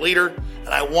market leader, and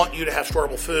I want you to have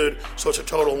storable food, so it's a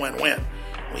total win-win.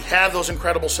 We have those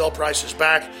incredible sale prices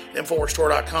back at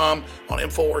InfoWarsStore.com on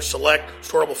InfoWars Select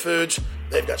storable foods.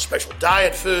 They've got special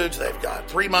diet foods. They've got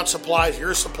 3-month supplies,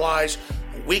 year supplies,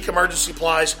 week emergency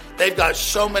supplies. They've got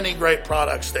so many great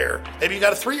products there. Maybe you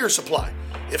got a 3-year supply.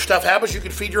 If stuff happens, you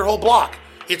can feed your whole block.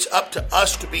 It's up to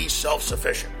us to be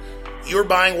self-sufficient. You're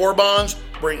buying war bonds,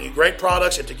 bringing you great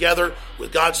products, and together,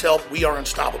 with God's help, we are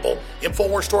unstoppable.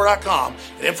 InfoWarsStore.com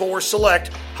and InfoWars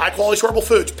Select, high-quality storable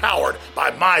foods powered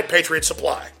by My Patriot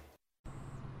Supply.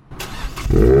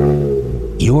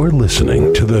 You're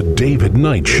listening to The David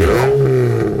Knight Show.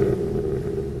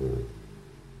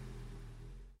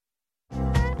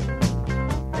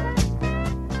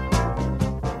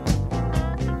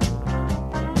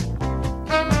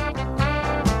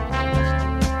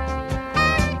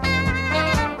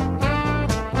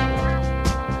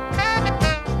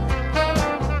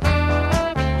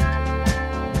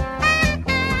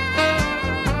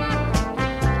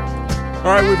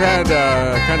 All right, we've had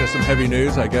kind of some heavy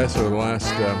news, I guess, over the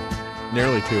last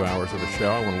nearly 2 hours of the show.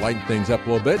 I want to lighten things up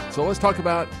a little bit. So let's talk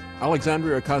about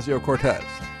Alexandria Ocasio-Cortez.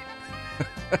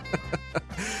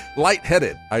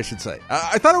 Lightheaded, I should say.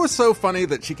 I thought it was so funny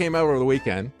that she came out over the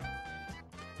weekend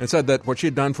and said that what she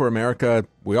had done for America,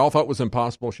 we all thought was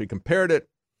impossible. She compared it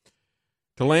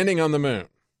to landing on the moon.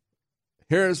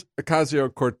 Here's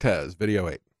Ocasio-Cortez, video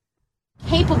 8.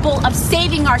 Capable of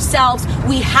saving ourselves,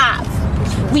 we have.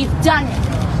 We've done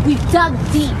it. We've dug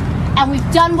deep. And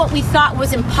we've done what we thought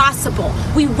was impossible.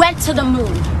 We went to the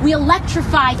moon. We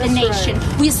electrified the nation.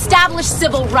 Right. We established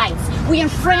civil rights. We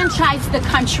enfranchised the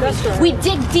country. Right. We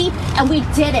dig deep, and we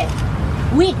did it.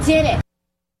 We did it.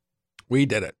 We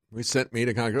did it. We sent me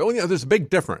to Congress. Oh, yeah, there's a big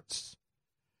difference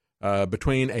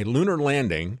between a lunar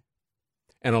landing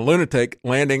and a lunatic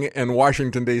landing in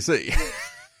Washington, D.C.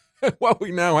 What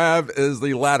we now have is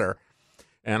the latter.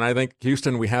 And I think,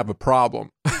 Houston, we have a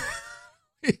problem.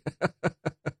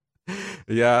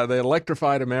 Yeah, they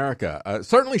electrified America.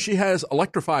 Certainly she has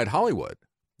electrified Hollywood.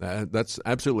 That's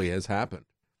absolutely has happened.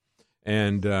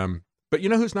 And but you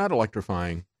know who's not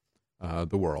electrifying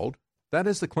the world? That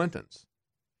is the Clintons.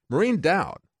 Maureen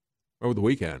Dowd, over the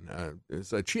weekend,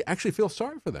 said she actually feels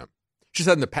sorry for them. She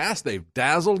said in the past, they've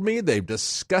dazzled me, they've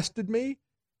disgusted me.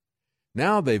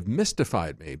 Now they've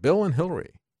mystified me, Bill and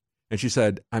Hillary. And she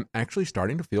said, I'm actually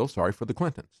starting to feel sorry for the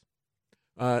Clintons.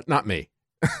 Not me.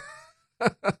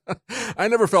 I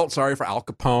never felt sorry for Al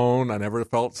Capone. I never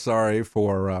felt sorry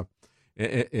for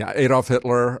Adolf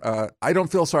Hitler. I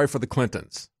don't feel sorry for the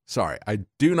Clintons. Sorry. I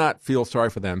do not feel sorry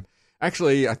for them.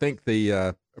 Actually, I think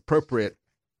the appropriate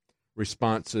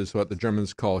response is what the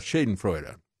Germans call Schadenfreude,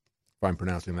 if I'm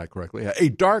pronouncing that correctly. A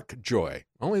dark joy.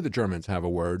 Only the Germans have a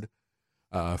word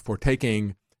for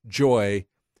taking joy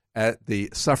at the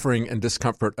suffering and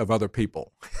discomfort of other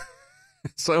people.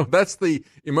 So that's the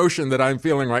emotion that I'm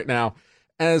feeling right now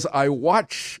as I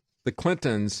watch the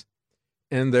Clintons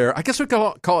in their, I guess we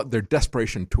call it their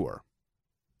desperation tour.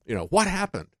 You know, what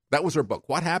happened? That was her book.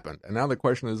 What happened? And now the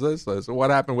question is this, so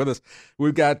what happened with us?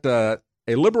 We've got a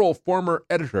liberal former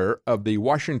editor of the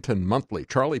Washington Monthly,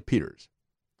 Charlie Peters,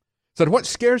 said, what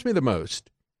scares me the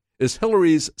most is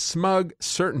Hillary's smug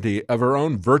certainty of her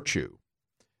own virtue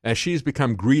as she's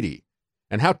become greedy,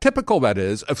 and how typical that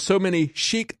is of so many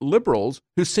chic liberals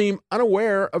who seem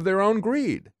unaware of their own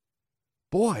greed.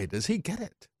 Boy, does he get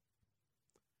it.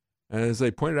 As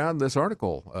they pointed out in this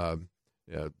article,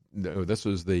 this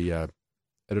was the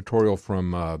editorial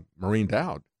from Maureen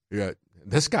Dowd.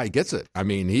 This guy gets it. I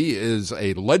mean, he is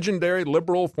a legendary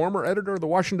liberal former editor of the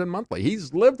Washington Monthly.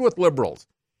 He's lived with liberals.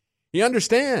 He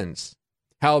understands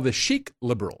how the chic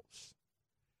liberals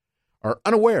are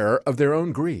unaware of their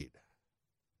own greed.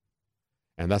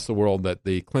 And that's the world that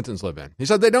the Clintons live in. He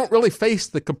said they don't really face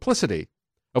the complicity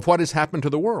of what has happened to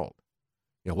the world.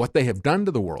 You know, what they have done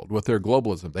to the world with their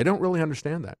globalism. They don't really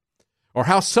understand that. Or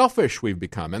how selfish we've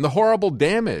become and the horrible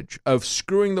damage of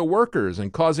screwing the workers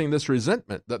and causing this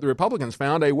resentment that the Republicans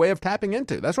found a way of tapping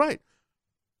into. That's right.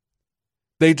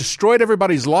 They destroyed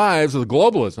everybody's lives with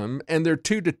globalism, and they're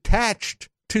too detached,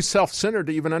 too self-centered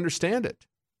to even understand it.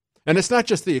 And it's not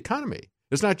just the economy.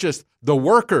 It's not just the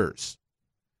workers.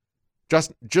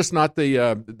 Just not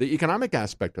the economic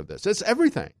aspect of this. It's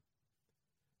everything.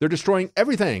 They're destroying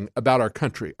everything about our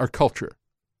country, our culture.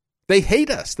 They hate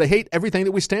us. They hate everything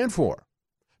that we stand for.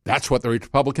 That's what the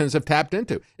Republicans have tapped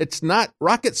into. It's not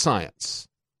rocket science.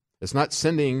 It's not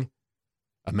sending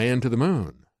a man to the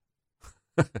moon.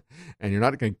 And you're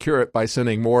not going to cure it by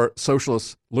sending more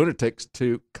socialist lunatics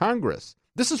to Congress.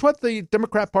 This is what the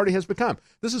Democrat Party has become.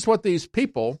 This is what these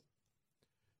people,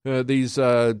 these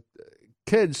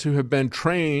kids who have been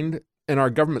trained in our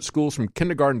government schools from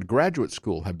kindergarten to graduate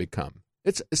school have become.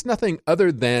 It's nothing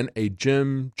other than a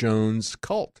Jim Jones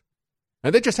cult.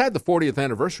 And they just had the 40th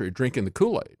anniversary of drinking the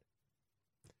Kool-Aid.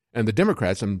 And the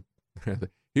Democrats, and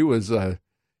he was a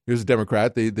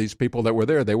Democrat. These people that were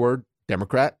there, they were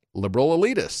Democrat liberal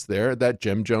elitists. They're that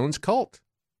Jim Jones cult.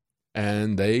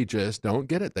 And they just don't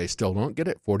get it. They still don't get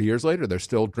it. 40 years later, they're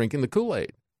still drinking the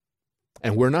Kool-Aid.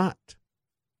 And we're not.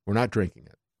 We're not drinking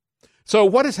it. So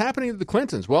what is happening to the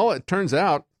Clintons? Well, it turns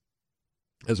out,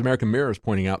 as American Mirror is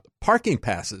pointing out, parking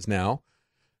passes now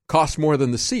cost more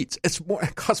than the seats. It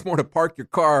costs more to park your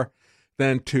car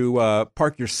than to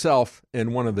park yourself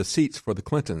in one of the seats for the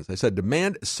Clintons. They said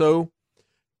demand is so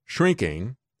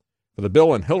shrinking for the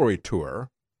Bill and Hillary tour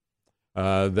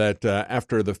that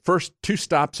after the first two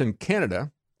stops in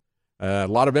Canada, a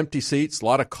lot of empty seats, a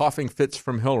lot of coughing fits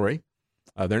from Hillary,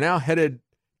 they're now headed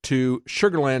to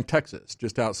Sugar Land, Texas,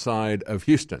 just outside of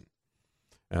Houston.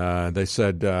 They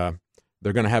said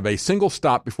they're going to have a single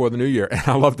stop before the new year. And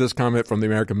I love this comment from the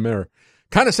American Mirror.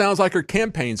 Kind of sounds like her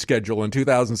campaign schedule in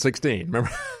 2016.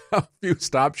 Remember how few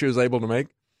stops she was able to make?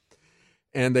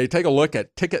 And they take a look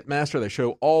at Ticketmaster. They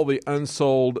show all the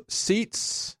unsold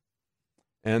seats.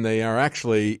 And they are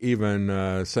actually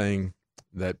even saying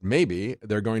that maybe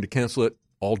they're going to cancel it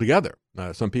altogether.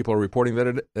 Some people are reporting that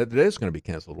it is going to be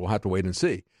canceled. We'll have to wait and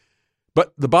see.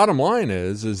 But the bottom line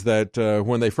is that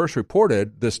when they first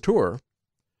reported this tour,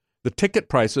 the ticket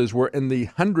prices were in the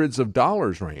hundreds of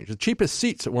dollars range. The cheapest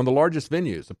seats at one of the largest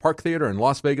venues, the Park Theater in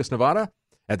Las Vegas, Nevada,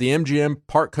 at the MGM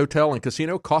Park Hotel and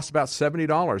Casino, cost about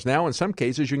 $70. Now, in some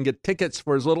cases, you can get tickets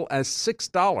for as little as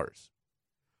 $6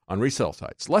 on resale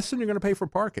sites, less than you're going to pay for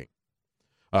parking.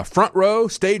 Front row,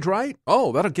 stage right,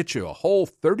 that'll get you a whole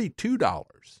 $32.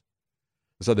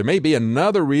 So there may be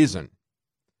another reason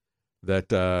that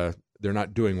they're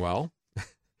not doing well,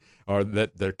 or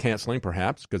that they're canceling,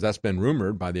 perhaps, because that's been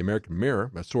rumored by the American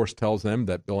Mirror. A source tells them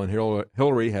that Bill and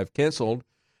Hillary have canceled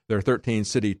their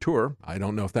 13-city tour. I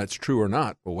don't know if that's true or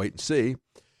not. We'll wait and see.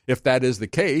 If that is the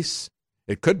case,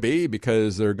 it could be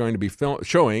because they're going to be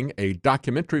showing a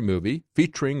documentary movie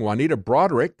featuring Juanita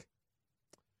Broaddrick,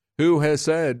 who has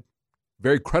said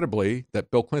very credibly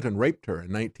that Bill Clinton raped her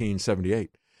in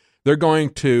 1978. They're going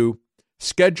to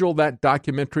schedule that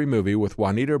documentary movie with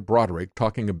Juanita Broaddrick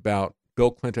talking about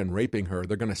Bill Clinton raping her,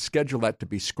 they're going to schedule that to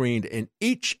be screened in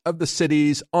each of the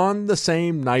cities on the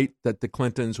same night that the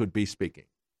Clintons would be speaking.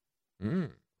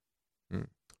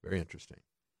 Very interesting.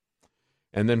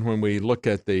 And then when we look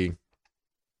at the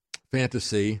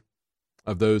fantasy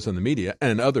of those in the media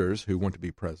and others who want to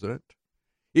be president,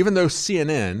 even though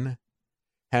CNN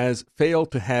has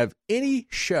failed to have any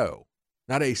show,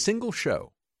 not a single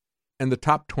show, in the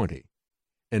top 20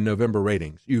 in November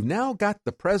ratings, you've now got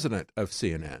the president of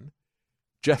CNN,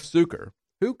 Jeff Zucker,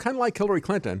 who, kind of like Hillary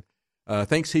Clinton,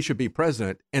 thinks he should be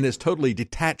president and is totally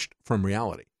detached from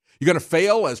reality. You're going to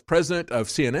fail as president of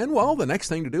CNN? Well, the next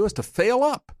thing to do is to fail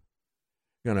up.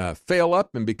 You're going to fail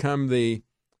up and become the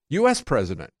U.S.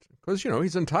 president because,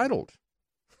 he's entitled.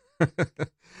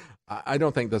 I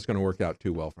don't think that's going to work out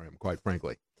too well for him, quite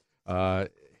frankly.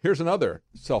 Here's another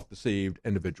self-deceived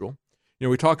individual.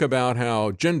 We talk about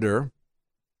how gender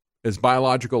is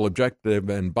biological, objective,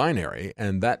 and binary,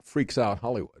 and that freaks out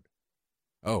Hollywood.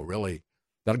 Oh, really?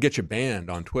 That'll get you banned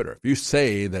on Twitter. If you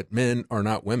say that men are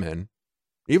not women,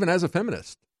 even as a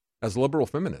feminist, as a liberal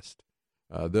feminist,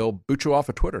 they'll boot you off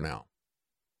of Twitter now.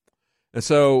 And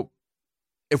so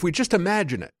if we just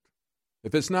imagine it,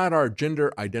 if it's not our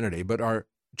gender identity, but our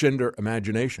gender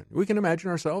imagination, we can imagine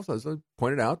ourselves, as I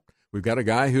pointed out. We've got a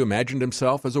guy who imagined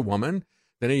himself as a woman.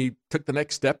 Then he took the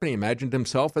next step and he imagined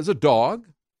himself as a dog.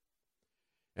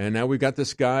 And now we've got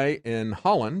this guy in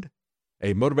Holland,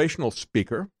 a motivational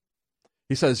speaker.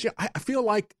 He says, I feel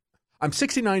like I'm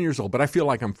 69 years old, but I feel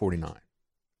like I'm 49.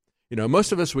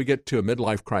 Most of us, we get to a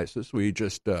midlife crisis. We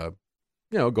just, go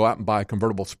out and buy a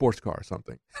convertible sports car or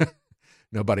something.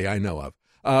 Nobody I know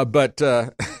of. But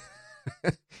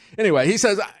anyway, he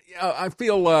says, I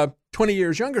feel 20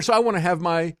 years younger, so I want to have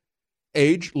my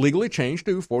age legally changed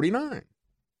to 49.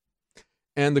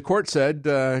 And the court said,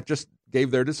 just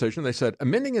gave their decision. They said,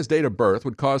 amending his date of birth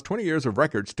would cause 20 years of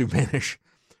records to vanish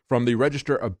from the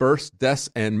register of births, deaths,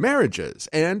 and marriages,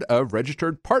 and of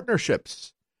registered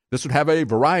partnerships. This would have a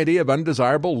variety of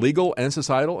undesirable legal and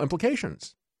societal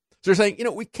implications. So they're saying,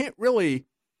 we can't really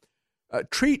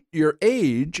treat your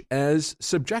age as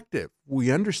subjective.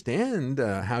 We understand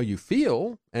how you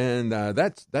feel, and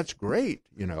that's great.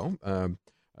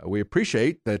 We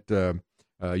appreciate that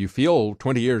you feel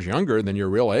 20 years younger than your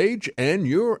real age, and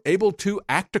you're able to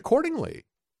act accordingly.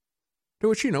 To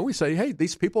which, we say, hey,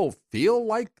 these people feel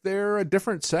like they're a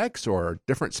different sex or a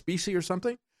different species or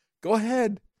something. Go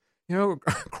ahead.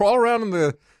 Crawl around on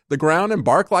the ground and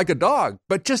bark like a dog,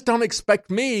 but just don't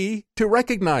expect me to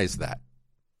recognize that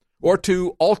or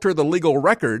to alter the legal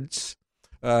records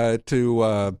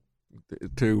to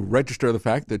register the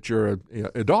fact that you're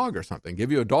a dog or something,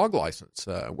 give you a dog license.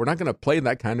 We're not going to play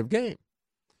that kind of game.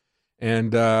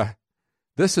 And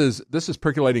this is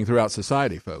percolating throughout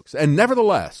society, folks. And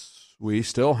nevertheless, we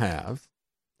still have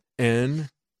in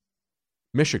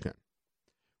Michigan,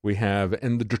 we have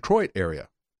in the Detroit area,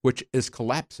 which is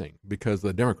collapsing because of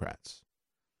the Democrats.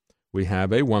 We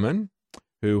have a woman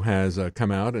who has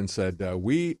come out and said,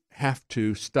 we have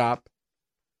to stop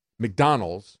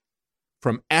McDonald's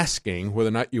from asking whether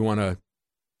or not you want a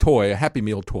Happy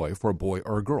Meal toy for a boy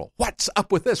or a girl. What's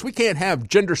up with this? We can't have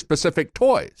gender-specific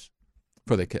toys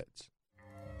for the kids.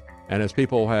 And as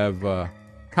people have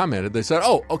commented, they said,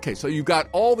 oh, okay, so you got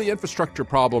all the infrastructure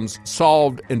problems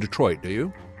solved in Detroit, do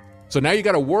you? So now you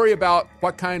got to worry about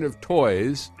what kind of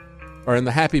toys are in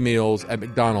the Happy Meals at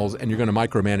McDonald's, and you're going to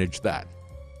micromanage that.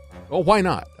 Well, why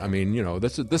not? I mean,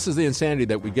 this is the insanity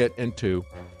that we get into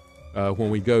when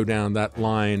we go down that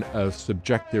line of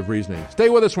subjective reasoning. Stay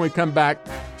with us when we come back.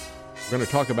 We're going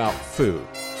to talk about food.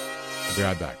 I'll be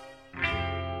right back.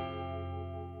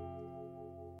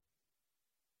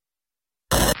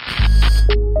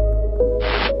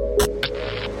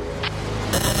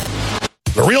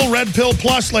 The Real Red Pill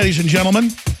Plus, ladies and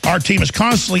gentlemen. Our team is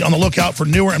constantly on the lookout for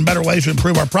newer and better ways to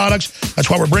improve our products. That's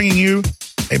why we're bringing you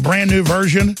a brand new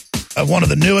version of one of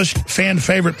the newest fan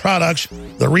favorite products,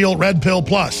 the Real Red Pill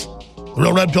Plus. The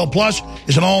Real Red Pill Plus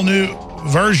is an all-new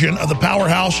version of the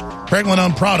powerhouse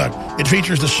Pregnenolone product. It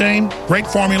features the same great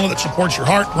formula that supports your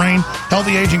heart, brain,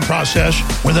 healthy aging process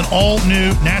with an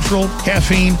all-new natural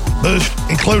caffeine boost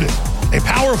included. A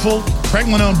powerful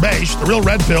Pregnenolone base, the Real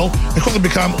Red Pill, has quickly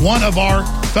become one of our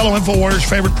fellow InfoWarriors'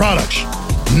 favorite products.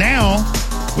 Now,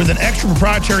 with an extra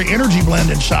proprietary energy blend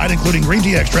inside, including green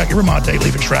tea extract, yerba mate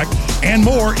leaf extract, and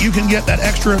more, you can get that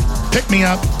extra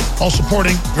pick-me-up while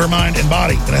supporting your mind and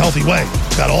body in a healthy way.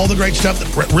 It's got all the great stuff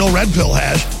that Real Red Pill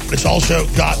has, but it's also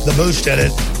got the boost in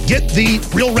it. Get the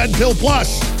Real Red Pill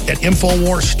Plus at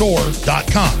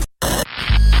InfoWarsStore.com.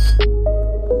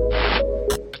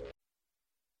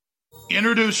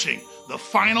 Introducing the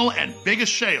final and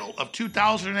biggest sale of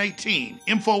 2018,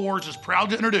 InfoWars is proud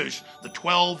to introduce the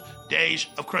 12 Days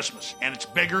of Christmas, and it's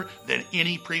bigger than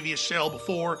any previous sale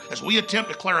before as we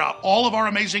attempt to clear out all of our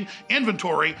amazing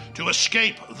inventory to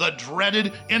escape the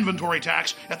dreaded inventory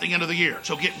tax at the end of the year.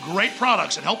 So get great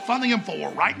products and help fund the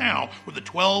InfoWar right now with the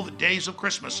 12 Days of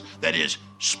Christmas that is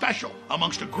special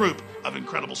amongst a group of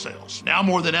incredible sales. Now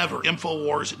more than ever,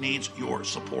 InfoWars needs your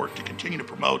support to continue to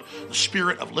promote the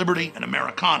spirit of liberty and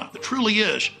Americana that truly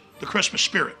is the Christmas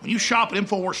spirit. When you shop at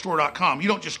InfoWarsStore.com, you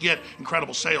don't just get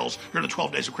incredible sales during the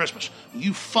 12 days of Christmas.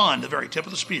 You fund the very tip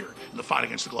of the spear in the fight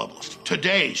against the globalists.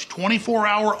 Today's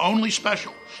 24-hour only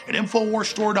special at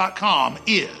InfoWarsStore.com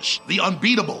is the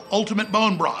unbeatable Ultimate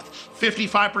Bone Broth,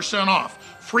 55% off,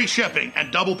 free shipping,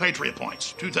 and double Patriot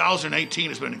points. 2018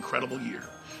 has been an incredible year.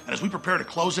 And as we prepare to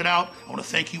close it out, I want to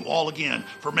thank you all again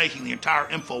for making the entire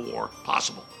InfoWar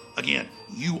possible. Again,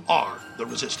 you are the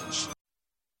resistance.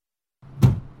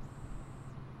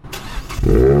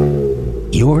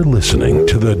 You're listening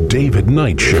to The David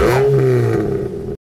Knight Show.